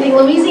be attending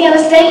Louisiana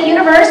State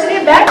University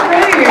at Baton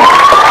Rouge.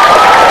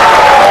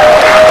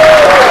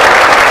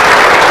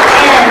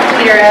 And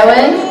Peter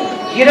Owen,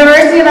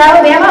 University of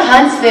Alabama,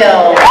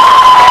 Huntsville.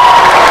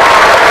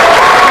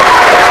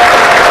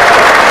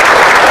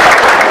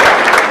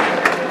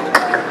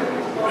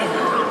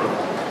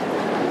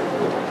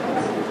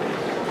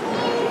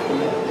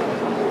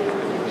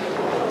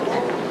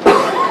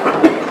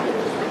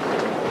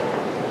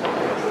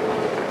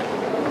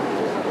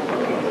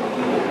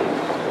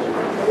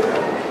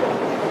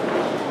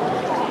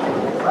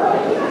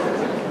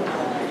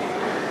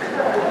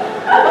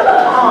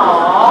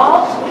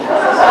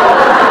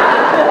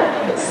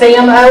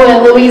 Sam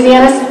Owen,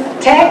 Louisiana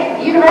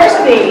Tech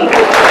University.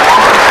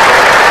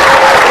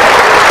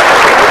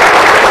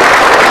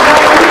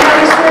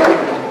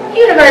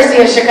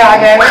 University of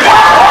Chicago.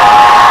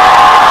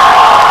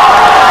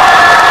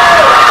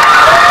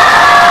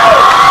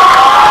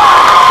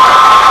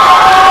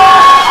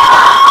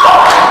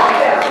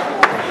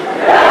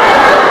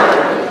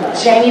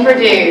 Jamie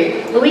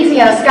Perdue,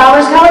 Louisiana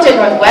Scholars College at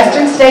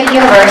Northwestern State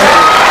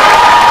University.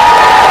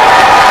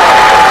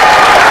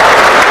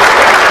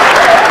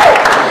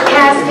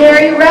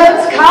 Harry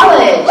Rhodes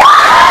College.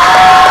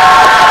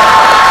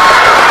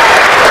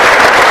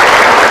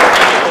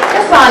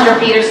 Cassandra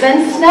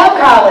Peterson, Snow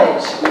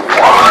College.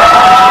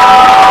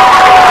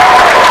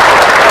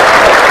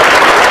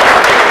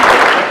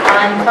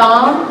 Anh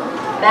Pham,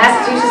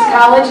 Massachusetts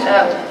College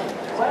of...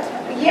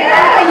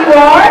 Yeah, you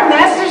are.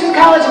 Massachusetts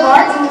College of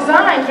Arts and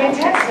Design.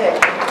 Fantastic.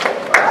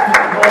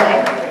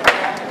 Really?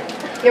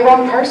 You're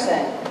wrong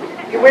person.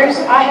 Where's...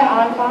 I have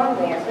Anh Pham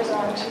there. Where's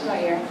Anh? She's not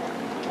here.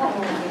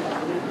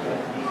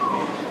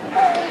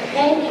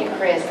 Thank you,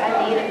 Chris.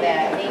 I needed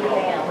that. Knee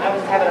fam. I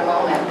was having a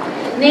moment.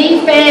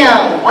 Knee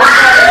fam.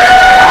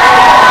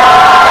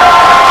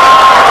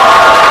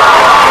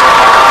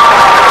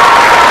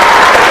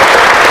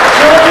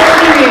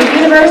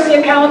 Jordan, University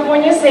of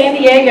California, San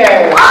Diego.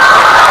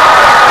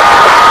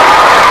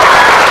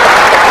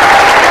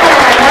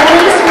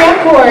 Annalise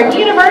Ramcord,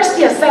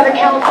 University of Southern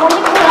California,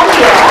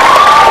 Columbia.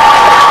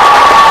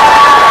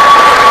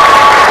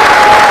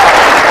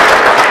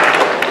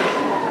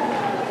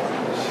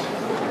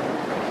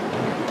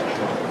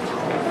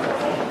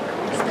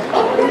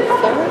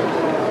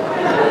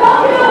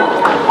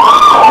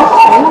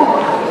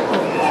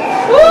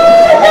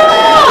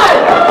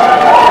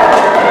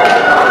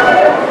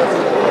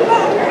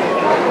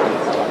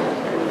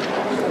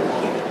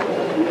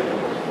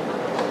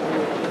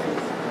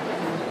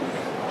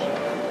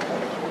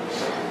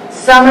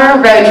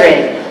 Summer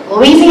Roderick,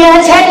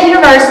 Louisiana Tech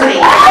University.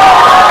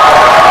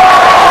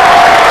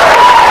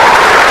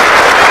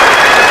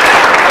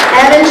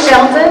 Evan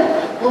Shelton,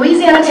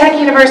 Louisiana Tech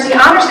University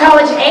Honors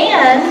College,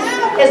 and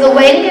is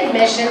awaiting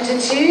admission to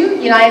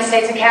 2 United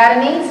States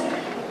academies,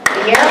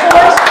 the Air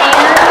Force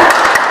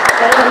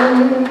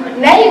and the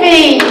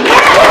Navy.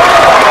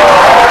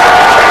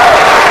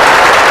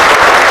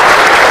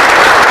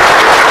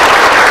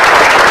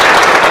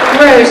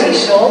 Rosie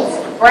Schultz,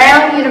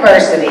 Brown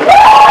University.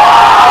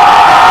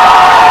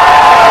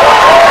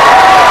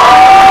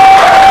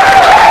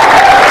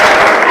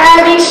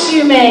 Abby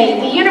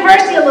Shumate, the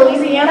University of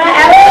Louisiana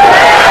at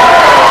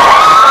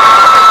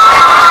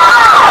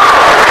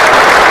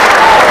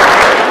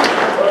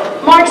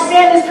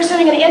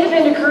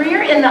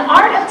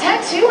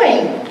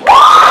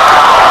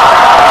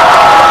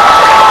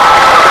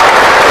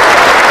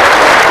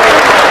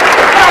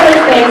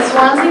congratulate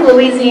Swansea,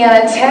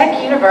 Louisiana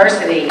Tech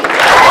University.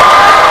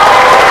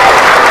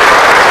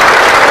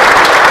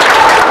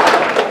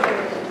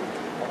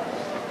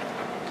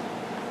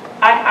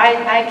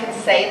 I can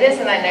say this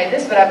and I know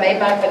this, but I made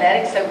my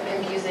phonetics so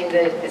confusing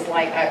that it's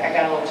like I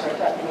got a little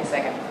tripped up. Give me a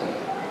second.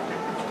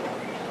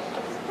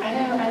 I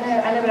know,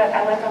 but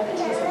I like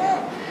authenticity.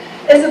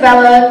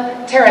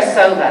 Isabella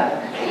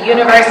Tarasova, the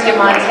University of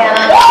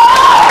Montana.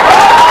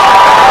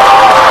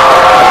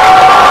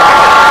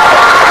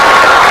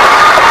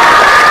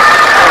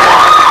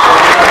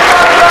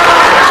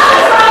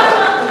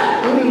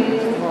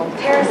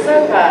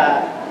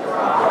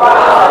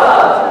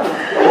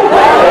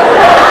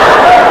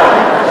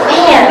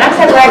 I'm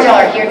so glad y'all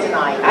are here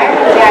tonight. I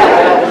heard that.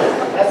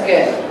 That's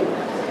good.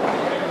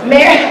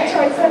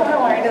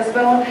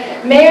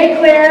 Mary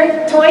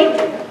Claire Toit,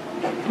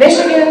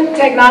 Michigan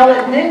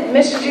Technology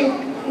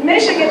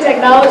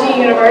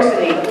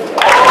University.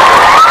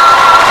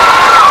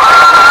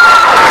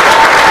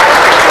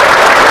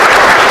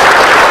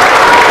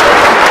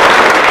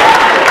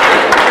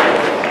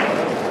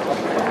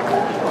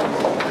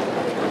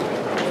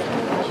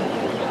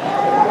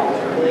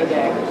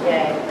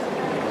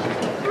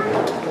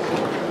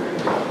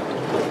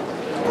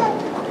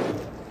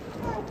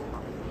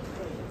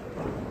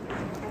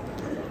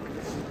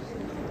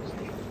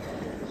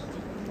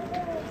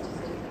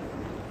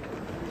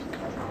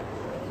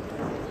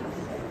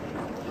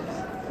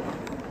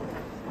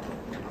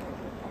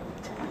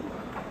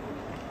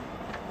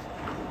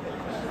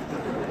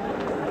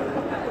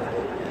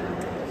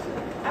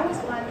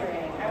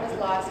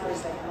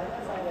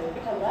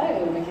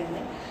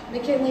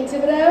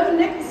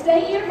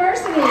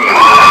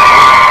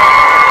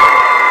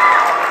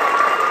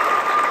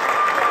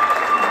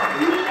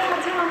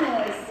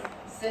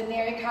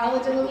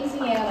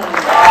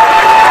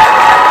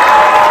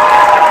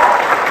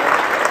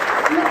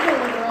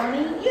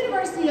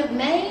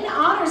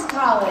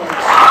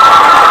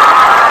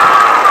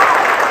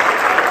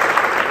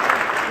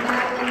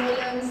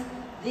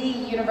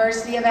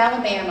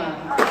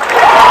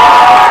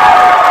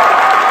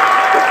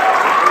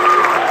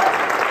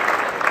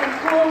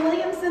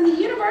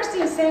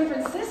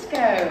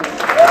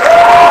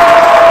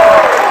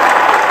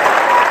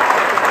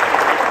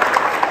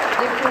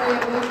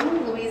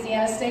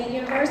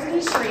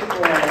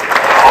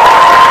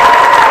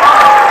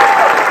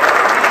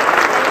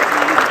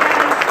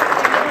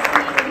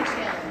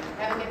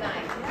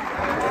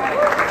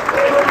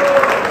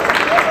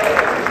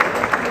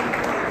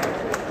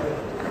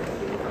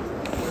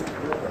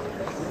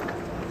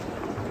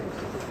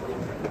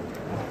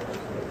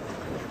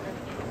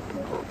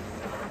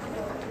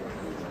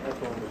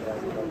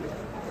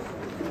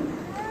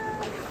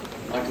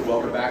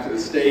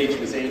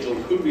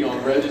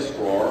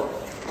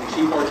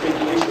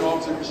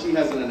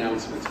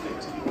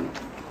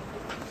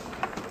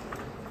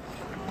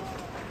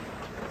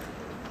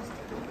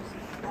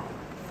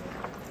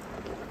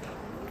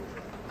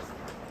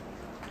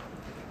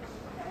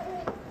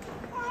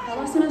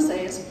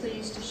 LSMSA is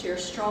pleased to share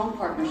strong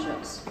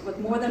partnerships with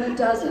more than a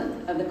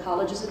dozen of the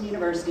colleges and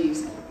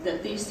universities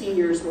that these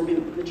seniors will be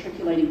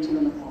matriculating to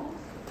in the fall.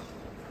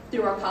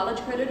 Through our college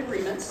credit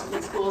agreements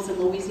with schools in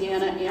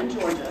Louisiana and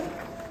Georgia,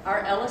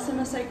 our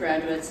LSMSA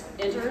graduates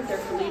enter their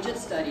collegiate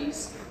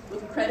studies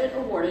with credit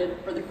awarded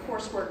for the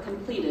coursework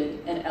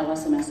completed at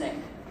LSMSA.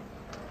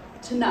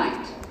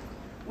 Tonight,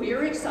 we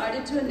are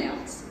excited to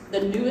announce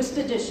the newest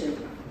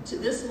addition to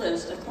this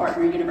list of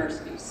partner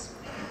universities.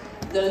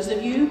 Those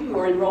of you who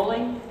are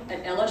enrolling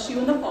at LSU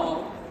in the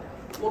fall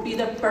will be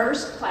the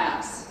first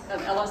class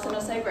of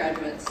LSMSA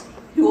graduates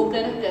who will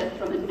benefit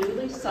from a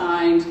newly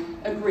signed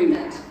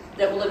agreement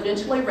that will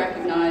eventually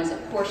recognize a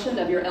portion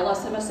of your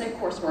LSMSA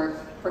coursework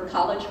for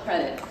college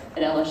credit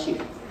at LSU.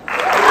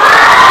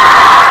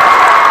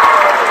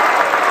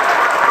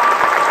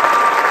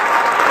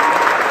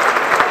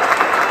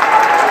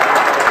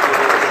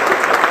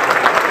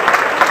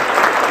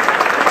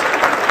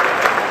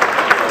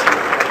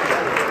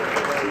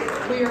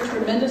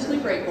 Tremendously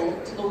grateful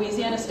to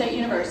Louisiana State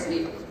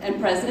University and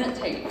President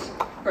Tate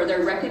for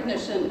their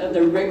recognition of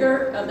the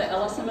rigor of the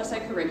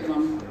LSMSA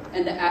curriculum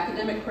and the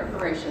academic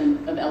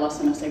preparation of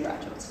LSMSA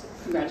graduates.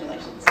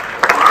 Congratulations.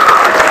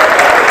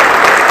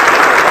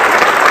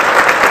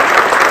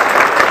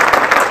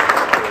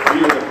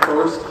 We are the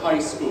first high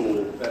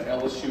school that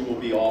LSU will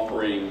be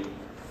offering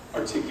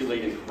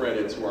articulated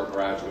credit to our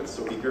graduates,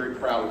 so be very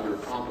proud of your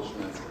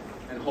accomplishments.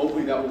 And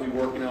hopefully that will be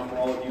working out for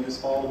all of you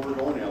this fall when we're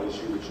going to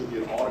LSU, which will be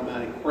an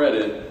automatic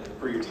credit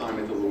for your time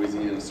at the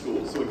Louisiana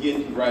school. So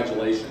again,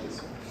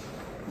 congratulations.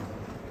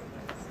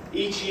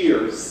 Each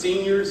year,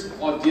 seniors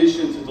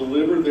audition to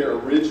deliver their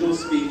original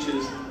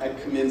speeches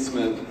at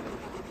commencement.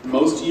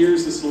 Most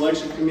years, the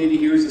selection committee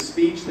hears a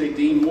speech they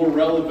deem more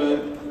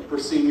relevant for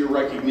senior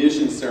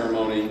recognition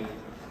ceremony.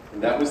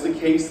 And that was the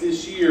case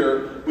this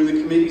year when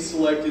the committee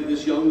selected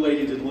this young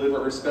lady to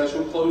deliver her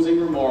special closing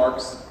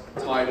remarks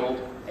titled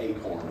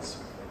Acorns.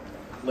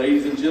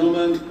 Ladies and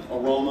gentlemen,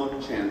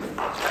 Aroma Chandler.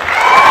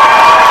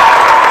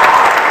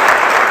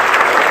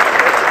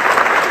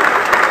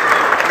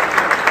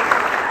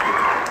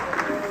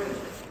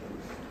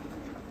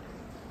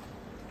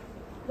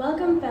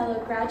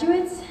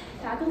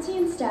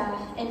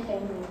 staff, and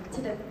family to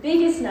the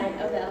biggest night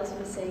of the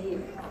LSMSA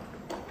year.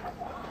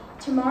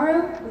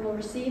 Tomorrow, we will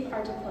receive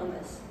our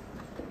diplomas,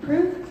 the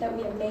proof that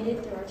we have made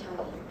it through our time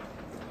here.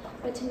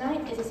 But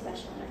tonight is a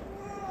special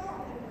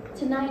night.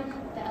 Tonight,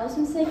 the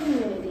LSMSA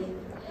community,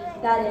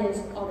 that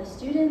is, all the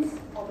students,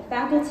 all the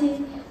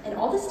faculty, and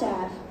all the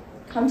staff,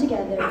 come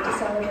together to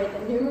celebrate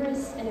the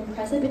numerous and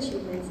impressive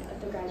achievements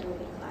of the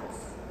graduating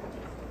class.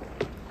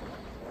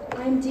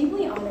 I am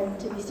deeply honored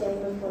to be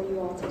standing before you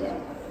all today.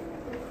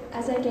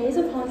 As I gaze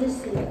upon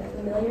this sea of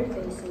familiar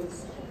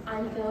faces, I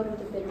am filled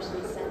with a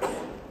bittersweet sense.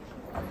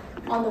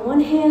 On the one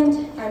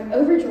hand, I am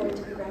overjoyed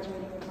to be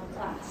graduating with my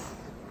class,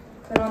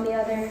 but on the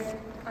other,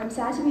 I'm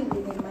sad to be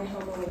leaving my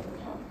home away from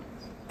home.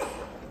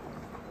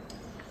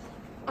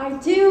 I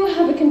do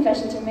have a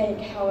confession to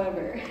make,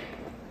 however.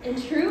 In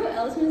true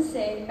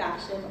LSMSA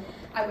fashion,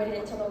 I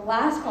waited until the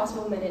last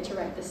possible minute to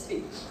write this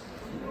speech.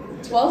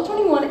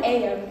 12:21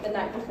 a.m. the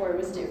night before it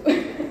was due.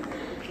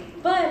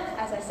 But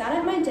as I sat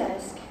at my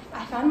desk,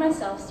 I found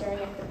myself staring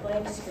at the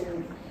blank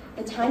screen,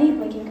 the tiny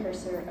blinking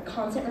cursor, a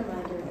constant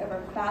reminder of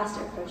our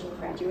fast approaching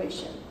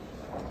graduation.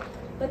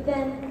 But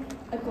then,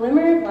 a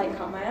glimmer of light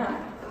caught my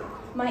eye.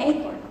 My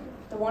acorn,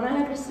 the one I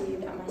had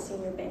received at my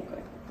senior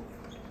banquet.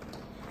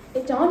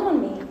 It dawned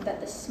on me that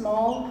the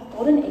small,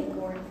 golden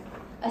acorn,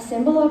 a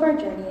symbol of our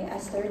journey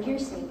as third-year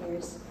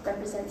seniors,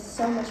 represents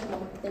so much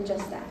more than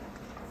just that.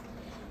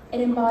 It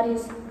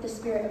embodies the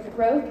spirit of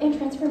growth and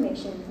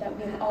transformation that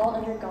we have all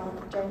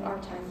undergone during our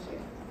time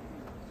here.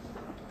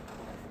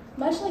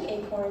 Much like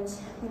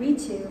acorns, we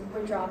too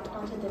were dropped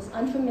onto this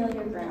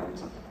unfamiliar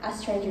ground as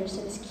strangers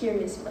to this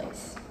curious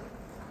place.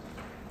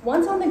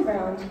 Once on the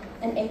ground,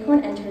 an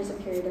acorn enters a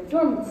period of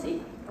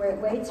dormancy, where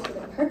it waits for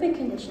the perfect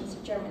conditions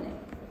to germinate.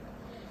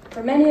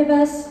 For many of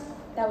us,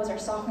 that was our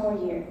sophomore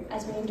year,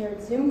 as we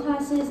endured Zoom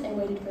classes and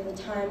waited for the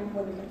time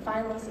when we could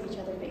finally see each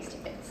other face to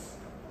face.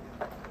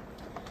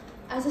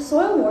 As the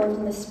soil warms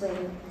in the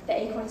spring, the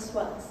acorn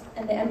swells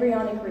and the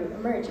embryonic root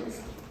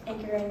emerges,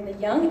 anchoring the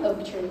young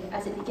oak tree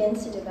as it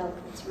begins to develop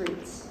its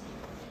roots.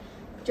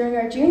 During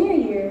our junior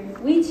year,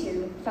 we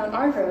too found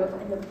our grove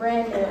in the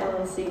brand new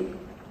LSC.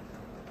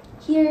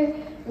 Here,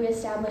 we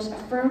established a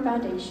firm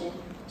foundation,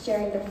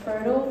 sharing the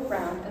fertile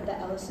ground of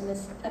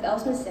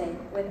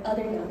LSMSA with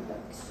other young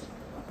folks.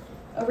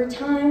 Over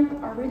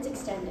time, our roots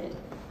extended,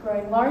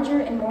 growing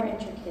larger and more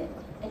intricate,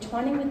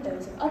 entwining with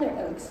those of other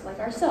oaks like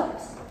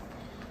ourselves,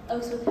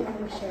 oaks with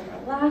whom we shared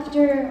our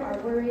laughter, our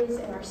worries,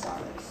 and our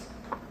sorrows.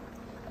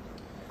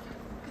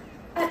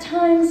 At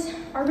times,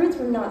 our roots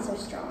were not so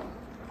strong,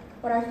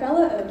 but our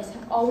fellow oaks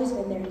have always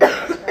been there to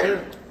keep us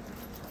grounded.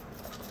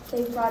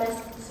 They've brought us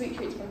sweet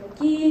treats from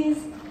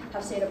McGee's,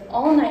 have stayed up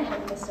all night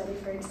helping us study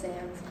for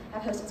exams,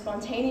 have hosted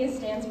spontaneous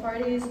dance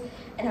parties,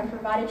 and have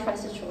provided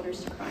trusted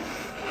shoulders to cry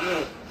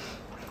on.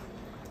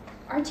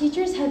 Our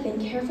teachers have been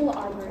careful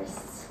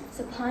arborists,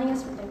 supplying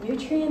us with the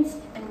nutrients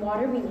and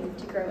water we need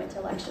to grow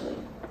intellectually.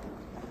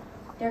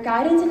 Their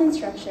guidance and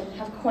instruction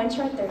have quenched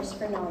our thirst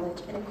for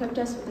knowledge and equipped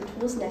us with the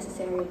tools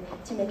necessary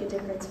to make a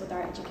difference with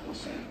our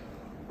education.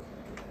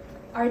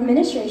 Our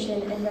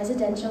administration and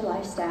residential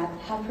life staff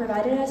have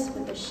provided us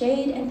with the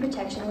shade and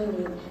protection we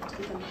need to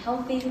become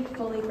healthy,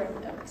 fully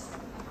grown oaks.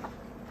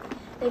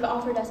 They've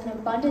offered us an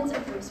abundance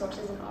of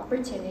resources and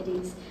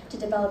opportunities to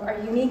develop our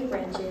unique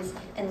branches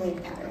and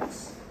leaf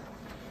patterns.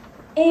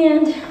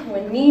 And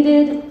when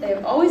needed, they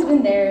have always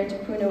been there to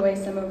prune away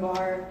some of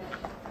our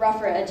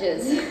rougher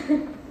edges.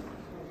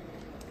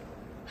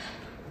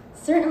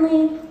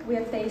 Certainly, we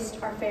have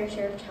faced our fair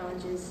share of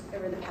challenges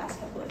over the past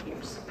couple of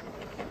years.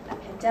 A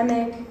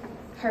pandemic,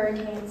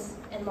 hurricanes,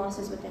 and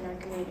losses within our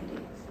community.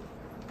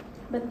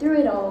 But through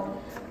it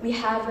all, we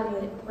have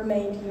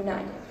remained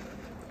united.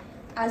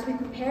 As we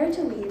prepare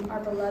to leave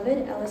our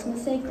beloved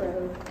LSMSA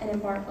Grove and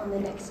embark on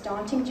the next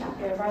daunting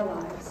chapter of our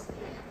lives,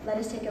 let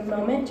us take a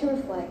moment to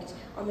reflect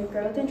on the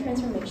growth and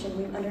transformation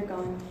we've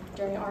undergone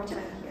during our time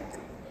here.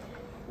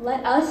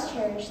 Let us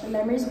cherish the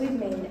memories we've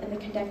made and the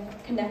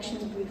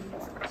connections we've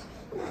formed.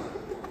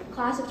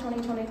 Class of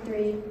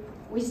 2023,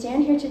 we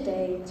stand here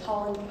today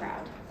tall and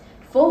proud,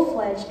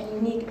 full-fledged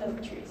and unique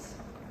oak trees.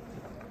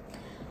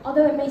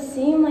 Although it may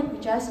seem like we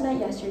just met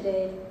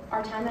yesterday,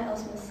 our time at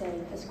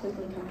LSMSA has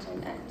quickly come to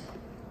an end.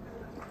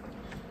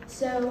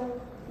 So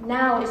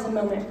now is the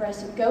moment for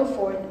us to go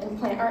forth and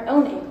plant our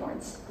own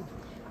acorns.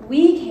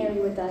 We carry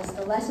with us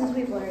the lessons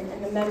we've learned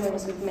and the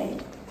memories we've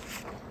made.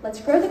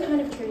 Let's grow the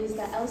kind of trees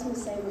that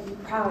LSMSA would be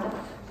proud of.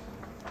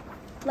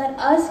 Let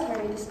us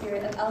carry the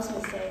spirit of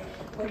LSMSA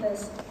with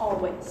us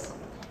always,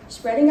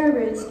 spreading our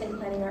roots and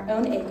planting our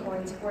own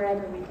acorns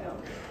wherever we go.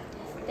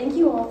 Thank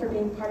you all for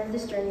being part of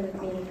this journey with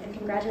me, and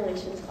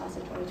congratulations, class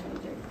of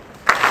 2023.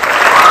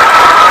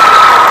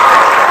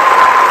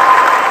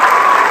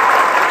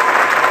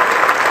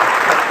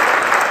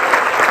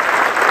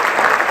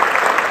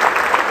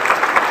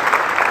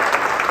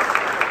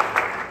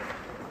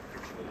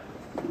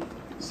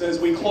 So as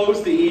we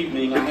close the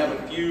evening, I have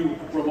a few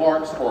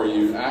remarks for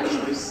you,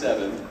 actually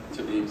 7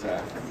 to be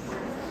exact.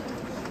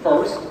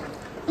 First,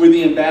 Will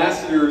the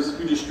ambassadors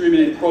who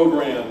distributed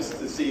programs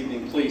this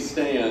evening please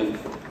stand?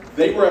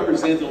 They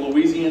represent the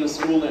Louisiana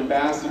School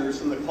Ambassadors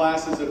from the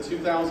classes of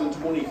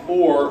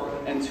 2024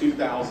 and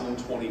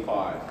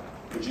 2025.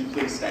 Would you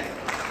please stand?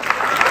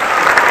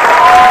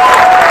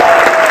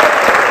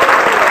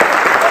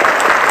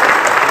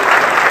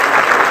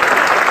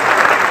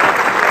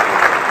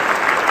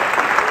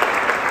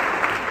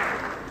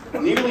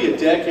 Nearly a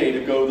decade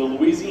ago, the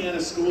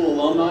Louisiana School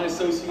Alumni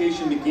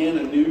Association began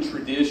a new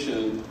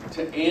tradition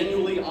to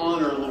annually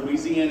honor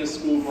Louisiana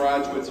school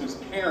graduates whose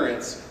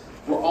parents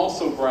were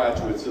also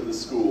graduates of the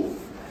school.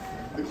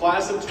 The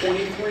class of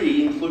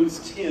 23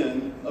 includes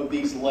 10 of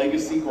these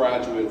legacy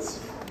graduates.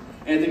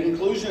 And at the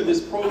conclusion of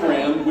this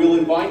program, we'll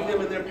invite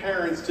them and their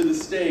parents to the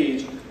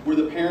stage where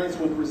the parents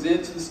will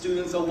present to the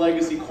students a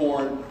legacy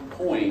coin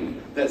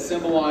that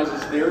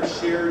symbolizes their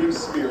shared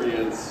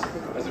experience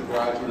as a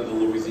graduate of the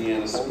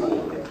Louisiana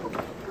School.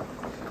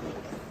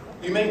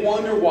 You may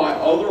wonder why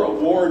other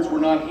awards were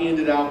not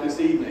handed out this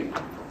evening.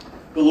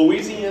 The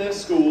Louisiana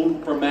School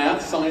for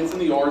Math, Science,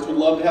 and the Arts would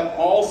love to have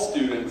all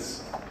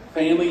students,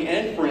 family,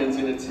 and friends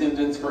in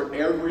attendance for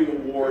every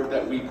award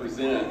that we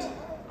present.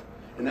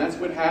 And that's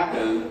what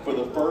happened for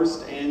the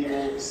first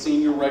annual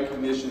senior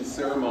recognition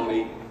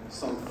ceremony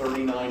some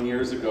 39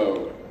 years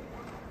ago.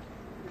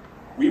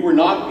 We were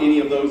not any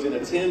of those in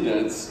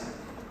attendance,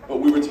 but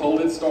we were told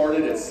it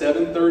started at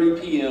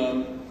 7:30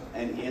 p.m.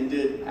 and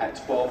ended at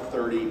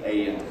 12:30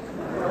 a.m.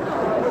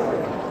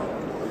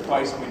 The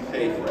price we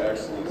pay for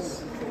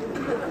excellence.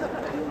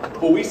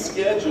 But we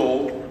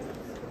schedule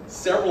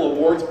several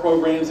awards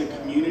programs and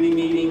community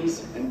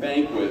meetings and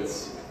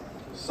banquets.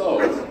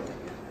 So,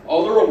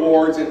 other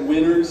awards and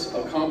winners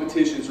of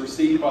competitions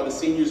received by the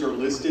seniors are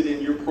listed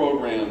in your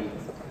program.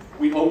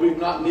 We hope we've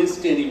not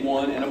missed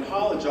anyone and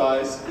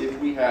apologize if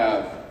we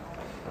have.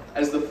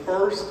 As the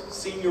first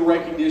senior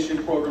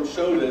recognition program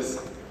showed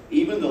us,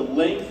 even the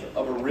length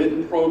of a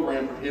written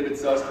program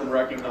prohibits us from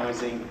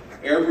recognizing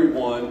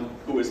everyone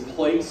who has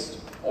placed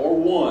or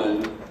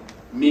won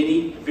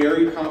many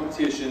varied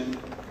competitions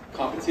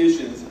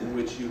in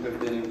which you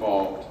have been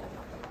involved.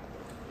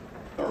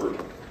 Third,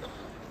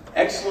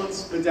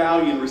 Excellence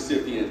Medallion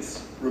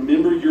recipients.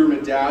 Remember, your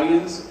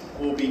medallions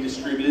will be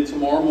distributed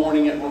tomorrow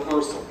morning at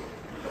rehearsal.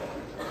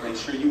 Make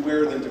sure you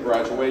wear them to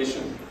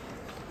graduation.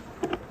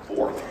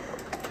 Fourth,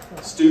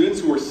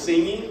 students who are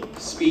singing,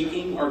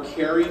 speaking, or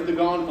carrying the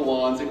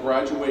gonfalons at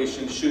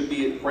graduation should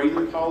be at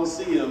Prater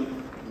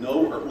Coliseum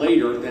no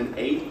later than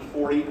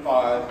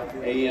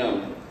 8:45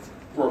 a.m.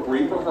 for a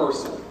brief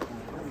rehearsal.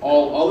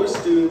 All other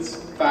students,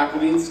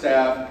 faculty, and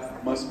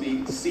staff must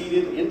be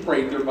seated in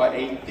Prater by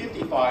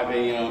 8:55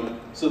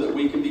 a.m. so that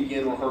we can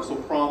begin rehearsal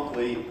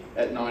promptly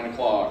at 9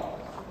 o'clock.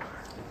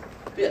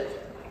 Fifth,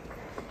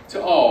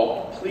 to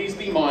all, please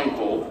be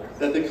mindful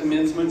that the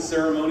commencement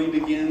ceremony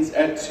begins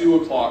at 2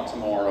 o'clock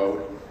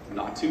tomorrow,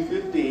 not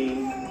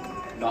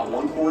 2:15, not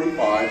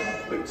 1:45,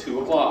 but 2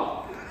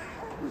 o'clock.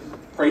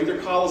 Prater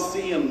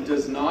Coliseum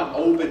does not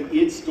open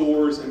its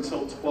doors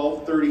until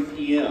 12:30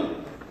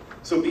 p.m.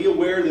 So be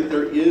aware that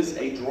there is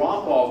a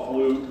drop-off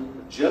loop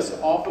just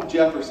off of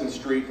Jefferson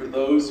Street for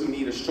those who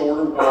need a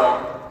shorter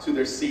walk to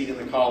their seat in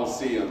the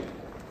Coliseum.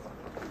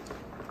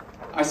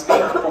 I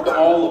speak for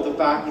all of the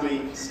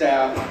faculty,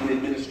 staff, and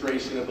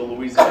administration of the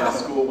Louisiana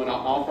School when I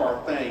offer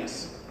our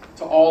thanks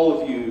to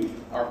all of you,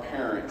 our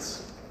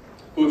parents,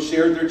 who have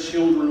shared their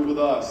children with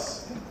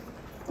us.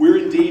 We're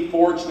indeed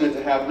fortunate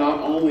to have not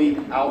only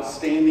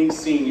outstanding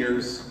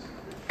seniors,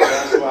 but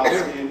also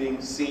outstanding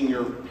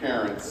senior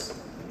parents.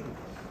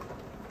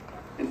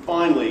 And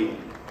finally,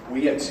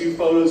 we have 2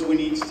 photos we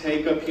need to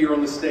take up here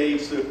on the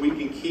stage so that we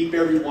can keep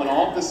everyone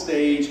off the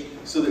stage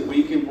so that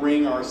we can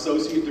bring our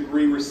associate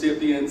degree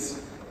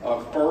recipients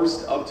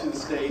first up to the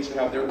stage to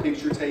have their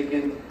picture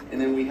taken, and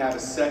then we have a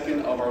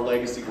second of our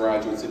legacy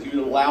graduates. If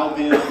you'd allow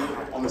them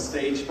on the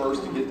stage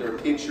first to get their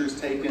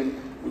pictures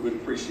taken, we would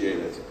appreciate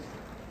it.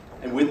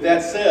 And with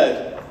that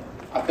said,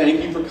 I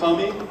thank you for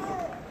coming.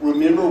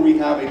 Remember, we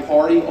have a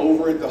party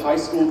over at the high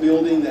school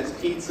building that's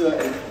pizza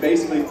and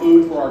basically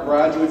food for our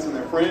graduates and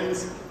their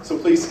friends. So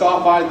please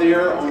stop by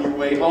there on your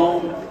way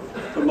home.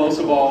 But most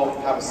of all,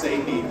 have a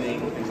safe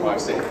evening and drive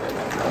safely.